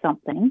to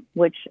something,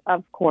 which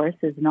of course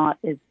is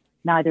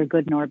neither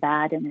good nor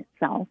bad in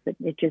itself.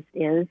 It just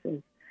is, as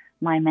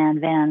my man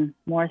Van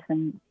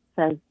Morrison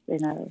says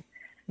in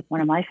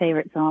one of my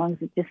favorite songs.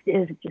 It just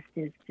is. It just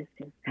is. Just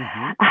is.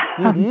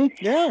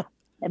 Yeah.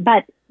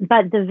 But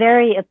the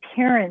very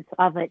appearance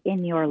of it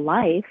in your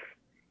life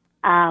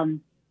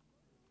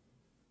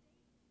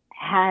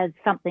has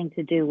something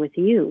to do with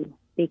you,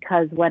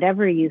 because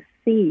whatever you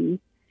see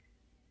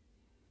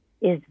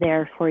is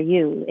there for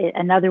you.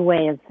 Another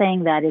way of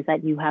saying that is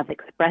that you have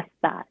expressed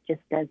that,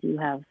 just as you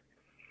have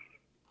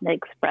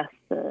expressed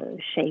the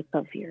shape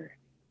of your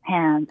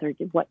hands or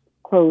what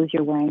clothes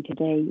you're wearing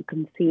today. You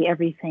can see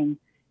everything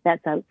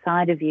that's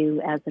outside of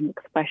you as an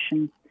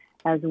expression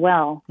as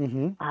well.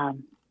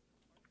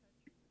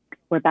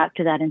 We're back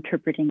to that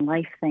interpreting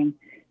life thing.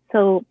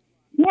 So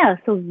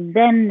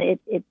then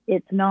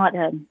it's not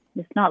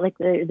like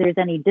there's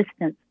any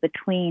distance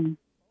between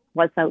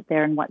what's out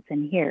there and what's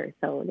in here.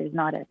 So there's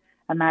not a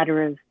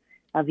matter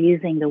of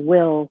using the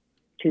will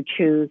to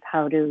choose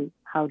how to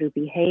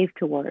behave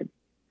towards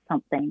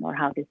something or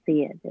how to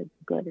see it as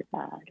good or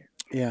bad.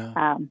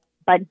 Yeah.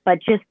 But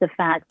just the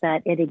fact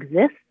that it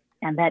exists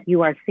and that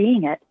you are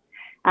seeing it,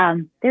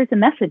 there's a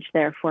message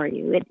there for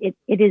you. It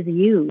is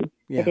you.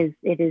 Yeah.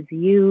 It is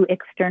you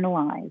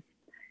externalized.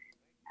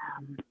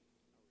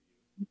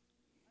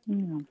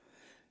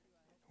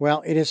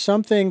 Well, it is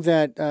something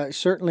that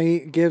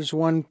certainly gives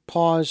one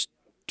pause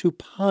to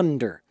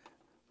ponder.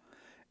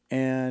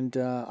 And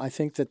I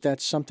think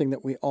that's something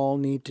that we all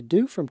need to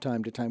do from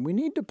time to time. We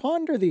need to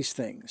ponder these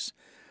things.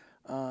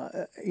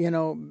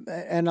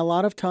 And a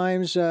lot of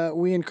times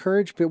we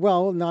encourage people,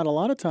 well, not a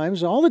lot of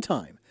times, all the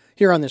time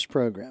here on this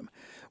program.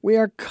 We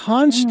are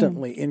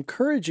constantly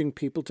encouraging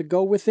people to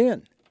go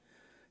within,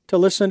 to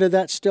listen to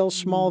that still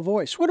small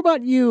voice. What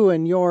about you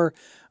and your,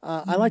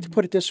 I like to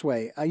put it this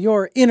way,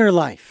 your inner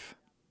life?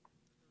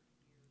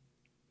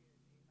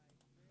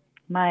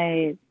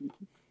 That's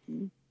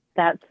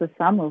the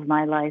sum of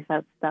my life.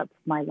 That's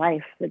my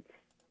life.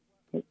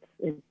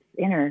 It's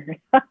inner.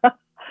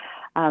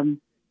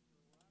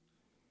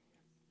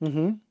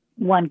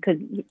 One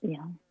could,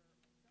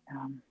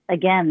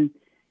 again,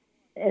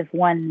 if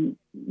one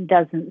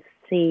doesn't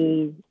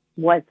see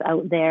what's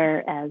out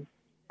there as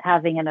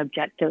having an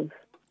objective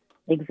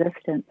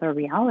existence or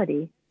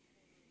reality,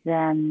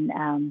 then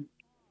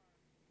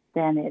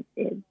it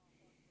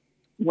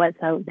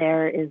what's out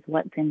there is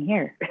what's in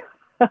here.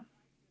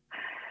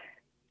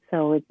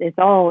 So it's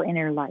all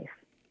inner life.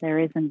 There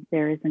isn't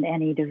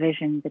any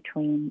division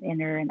between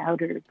inner and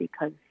outer,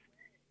 because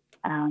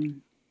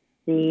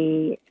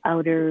the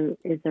outer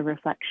is a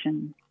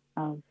reflection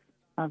of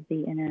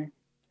the inner.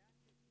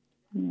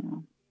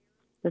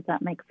 Does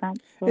that make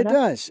sense?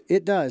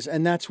 It does,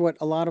 and that's what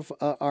a lot of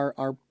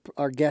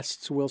our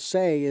guests will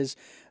say, is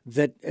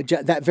that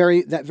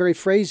very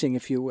phrasing,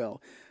 if you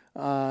will.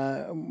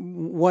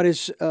 What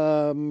is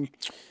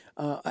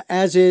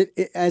as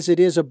it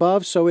is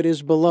above, so it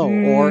is below,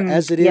 or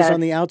as it is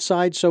on the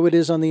outside, so it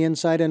is on the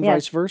inside, and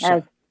vice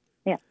versa.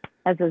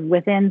 As is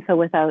within, so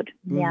without.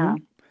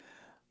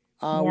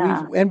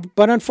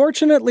 But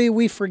unfortunately,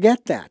 we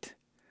forget that.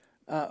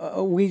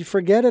 We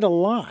forget it a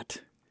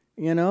lot,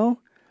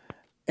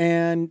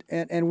 and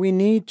we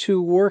need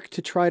to work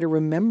to try to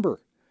remember.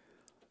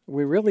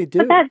 We really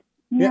do.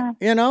 Yeah.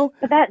 You know?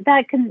 But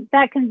that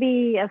can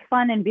be a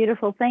fun and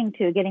beautiful thing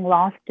too, getting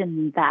lost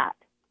in that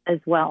as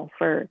well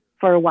for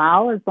a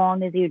while, as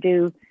long as you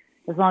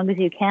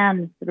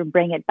can sort of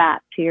bring it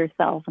back to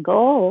yourself and go,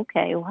 oh,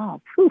 okay,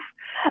 wow, poof.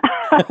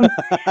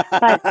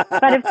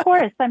 but of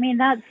course, I mean,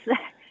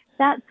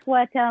 that's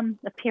what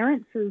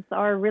appearances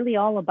are really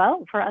all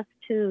about, for us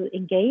to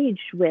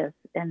engage with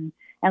and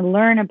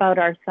learn about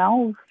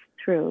ourselves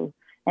through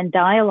and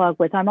dialogue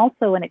with. I'm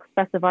also an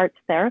expressive arts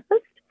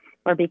therapist,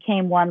 or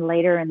became one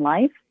later in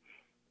life.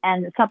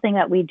 And something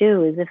that we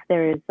do is, if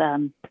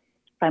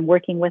I'm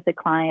working with a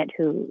client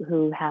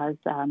who has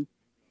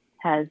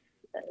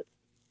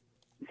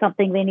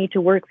something they need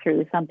to work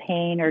through, some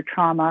pain or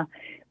trauma,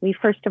 we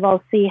first of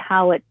all see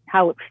how it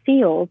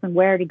feels and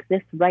where it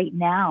exists right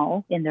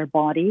now in their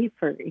body,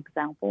 for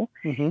example,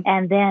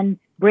 and then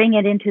bring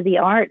it into the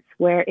arts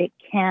where it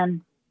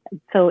can,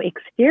 so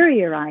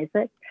exteriorize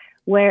it,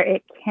 where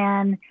it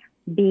can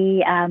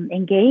be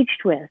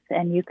engaged with,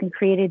 and you can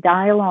create a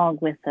dialogue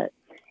with it.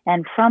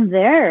 And from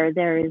there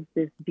is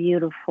this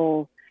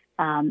beautiful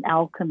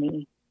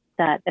alchemy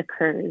that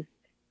occurs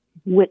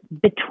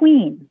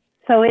between.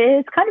 So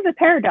it's kind of a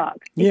paradox,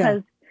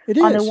 because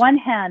on the one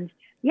hand,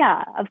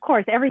 yeah, of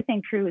course,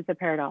 everything true is a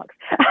paradox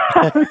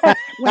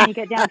when you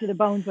get down to the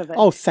bones of it.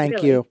 Oh,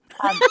 thank you.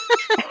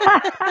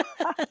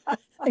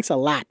 Thanks a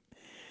lot.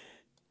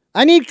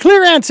 I need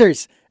clear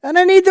answers, and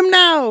I need them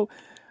now.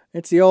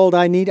 It's the old,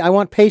 I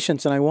want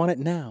patience, and I want it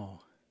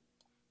now.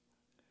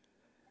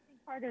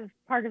 Part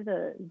of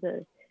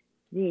the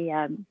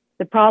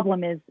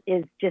problem is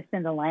just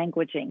in the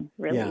languaging,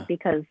 really,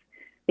 because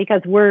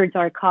words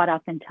are caught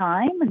up in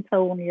time, and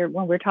so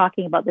when we're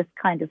talking about this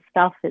kind of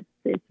stuff,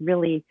 it's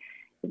really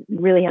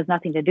has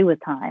nothing to do with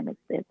time.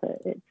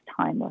 It's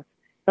timeless.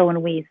 So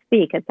when we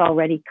speak, it's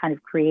already kind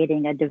of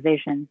creating a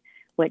division,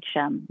 which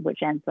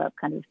ends up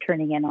kind of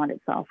turning in on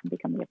itself and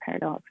becoming a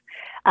paradox.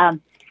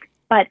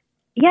 But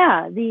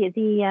yeah, so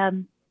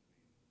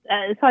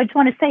I just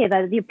want to say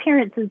that the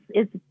appearance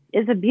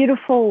is a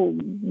beautiful,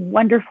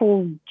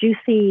 wonderful,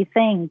 juicy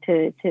thing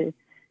to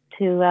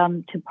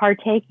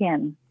partake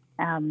in.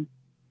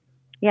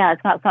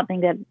 It's not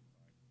something that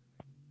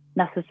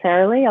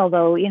necessarily,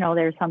 although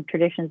there's some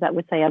traditions that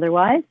would say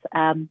otherwise,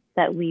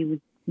 that we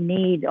would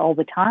need all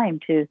the time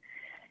to.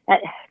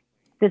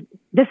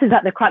 This is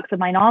at the crux of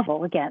my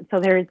novel again. So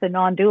there is the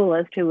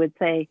non-dualist who would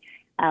say,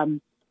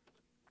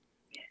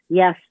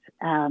 yes.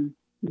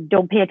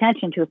 Don't pay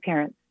attention to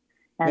appearance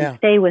and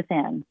stay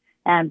within,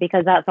 and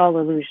because that's all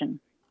illusion,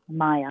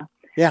 Maya.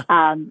 Yeah.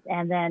 And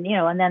then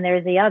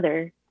there's the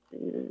other,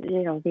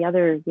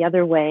 the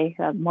other way,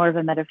 more of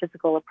a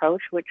metaphysical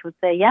approach, which would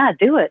say, yeah,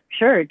 do it,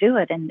 sure, do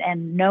it,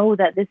 and know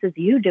that this is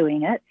you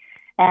doing it,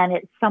 and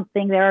it's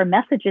something. There are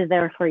messages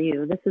there for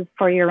you. This is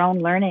for your own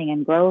learning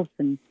and growth,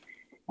 and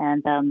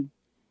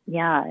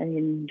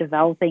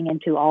developing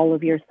into all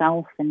of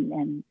yourself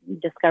and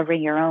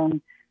discovering your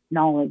own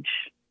knowledge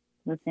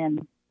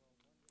within.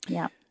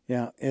 Yeah,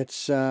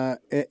 it's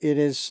it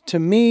is, to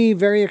me,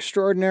 very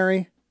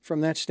extraordinary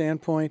from that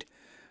standpoint,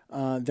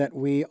 that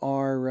we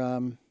are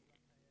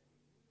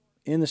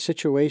in the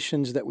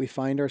situations that we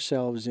find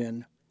ourselves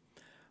in,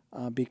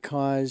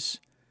 because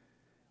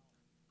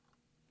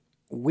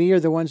we are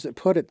the ones that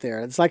put it there.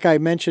 It's like I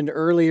mentioned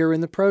earlier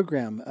in the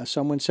program.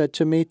 Someone said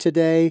to me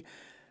today,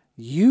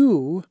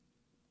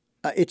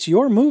 it's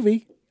your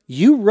movie.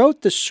 You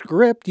wrote the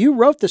script. You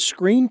wrote the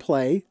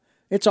screenplay.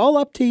 It's all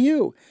up to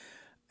you.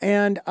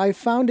 And I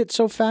found it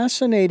so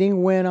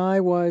fascinating when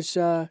I was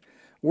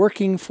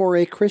working for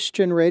a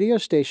Christian radio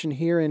station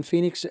here in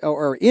Phoenix,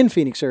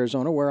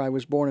 Arizona, where I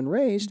was born and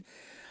raised,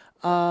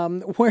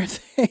 where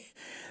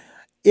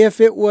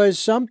if it was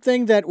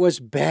something that was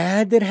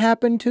bad that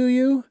happened to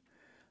you,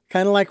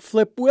 kind of like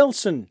Flip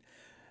Wilson,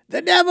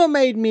 the devil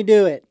made me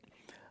do it.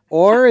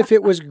 Or if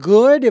it was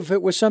good, if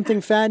it was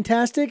something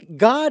fantastic,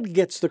 God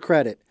gets the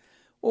credit.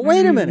 Well,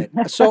 wait a minute.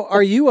 So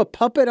are you a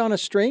puppet on a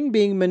string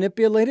being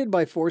manipulated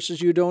by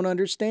forces you don't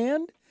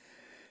understand?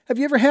 Have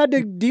you ever had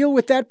to deal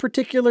with that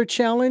particular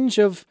challenge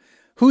of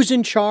who's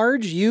in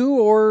charge, you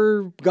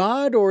or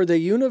God or the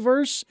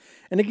universe?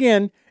 And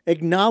again,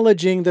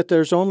 acknowledging that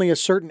there's only a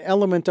certain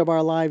element of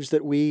our lives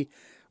that we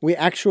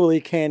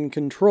actually can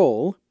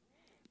control.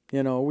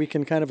 We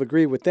can kind of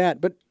agree with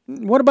that. But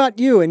what about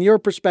you and your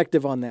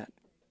perspective on that?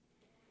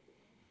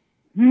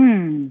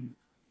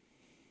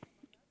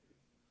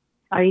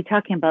 Are you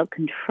talking about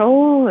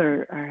control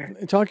or?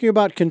 Talking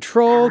about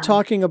control,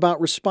 talking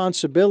about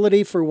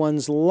responsibility for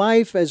one's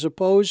life, as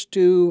opposed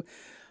to,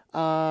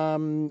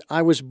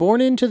 I was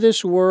born into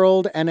this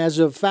world, and as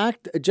a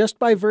fact, just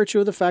by virtue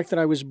of the fact that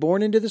I was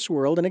born into this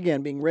world, and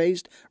again, being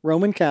raised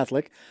Roman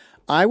Catholic,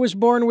 I was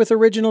born with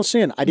original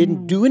sin. I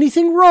didn't do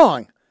anything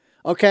wrong.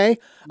 Okay?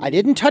 I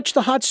didn't touch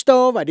the hot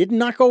stove. I didn't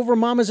knock over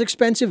Mama's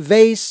expensive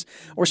vase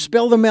or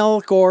spill the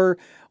milk or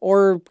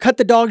cut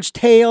the dog's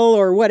tail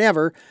or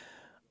whatever.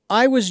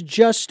 I was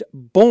just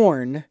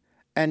born,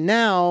 and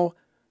now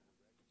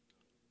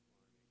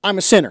I'm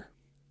a sinner.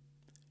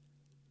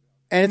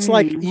 And it's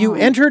like you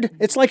entered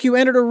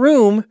a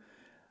room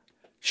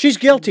She's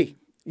guilty.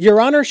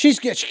 Your Honor,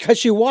 because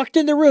she walked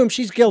in the room,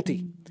 she's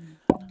guilty.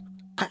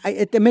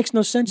 It makes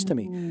no sense to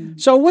me.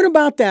 So what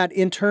about that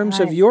in terms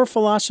of your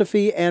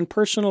philosophy and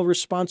personal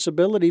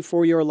responsibility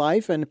for your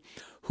life and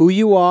who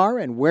you are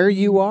and where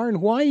you are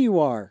and why you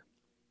are?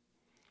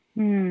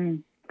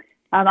 I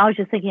was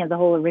just thinking of the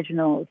whole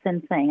original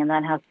sin thing, and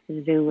that has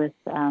to do with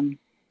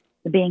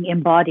being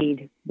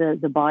embodied,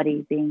 the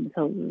body being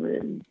so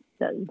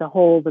the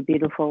whole, the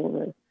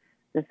beautiful,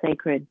 the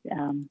sacred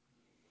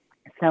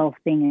self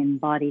being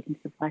embodied into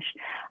the flesh.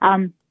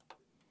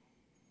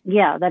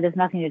 Yeah, that has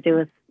nothing to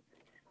do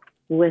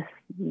with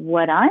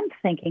what I'm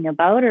thinking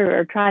about,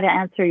 or try to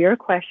answer your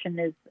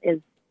question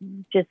is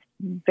just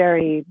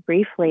very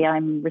briefly,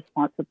 I'm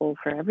responsible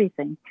for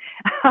everything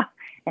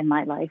in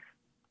my life.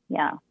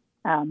 Yeah.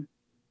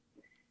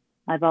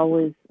 I've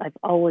always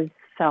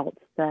felt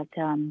that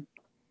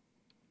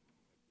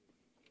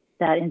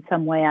that in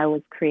some way I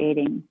was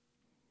creating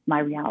my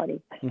reality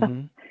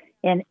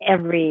in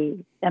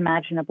every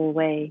imaginable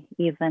way,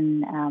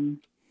 even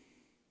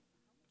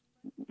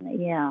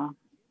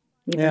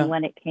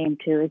when it came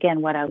to,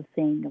 again, what I was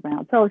seeing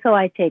around. So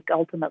I take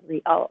ultimate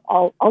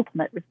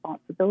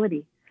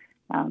responsibility,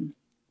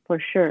 for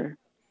sure.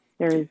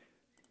 There is,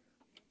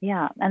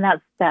 and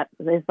that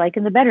is like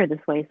in the Better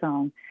This Way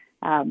song.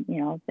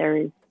 There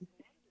is,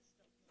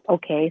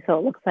 okay, so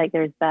it looks like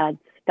there's bad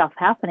stuff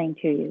happening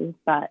to you,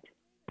 but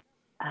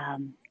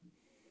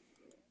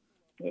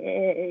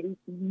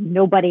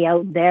nobody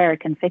out there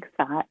can fix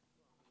that.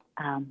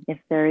 If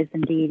there is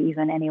indeed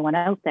even anyone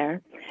out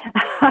there.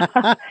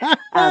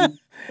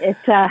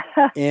 It's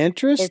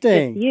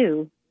interesting. It's just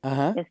you.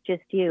 It's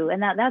just you.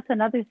 And that's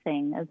another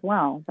thing as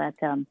well, that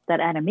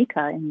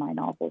Annemieka in my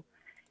novel,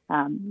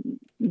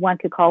 one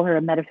could call her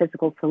a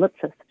metaphysical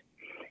solipsist,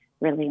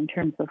 really, in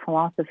terms of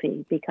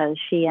philosophy, because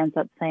she ends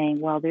up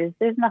saying, well, there's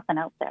nothing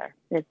out there.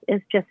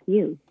 It's just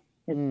you.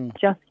 It's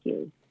just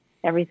you.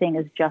 Everything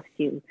is just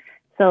you.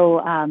 So,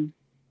 and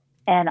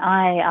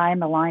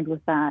I'm aligned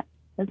with that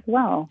as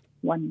well.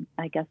 One,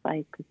 I guess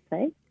I could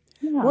say.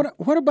 Yeah.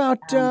 What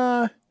about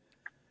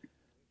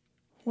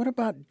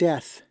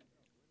death?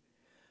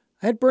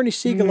 I had Bernie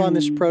Siegel on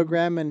this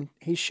program, and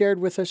he shared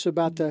with us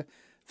about the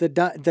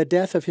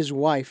death of his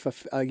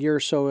wife a year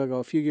or so ago,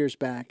 a few years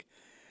back,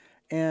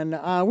 and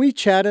we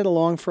chatted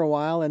along for a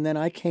while, and then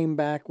I came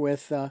back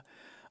with, I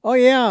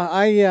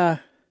know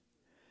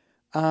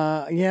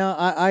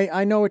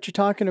what you're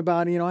talking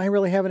about. I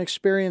really haven't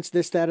experienced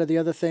this, that, or the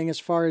other thing as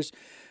far as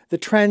the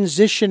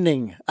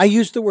transitioning. I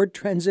used the word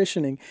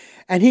transitioning,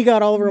 and he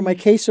got all over my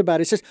case about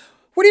it. He says,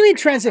 what do you mean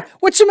transition?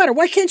 What's the matter?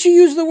 Why can't you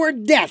use the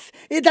word death?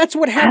 That's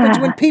what happens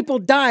when people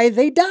die.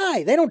 They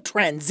die. They don't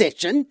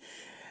transition.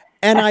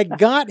 And I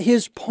got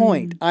his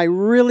point. I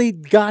really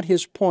got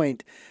his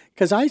point.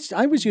 Because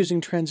I was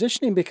using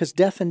transitioning because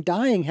death and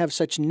dying have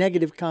such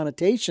negative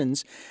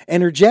connotations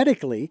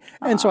energetically.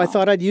 And so I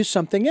thought I'd use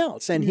something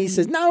else. And he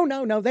says,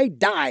 no, they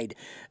died.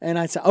 And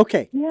I said,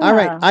 okay, all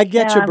right, I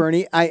get you,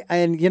 Bernie.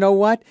 And you know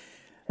what?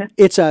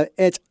 It's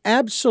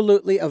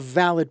absolutely a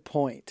valid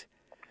point.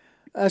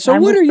 So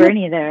I'm what with are you?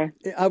 Bernie there.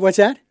 What's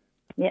that?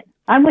 Yeah,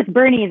 I'm with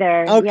Bernie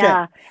there. Okay.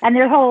 Yeah, and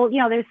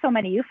there's so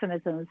many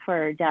euphemisms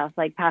for death,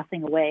 like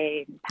passing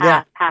away,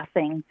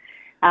 passing.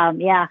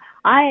 I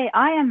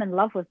am in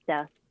love with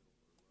death.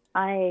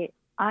 I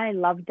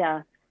love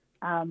death.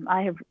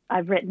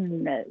 I've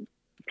written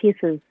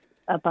pieces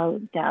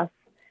about death,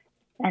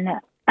 and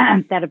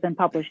that have been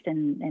published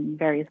in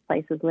various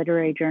places,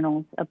 literary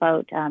journals,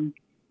 about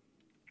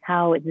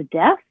how it's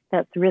death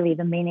that's really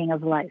the meaning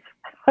of life.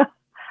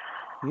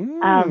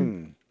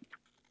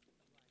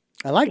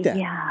 I like that.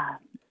 Yeah.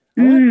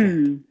 I like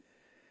that.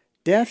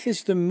 Death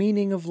is the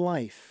meaning of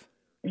life.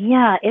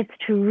 Yeah, it's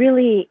to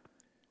really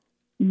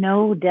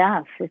know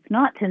death. It's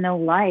not to know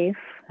life.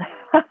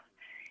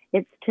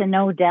 It's to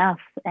know death.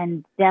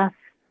 And death,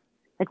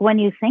 like when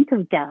you think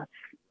of death,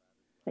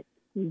 like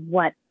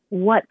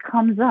what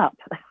comes up?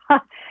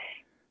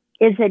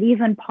 Is it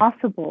even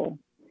possible?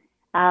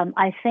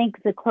 I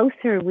think the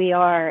closer we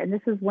are, and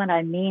this is what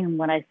I mean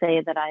when I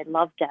say that I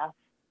love death,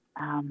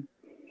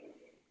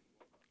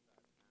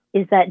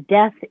 is that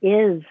death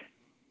is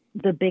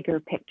the bigger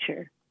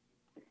picture.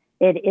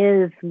 It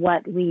is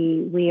what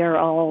we are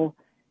all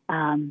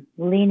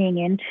leaning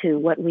into,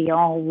 what we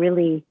all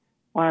really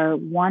are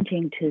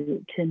wanting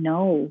to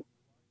know.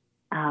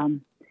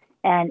 And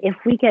if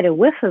we get a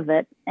whiff of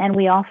it, and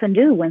we often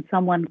do when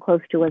someone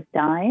close to us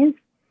dies,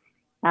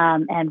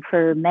 and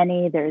for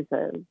many there's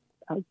a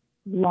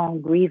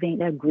long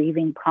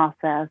grieving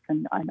process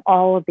and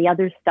all of the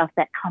other stuff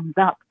that comes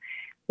up,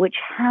 which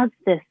has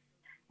this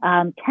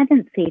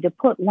tendency to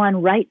put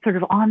one right sort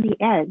of on the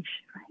edge,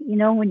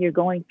 when you're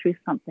going through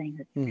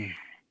something.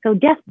 So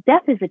death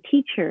is a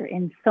teacher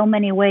in so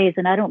many ways.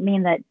 And I don't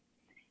mean that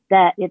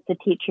it's a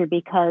teacher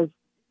because,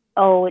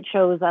 it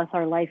shows us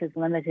our life is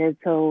limited,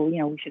 so,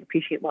 we should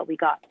appreciate what we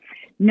got.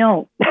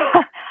 No,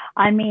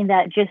 I mean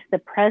that just the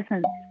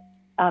presence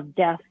of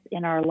death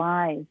in our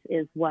lives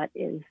is what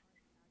is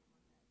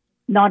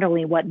not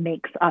only what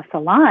makes us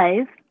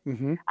alive,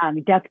 Mm-hmm.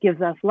 Death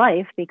gives us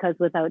life, because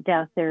without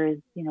death there is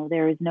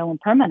no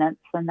impermanence,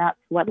 and that's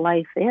what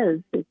life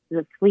is. It's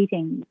the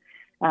fleeting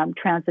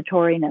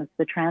transitoriness,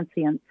 the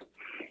transience,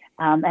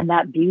 and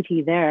that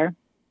beauty there.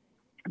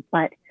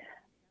 But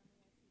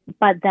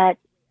that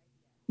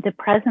the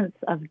presence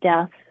of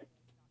death,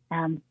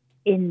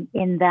 in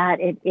that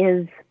it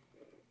is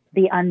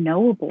the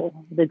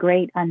unknowable, the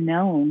great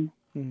unknown,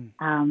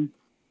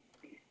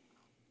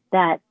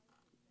 that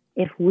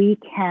if we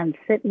can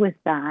sit with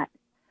that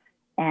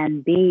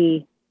and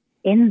be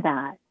in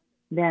that,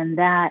 then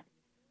that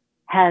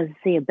has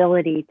the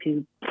ability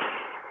to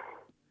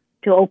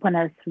open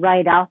us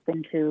right up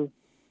into,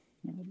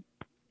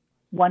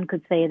 one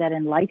could say that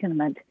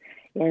enlightenment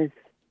is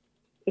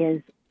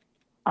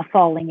a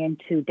falling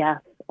into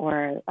death,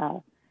 or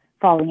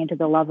falling into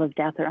the love of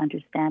death, or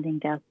understanding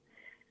death.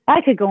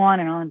 I could go on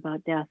and on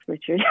about death,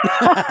 Richard.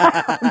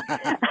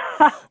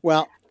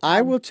 Well,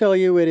 I will tell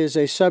you, it is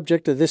a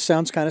subject, this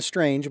sounds kind of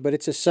strange, but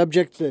it's a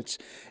subject that's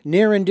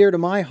near and dear to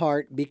my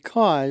heart,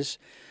 because,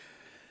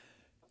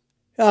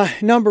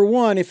 number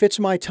one, if it's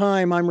my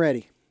time, I'm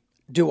ready.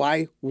 Do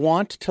I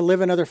want to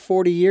live another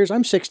 40 years?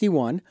 I'm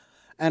 61,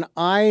 and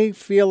I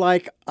feel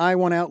like I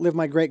want to outlive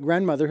my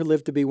great-grandmother, who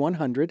lived to be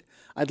 100.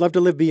 I'd love to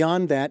live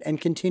beyond that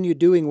and continue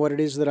doing what it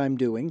is that I'm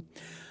doing.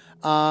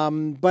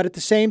 But at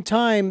the same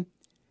time,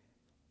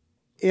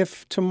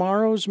 if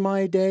tomorrow's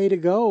my day to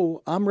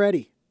go, I'm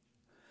ready.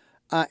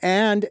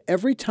 And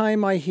every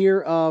time I hear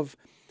of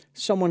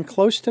someone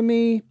close to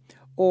me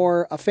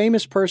or a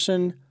famous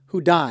person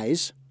who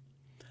dies,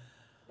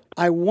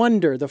 I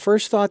wonder, the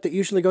first thought that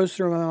usually goes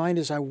through my mind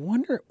is, I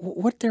wonder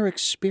what they're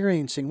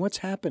experiencing, what's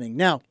happening.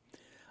 Now,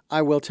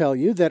 I will tell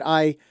you that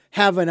I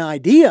have an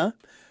idea,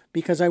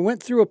 because I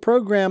went through a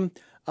program,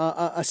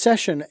 a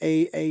session,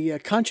 a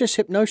conscious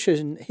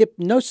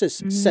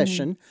hypnosis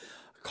session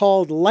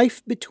called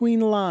Life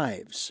Between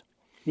Lives.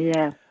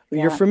 Yeah.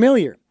 You're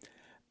familiar.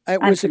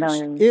 I'm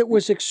familiar. It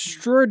was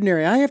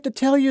extraordinary. I have to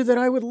tell you that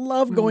I would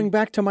love going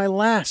back to my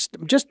last,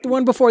 just the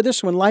one before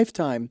this one,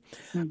 lifetime.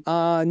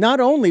 Not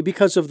only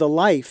because of the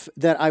life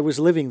that I was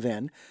living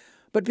then,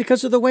 but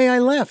because of the way I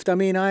left. I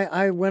mean,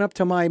 I went up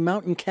to my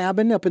mountain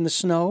cabin up in the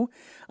snow.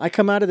 I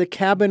come out of the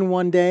cabin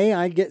one day.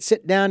 I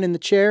sit down in the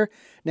chair.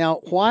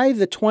 Now, why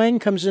the twang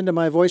comes into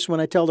my voice when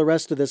I tell the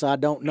rest of this, I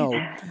don't know.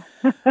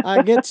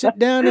 I sit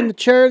down in the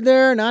chair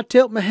there, and I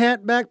tilt my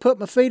hat back, put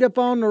my feet up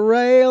on the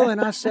rail, and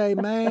I say,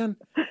 man,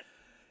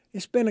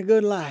 it's been a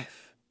good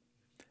life.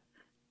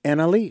 And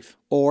I leave,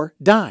 or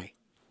die,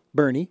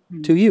 Bernie,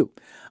 to you.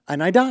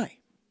 And I die.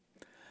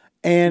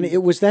 And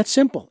it was that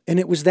simple, and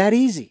it was that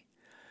easy.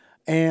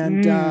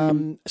 And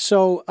and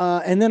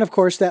then, of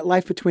course, that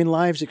Life Between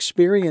Lives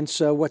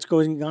experience, what's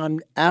going on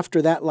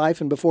after that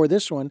life and before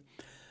this one,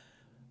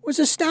 was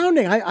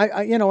astounding.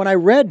 I when I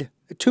read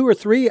 2 or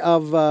 3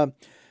 of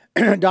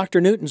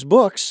Dr. Newton's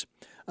books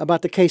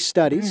about the case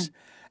studies,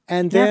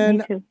 and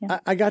then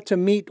I got to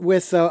meet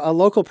with a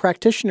local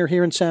practitioner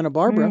here in Santa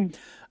Barbara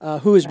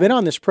who has been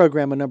on this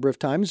program a number of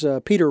times,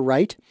 Peter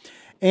Wright,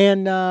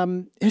 and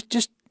it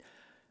just,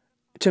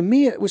 to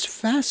me, it was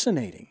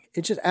fascinating.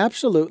 It's just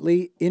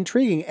absolutely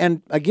intriguing.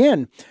 And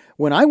again,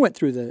 when I went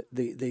through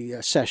the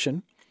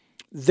session,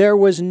 there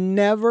was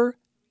never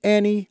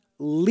any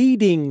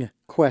leading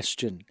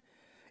question.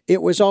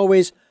 It was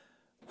always,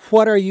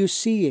 what are you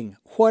seeing?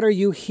 What are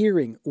you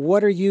hearing?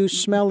 What are you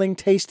smelling,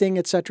 tasting,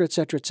 etc.,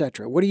 etc.,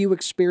 etc.? What are you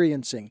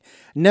experiencing?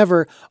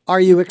 Never,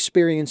 are you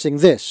experiencing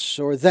this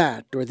or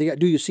that, or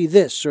do you see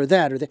this or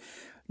that or that?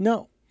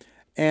 No.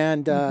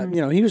 And,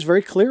 he was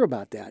very clear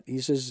about that.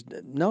 He says,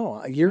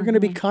 no, you're going to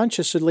be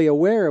consciously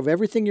aware of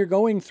everything you're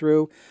going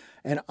through,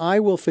 and I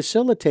will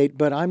facilitate,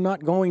 but I'm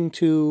not going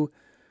to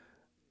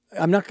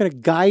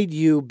guide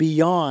you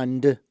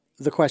beyond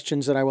the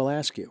questions that I will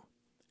ask you.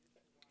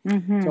 So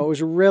it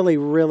was really,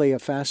 really a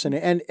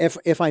fascinating. And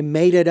if I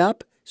made it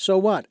up, so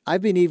what?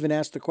 I've been even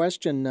asked the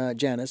question,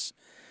 Janice,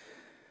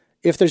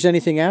 if there's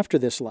anything after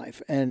this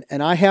life. And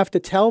I have to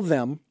tell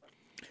them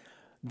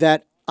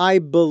that I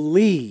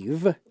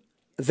believe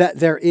that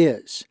there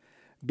is,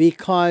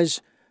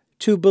 because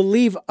to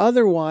believe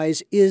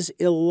otherwise is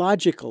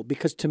illogical,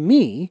 because to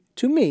me,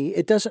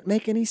 it doesn't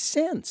make any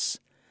sense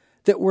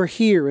that we're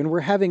here and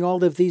we're having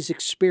all of these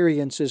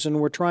experiences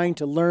and we're trying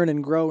to learn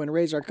and grow and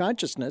raise our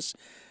consciousness,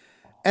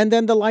 and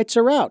then the lights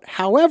are out.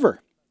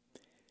 However,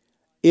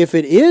 if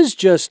it is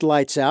just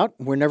lights out,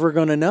 we're never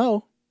going to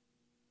know.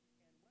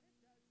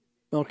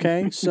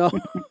 Okay? So,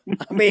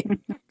 I mean,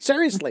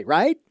 seriously,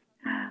 right?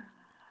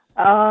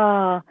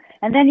 Oh,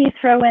 and then you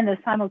throw in the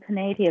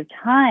simultaneity of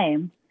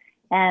time,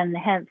 and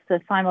hence the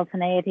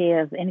simultaneity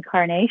of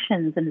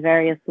incarnations in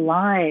various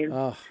lives.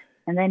 Oh.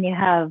 And then you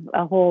have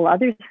a whole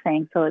other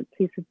thing. So it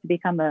ceases to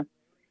become I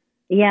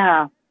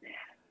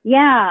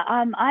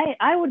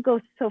would go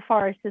so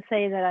far as to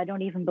say that I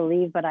don't even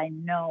believe, but I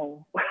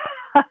know.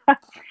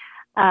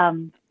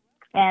 And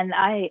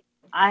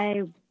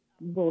I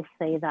will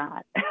say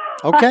that.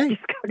 Okay. I'm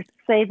just going to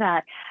say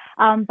that.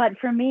 But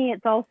for me,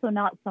 it's also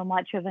not so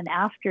much of an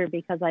after,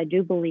 because I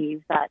do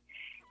believe that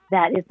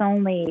that it's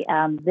only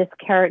this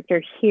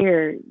character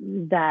here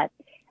that,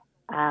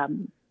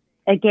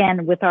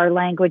 again, with our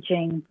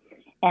languaging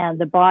and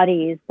the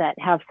bodies that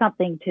have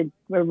something to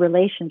a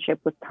relationship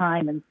with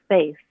time and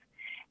space,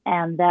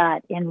 and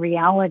that in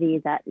reality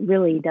that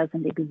really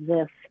doesn't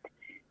exist.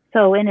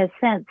 So in a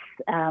sense,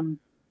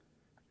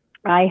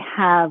 I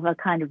have a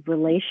kind of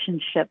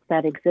relationship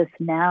that exists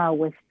now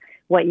with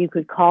what you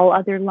could call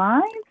other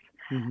lives.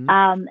 Mm-hmm.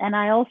 And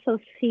I also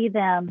see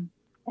them,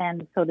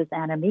 and so does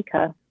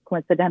Anamika,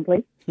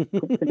 coincidentally, in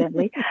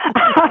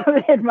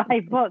my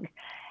book,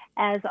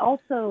 as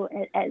also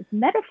as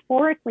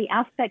metaphorically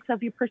aspects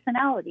of your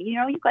personality. You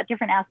know, you've got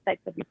different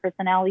aspects of your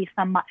personality.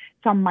 Some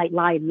might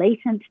lie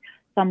latent.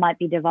 Some might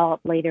be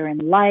developed later in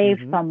life.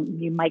 Mm-hmm. Some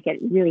you might get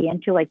really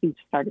into, like you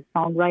started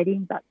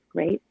songwriting. That's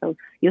great. So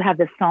you have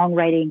the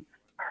songwriting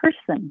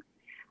person.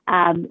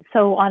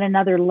 So on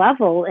another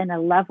level, in a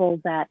level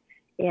that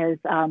is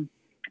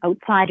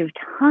outside of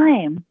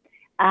time,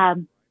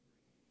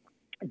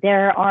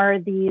 there are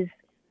these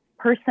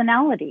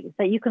personalities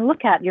that you can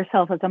look at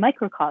yourself as a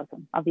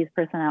microcosm of these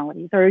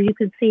personalities, or you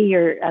could see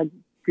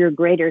your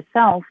greater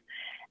self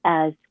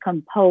as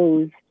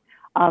composed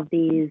of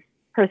these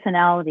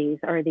personalities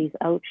or these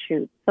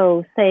outshoots.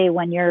 So say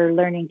when you're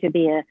learning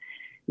to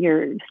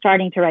you're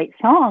starting to write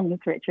songs,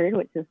 Richard,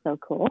 which is so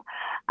cool.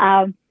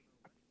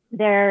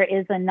 There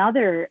is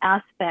another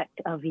aspect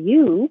of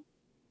you.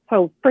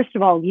 So first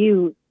of all,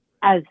 you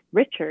as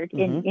Richard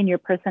mm-hmm. in your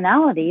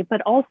personality,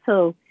 but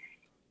also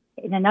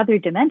in another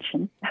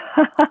dimension.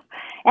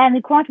 And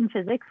the quantum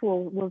physics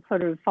will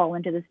sort of fall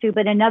into this too,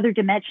 but another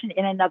dimension,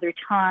 in another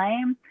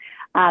time,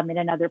 in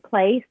another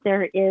place,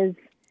 there is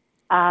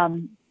a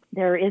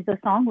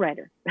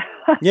songwriter.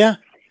 Yeah.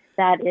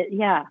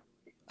 Yeah.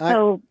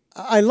 So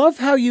I love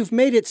how you've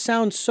made it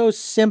sound so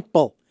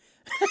simple.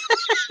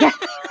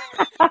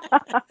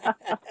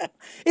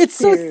 It's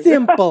so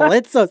simple.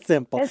 It's so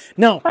simple.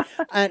 No.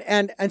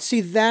 And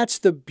see, that's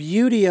the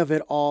beauty of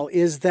it all,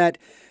 is that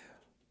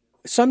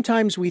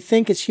sometimes we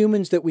think as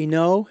humans that we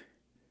know,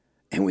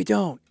 and we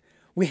don't.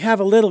 We have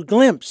a little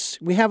glimpse.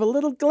 We have a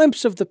little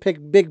glimpse of the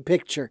big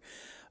picture.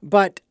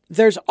 But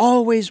there's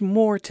always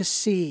more to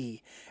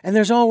see, and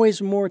there's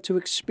always more to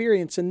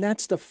experience, and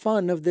that's the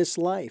fun of this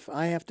life,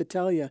 I have to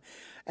tell you.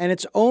 And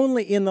it's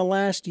only in the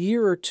last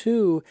year or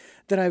two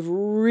that I've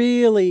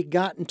really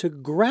gotten to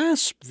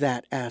grasp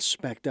that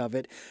aspect of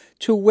it,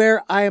 to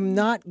where I'm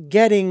not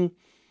getting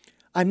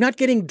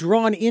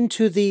drawn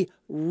into the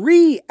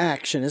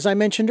reaction. As I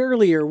mentioned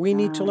earlier, we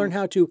need to learn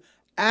how to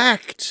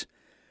act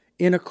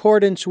in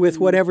accordance with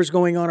whatever's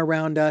going on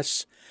around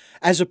us,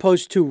 as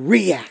opposed to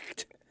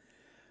react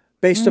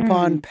based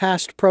upon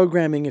past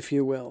programming, if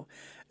you will.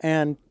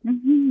 And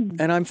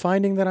I'm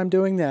finding that I'm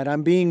doing that.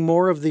 I'm being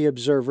more of the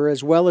observer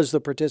as well as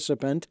the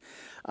participant,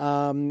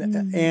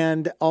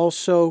 and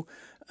also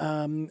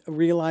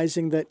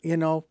realizing that,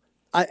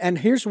 and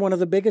here's one of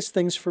the biggest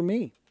things for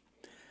me.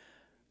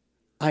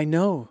 I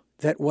know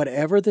that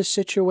whatever the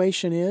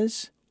situation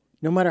is,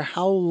 no matter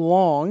how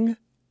long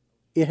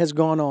it has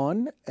gone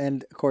on,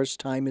 and of course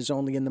time is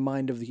only in the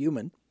mind of the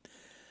human,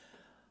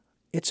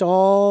 it's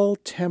all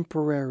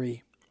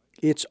temporary.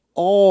 It's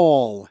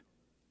all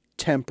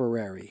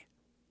temporary.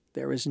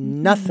 There is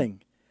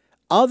nothing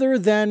other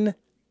than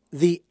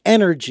the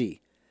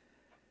energy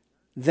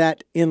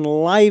that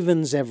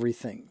enlivens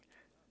everything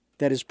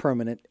that is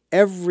permanent,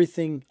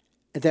 everything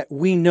that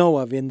we know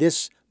of in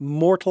this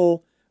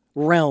mortal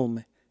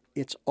realm.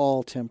 It's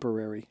all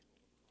temporary,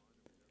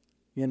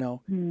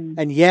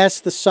 And yes,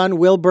 the sun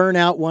will burn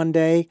out one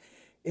day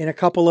in a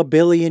couple of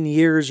billion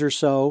years or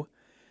so,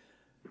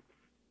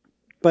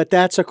 but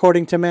that's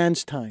according to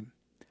man's time.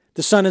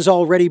 The sun is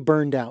already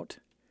burned out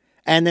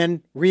and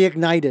then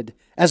reignited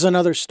as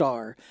another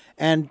star.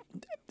 And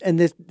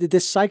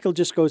this cycle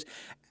just goes,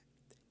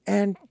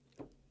 and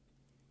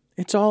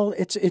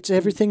it's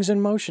everything's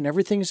in motion.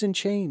 Everything's in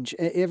change.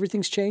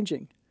 Everything's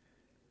changing.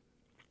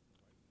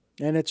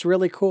 And it's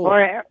really cool.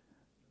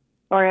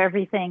 Or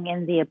everything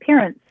in the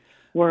appearance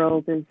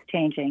world is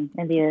changing.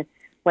 In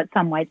what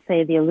some might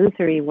say, the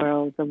illusory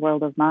world, the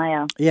world of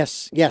Maya.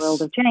 Yes. The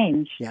world of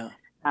change. Yeah.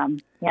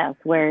 Yes,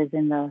 whereas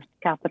in the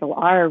capital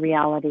R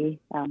reality,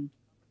 from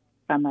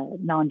a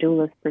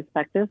non-dualist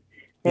perspective,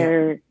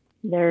 there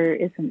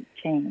isn't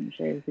change.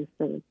 There's just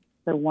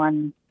the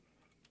one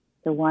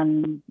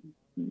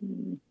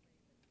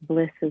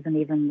bliss isn't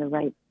even the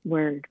right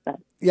word, but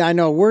yeah, I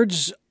know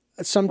words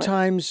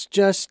sometimes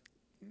just.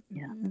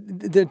 Yeah.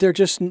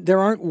 There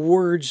aren't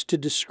words to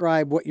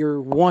describe what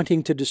you're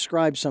wanting to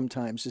describe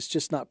sometimes. It's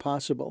just not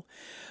possible.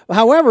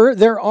 However,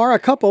 there are a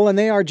couple, and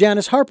they are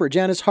Janice Harper.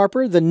 Janice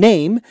Harper, the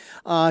name,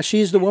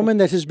 she's the woman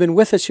that has been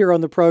with us here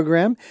on the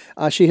program.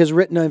 She has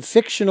written a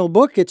fictional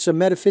book. It's a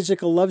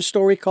metaphysical love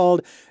story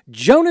called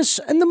Jonas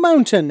and the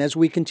Mountain, as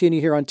we continue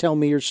here on Tell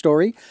Me Your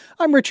Story.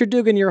 I'm Richard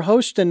Dugan, your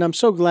host, and I'm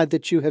so glad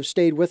that you have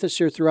stayed with us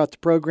here throughout the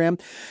program.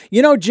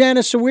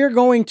 Janice, so we're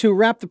going to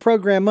wrap the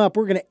program up.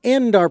 We're going to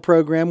end our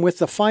program program with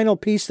the final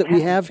piece that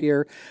we have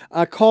here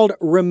called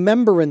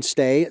Remembrance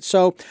Day.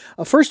 So,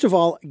 first of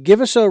all, give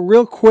us a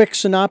real quick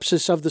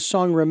synopsis of the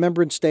song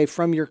Remembrance Day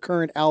from your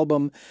current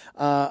album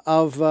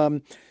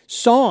of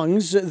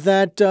songs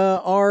that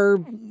are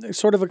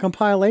sort of a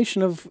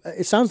compilation of,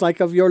 it sounds like,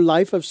 of your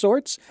life of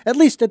sorts, at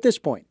least at this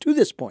point, to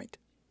this point.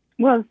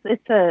 Well,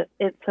 it's a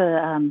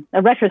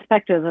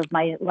retrospective of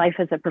my life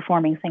as a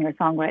performing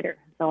singer-songwriter.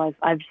 So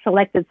I've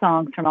selected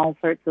songs from all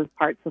sorts of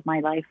parts of my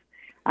life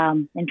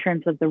in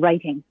terms of the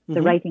writing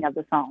of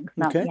the songs.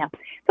 Okay. Yeah.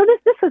 So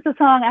this was a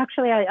song.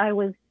 Actually, I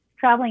was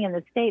traveling in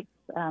the States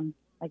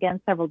again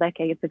several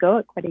decades ago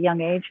at quite a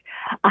young age,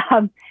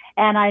 and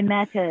I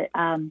met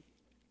in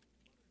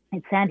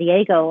San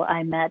Diego.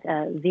 I met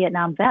a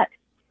Vietnam vet,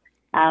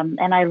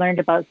 and I learned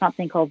about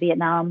something called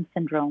Vietnam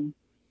syndrome.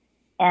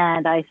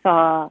 And I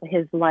saw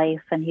his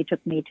life, and he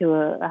took me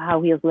to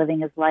how he was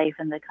living his life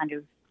and the kind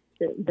of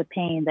the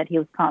pain that he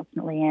was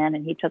constantly in.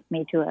 And he took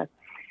me to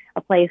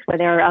a place where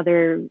there are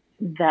other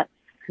vets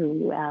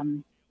who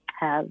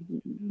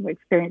were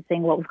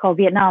experiencing what was called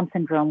Vietnam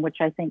syndrome, which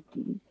I think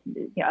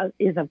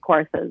is, of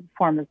course, a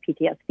form of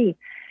PTSD.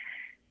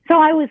 So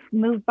I was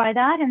moved by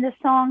that, and this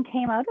song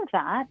came out of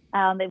that.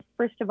 It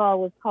first of all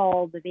was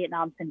called the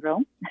Vietnam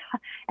Syndrome,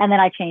 and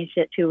then I changed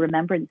it to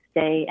Remembrance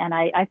Day. And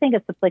I think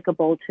it's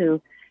applicable to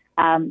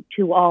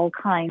all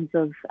kinds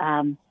of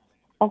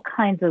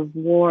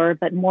war,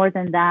 but more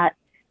than that,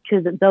 to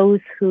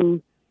those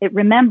who it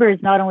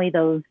remembers not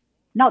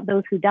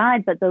those who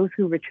died, but those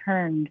who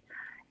returned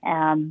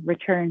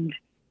damaged,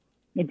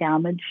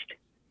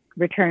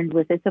 returned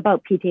with. It's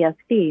about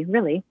PTSD,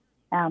 really.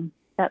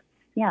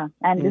 Yeah,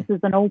 and this is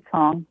an old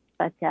song,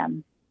 but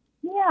you've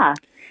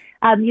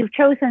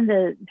chosen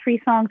the 3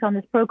 songs on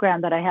this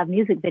program that I have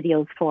music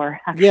videos for,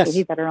 actually, yes,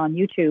 that are on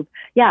YouTube.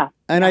 Yeah.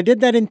 And I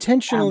did that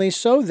intentionally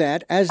so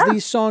that as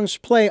these songs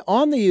play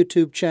on the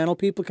YouTube channel,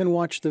 people can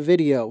watch the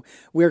video.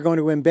 We're going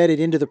to embed it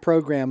into the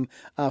program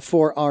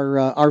for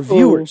our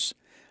viewers.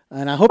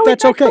 And I hope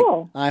that's okay.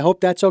 Cool? I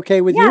hope that's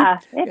okay with you. Yeah,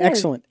 it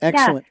excellent, is.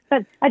 Excellent. Yeah.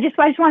 But I just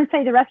want to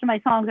say the rest of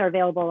my songs are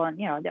available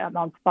on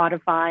on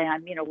Spotify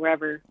and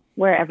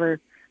wherever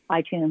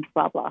iTunes,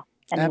 blah blah,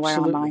 anywhere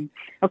online.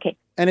 Okay.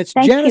 And it's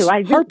Janice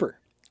Harper.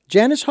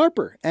 Janice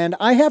Harper. And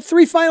I have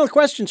 3 final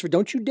questions for,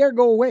 don't you dare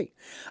go away.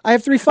 I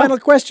have 3 final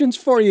questions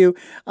for you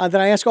that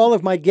I ask all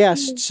of my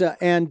guests.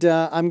 And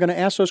I'm going to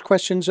ask those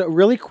questions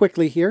really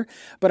quickly here.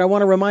 But I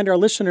want to remind our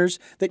listeners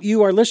that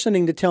you are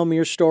listening to Tell Me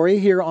Your Story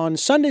here on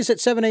Sundays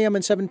at 7 a.m.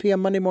 and 7 p.m.,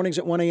 Monday mornings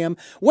at 1 a.m.,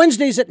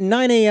 Wednesdays at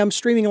 9 a.m.,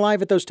 streaming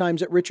live at those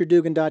times at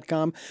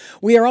richarddugan.com.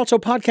 We are also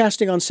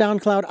podcasting on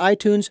SoundCloud,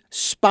 iTunes,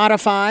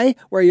 Spotify,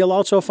 where you'll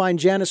also find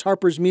Janice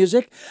Harper's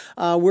music.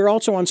 We're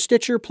also on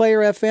Stitcher,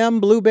 Player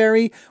FM,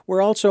 Blueberry.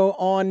 We're also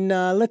on,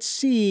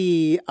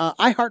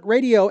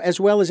 iHeartRadio, as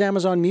well as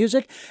Amazon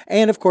Music.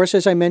 And, of course,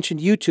 as I mentioned,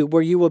 YouTube,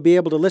 where you will be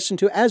able to listen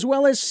to, as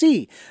well as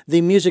see,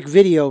 the music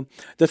video,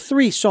 the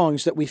 3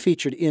 songs that we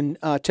featured in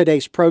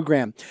today's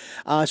program.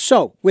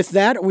 So, with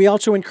that, we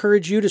also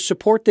encourage you to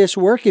support this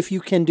work if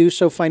you can do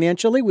so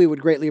financially. We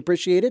would greatly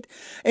appreciate it.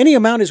 Any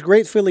amount is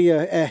gratefully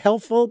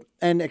helpful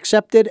and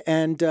accepted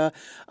and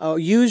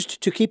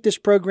used to keep this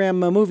program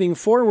moving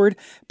forward.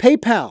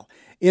 PayPal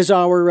is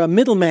our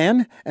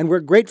middleman, and we're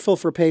grateful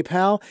for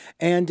PayPal.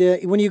 And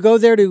when you go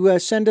there to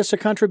send us a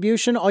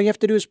contribution, all you have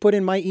to do is put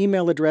in my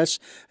email address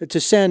to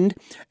send,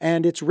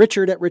 and it's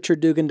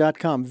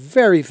richard@richarddugan.com.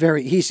 Very,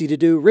 very easy to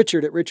do,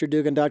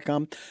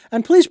 richard@richarddugan.com.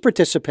 And please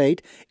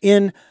participate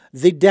in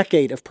the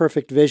Decade of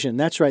Perfect Vision.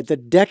 That's right, the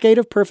Decade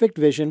of Perfect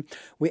Vision.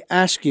 We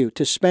ask you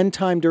to spend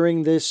time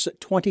during this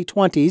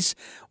 2020s,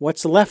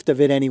 what's left of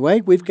it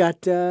anyway. We've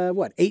got,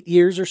 8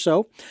 years or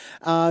so,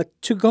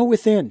 to go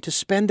within, to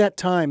spend that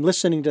time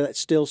listening to that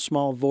still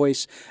small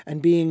voice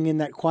and being in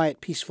that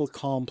quiet, peaceful,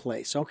 calm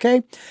place,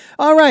 okay?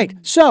 All right,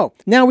 so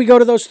now we go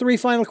to those 3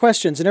 final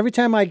questions. And every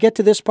time I get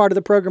to this part of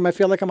the program, I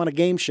feel like I'm on a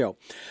game show.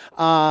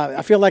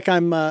 I feel like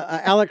I'm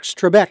Alex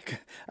Trebek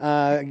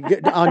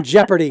on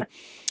Jeopardy!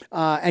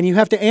 And you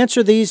have to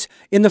answer these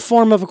in the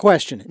form of a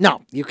question.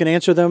 Now, you can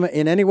answer them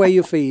in any way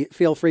you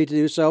feel free to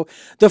do so.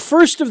 The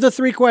first of the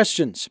 3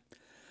 questions.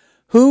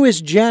 Who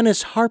is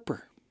Janice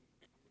Harper?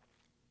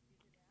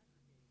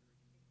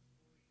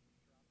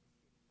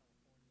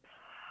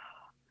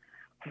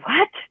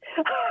 What?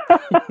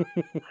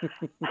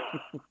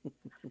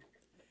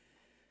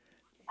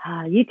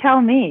 You tell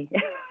me.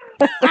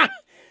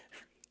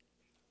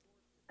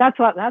 That's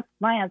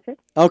my answer.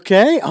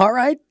 Okay, all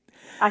right.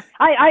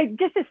 I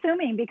just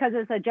assuming because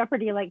it's a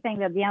Jeopardy-like thing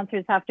that the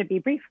answers have to be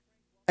brief.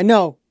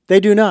 No, they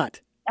do not.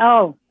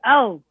 Oh,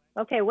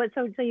 okay. What?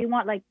 So you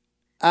want like?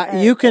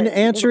 You can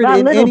answer it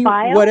in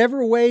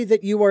whatever way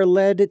that you are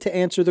led to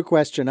answer the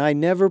question. I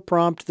never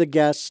prompt the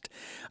guest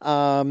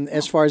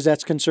as far as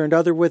that's concerned,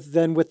 other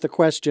than with the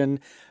question,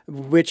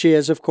 which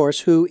is, of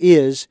course, who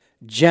is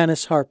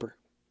Janice Harper?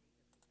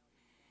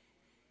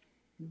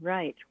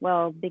 Right.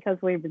 Well, because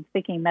we've been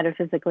speaking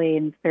metaphysically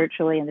and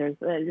spiritually, and there's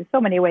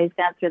so many ways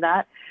to answer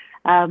that.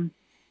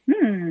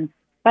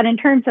 But in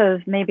terms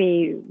of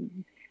maybe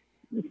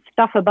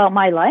stuff about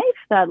my life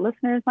that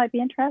listeners might be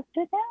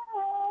interested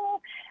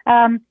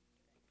in.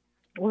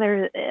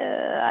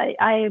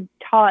 I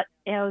taught,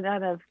 I'm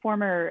a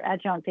former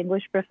adjunct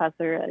English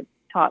professor. I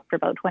taught for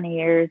about 20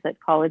 years at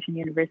college and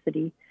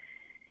university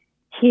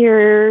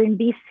here in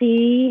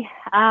BC.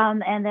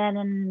 And then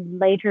in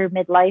later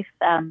midlife,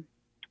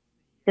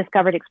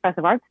 discovered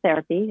expressive arts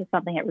therapy as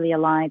something that really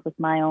aligned with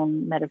my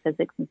own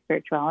metaphysics and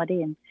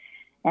spirituality,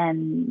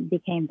 and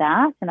became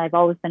that. And I've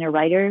always been a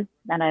writer,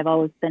 and I've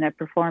always been a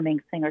performing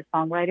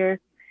singer-songwriter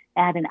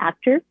and an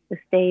actor, a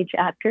stage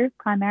actor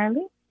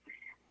primarily.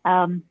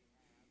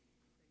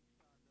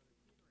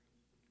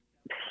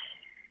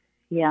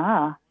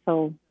 Yeah,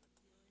 so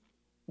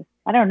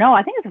I don't know.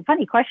 I think it's a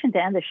funny question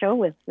to end the show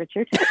with,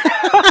 Richard.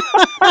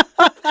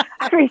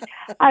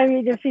 I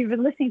mean, if you've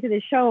been listening to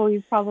the show,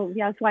 you probably,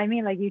 that's what I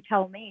mean. Like, you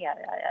tell me.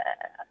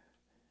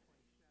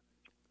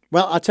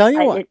 Well, I'll tell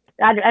you what.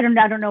 I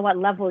don't know what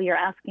level you're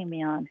asking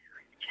me on.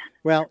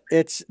 Well,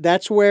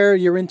 that's where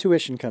your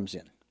intuition comes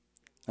in.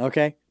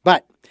 Okay?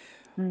 But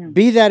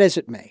be that as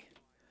it may.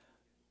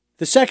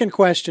 The second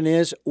question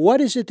is,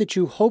 what is it that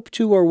you hope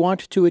to or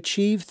want to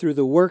achieve through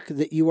the work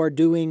that you are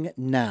doing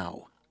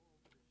now?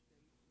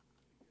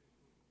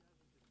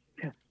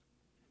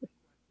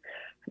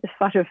 This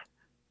sort of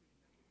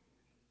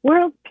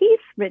world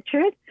peace,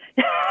 Richard.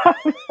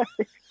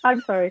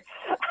 I'm sorry.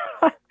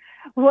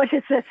 What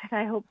is it that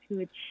I hope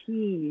to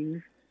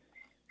achieve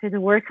through the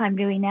work I'm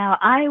doing now?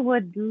 I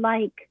would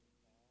like,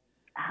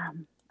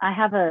 I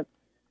have a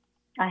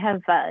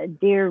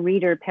Dear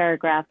Reader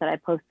paragraph that I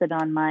posted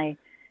on my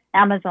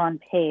Amazon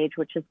page,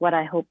 which is what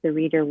I hope the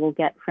reader will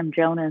get from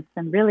Jonas.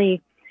 And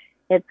really,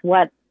 it's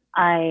what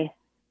I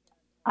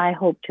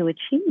hope to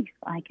achieve,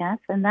 I guess.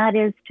 And that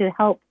is to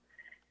help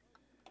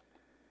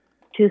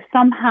to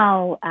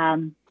somehow, I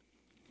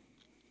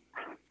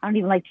don't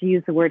even like to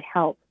use the word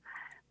help,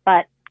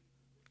 but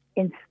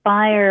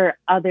inspire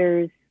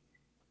others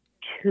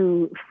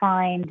to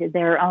find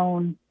their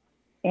own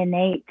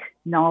innate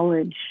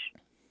knowledge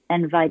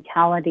and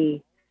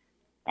vitality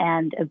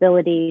and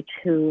ability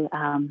to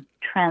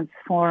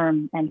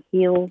transform and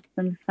heal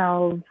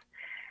themselves.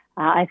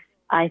 I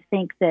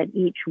think that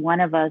each one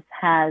of us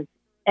has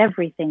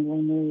everything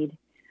we need,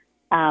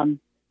 and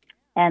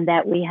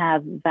that we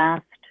have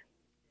vast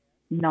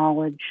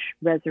knowledge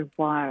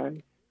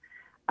reservoirs,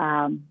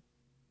 that,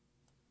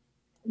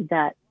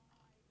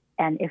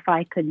 and if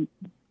I could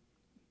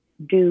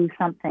do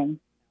something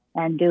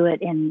and do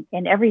it in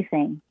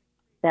everything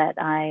that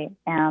I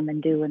am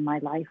and do in my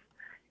life,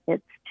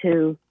 it's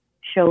to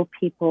show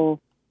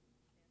people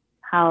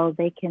how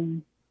they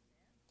can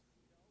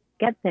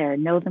get there,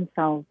 know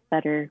themselves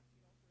better.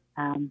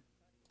 And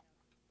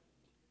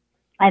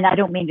I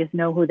don't mean just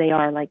know who they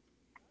are, like,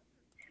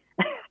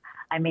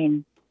 I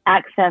mean,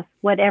 access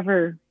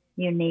whatever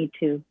you need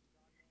to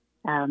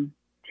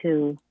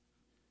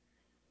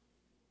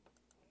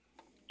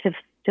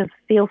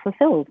feel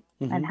fulfilled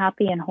and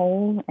happy and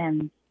whole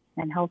and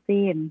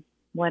healthy and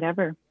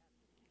whatever.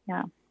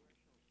 Yeah.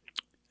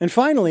 And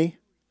finally,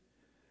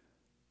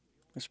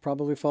 this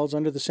probably falls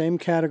under the same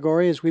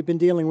category as we've been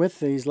dealing with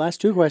these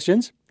last two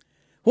questions.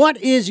 What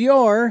is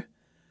your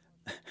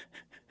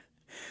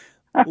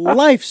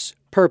life's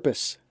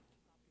purpose?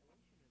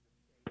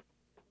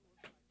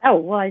 Oh,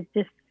 well, I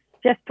just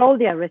told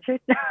you, Richard.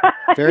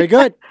 Very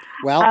good.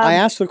 Well, I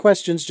asked the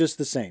questions just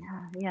the same.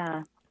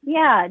 Yeah.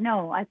 Yeah,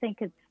 no, I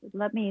think it's,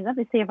 let me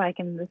see if I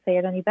can say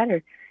it any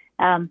better.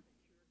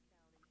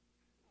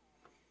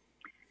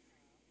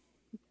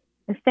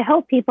 It's to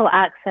help people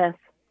access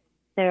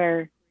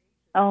their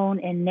own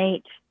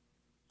innate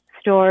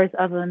stores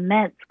of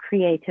immense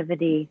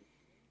creativity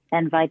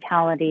and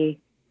vitality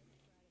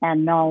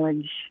and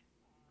knowledge.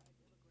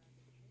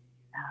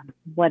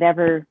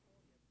 Whatever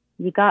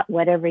you got,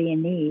 whatever you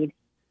need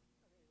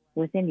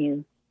within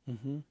you,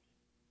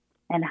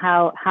 and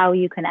how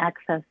you can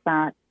access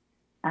that.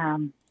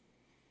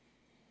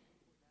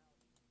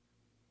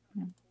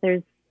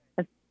 There's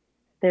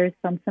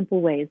some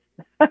simple ways.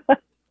 Yeah.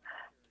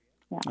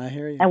 I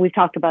hear you. And we've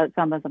talked about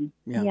some of them.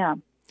 Yeah.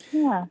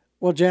 Yeah.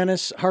 Well,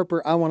 Janice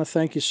Harper, I want to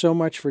thank you so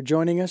much for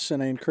joining us,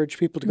 and I encourage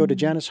people to go to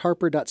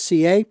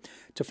janiceharper.ca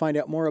to find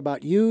out more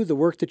about you, the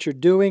work that you're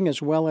doing,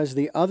 as well as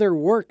the other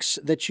works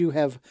that you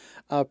have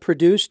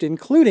produced,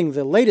 including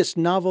the latest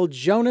novel,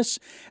 Jonas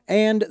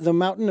and the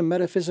Mountain, a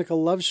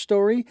Metaphysical Love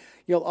Story.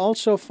 You'll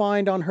also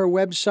find on her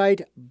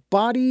website,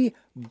 Body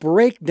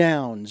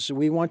Breakdowns.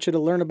 We want you to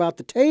learn about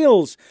the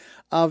tales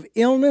of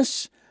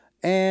illness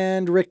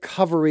and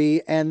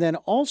recovery, and then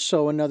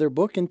also another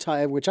book in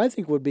Thai, which I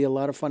think would be a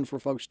lot of fun for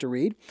folks to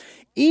read,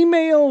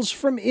 Emails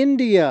from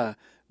India,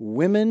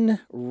 Women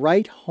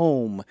Write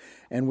Home.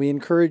 And we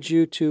encourage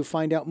you to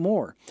find out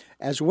more,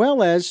 as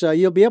well as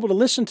you'll be able to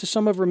listen to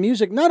some of her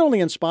music, not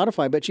only on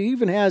Spotify, but she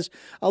even has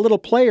a little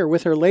player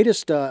with her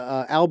latest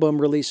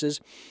album releases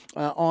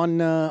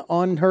on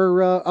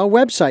her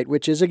website,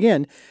 which is,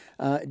 again,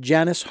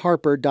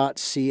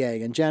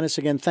 janiceharper.ca. And Janice,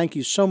 again, thank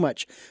you so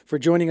much for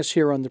joining us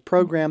here on the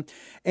program.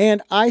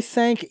 And I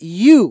thank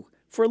you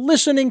for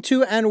listening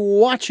to and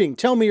watching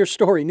Tell Me Your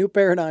Story, New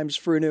Paradigms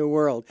for a New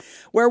World,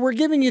 where we're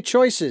giving you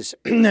choices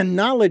and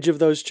knowledge of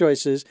those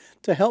choices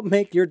to help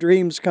make your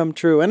dreams come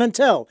true. And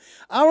until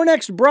our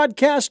next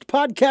broadcast,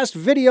 podcast,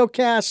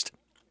 videocast,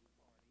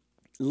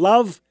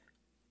 love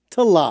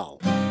to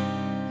Lal.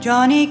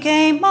 Johnny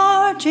came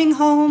marching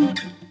home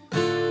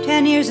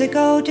 10 years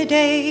ago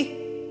today.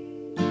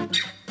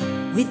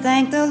 We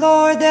thank the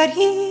Lord that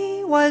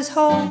he was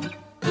home,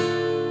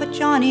 but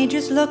Johnny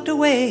just looked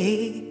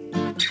away.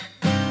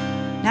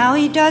 Now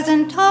he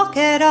doesn't talk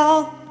at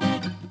all,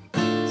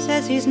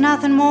 says he's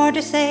nothing more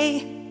to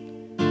say,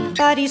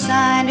 but he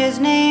signed his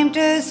name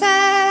to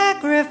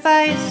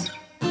sacrifice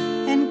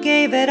and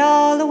gave it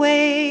all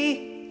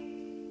away.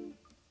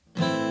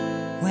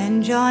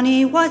 When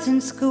Johnny was in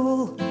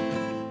school,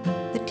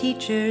 the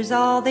teachers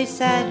all they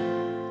said,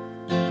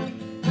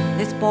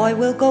 this boy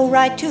will go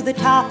right to the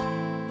top,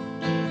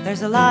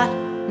 there's a lot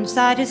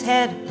inside his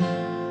head.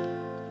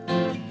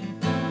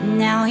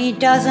 Now he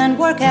doesn't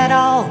work at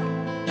all,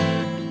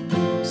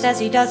 says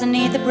he doesn't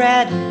need the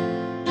bread.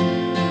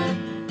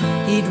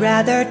 He'd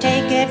rather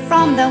take it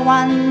from the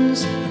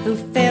ones who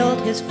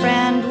filled his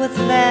friend with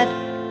lead.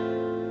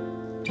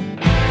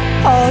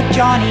 Oh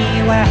Johnny,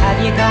 where have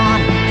you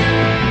gone?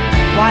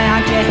 Why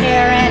aren't you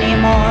here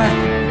anymore?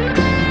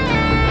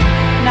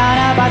 None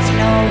of us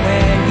know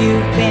where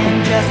you've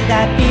been, just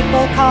that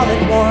people call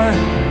it war.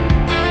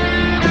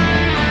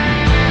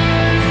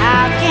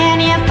 How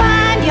can you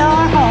find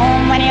your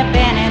home when you've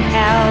been in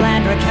hell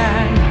and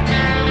returned?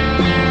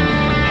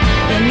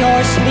 In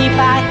your sleep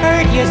I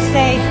heard you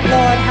say,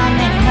 Lord, how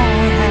many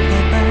more have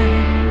they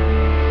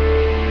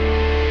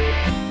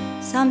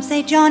burned? Some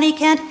say Johnny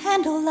can't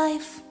handle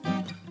life,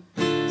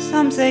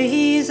 some say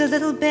he's a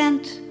little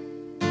bent.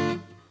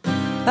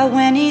 But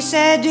when he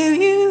said, do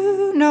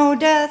you know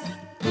death,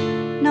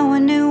 no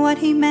one knew what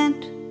he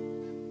meant.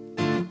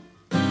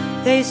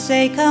 They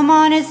say, come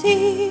on, it's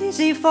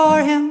easy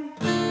for him,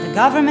 the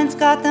government's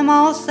got them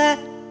all set.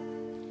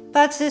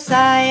 But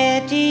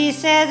society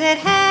says it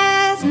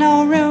has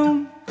no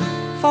room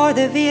for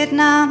the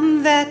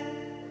Vietnam vet.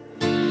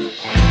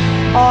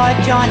 Oh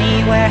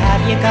Johnny, where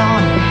have you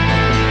gone?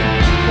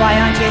 Why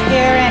aren't you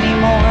here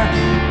anymore?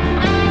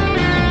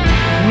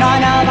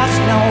 None of us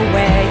know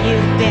where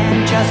you've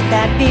been, just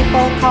that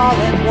people call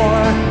it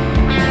war.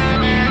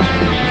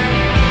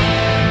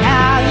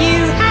 Now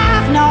you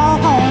have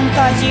no home,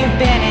 'cause you've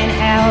been in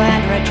hell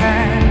and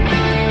returned.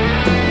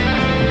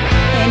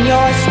 In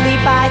your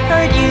sleep I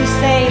heard you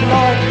say,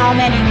 Lord, how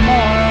many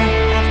more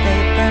have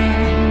they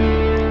burned?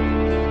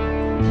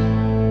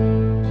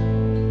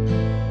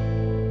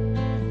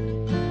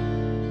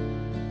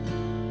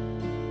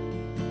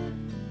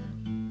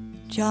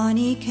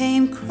 Johnny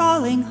came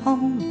crawling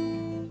home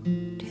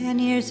 10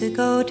 years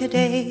ago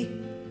today.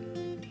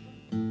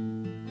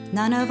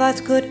 None of us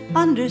could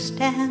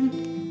understand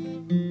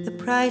the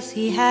price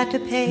he had to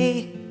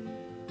pay.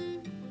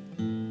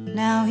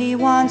 Now he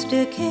wants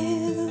to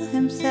kill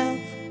himself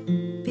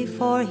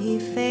before he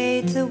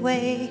fades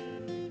away.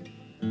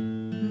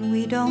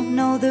 We don't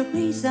know the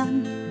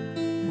reason,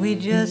 we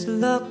just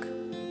look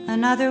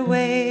another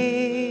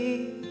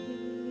way.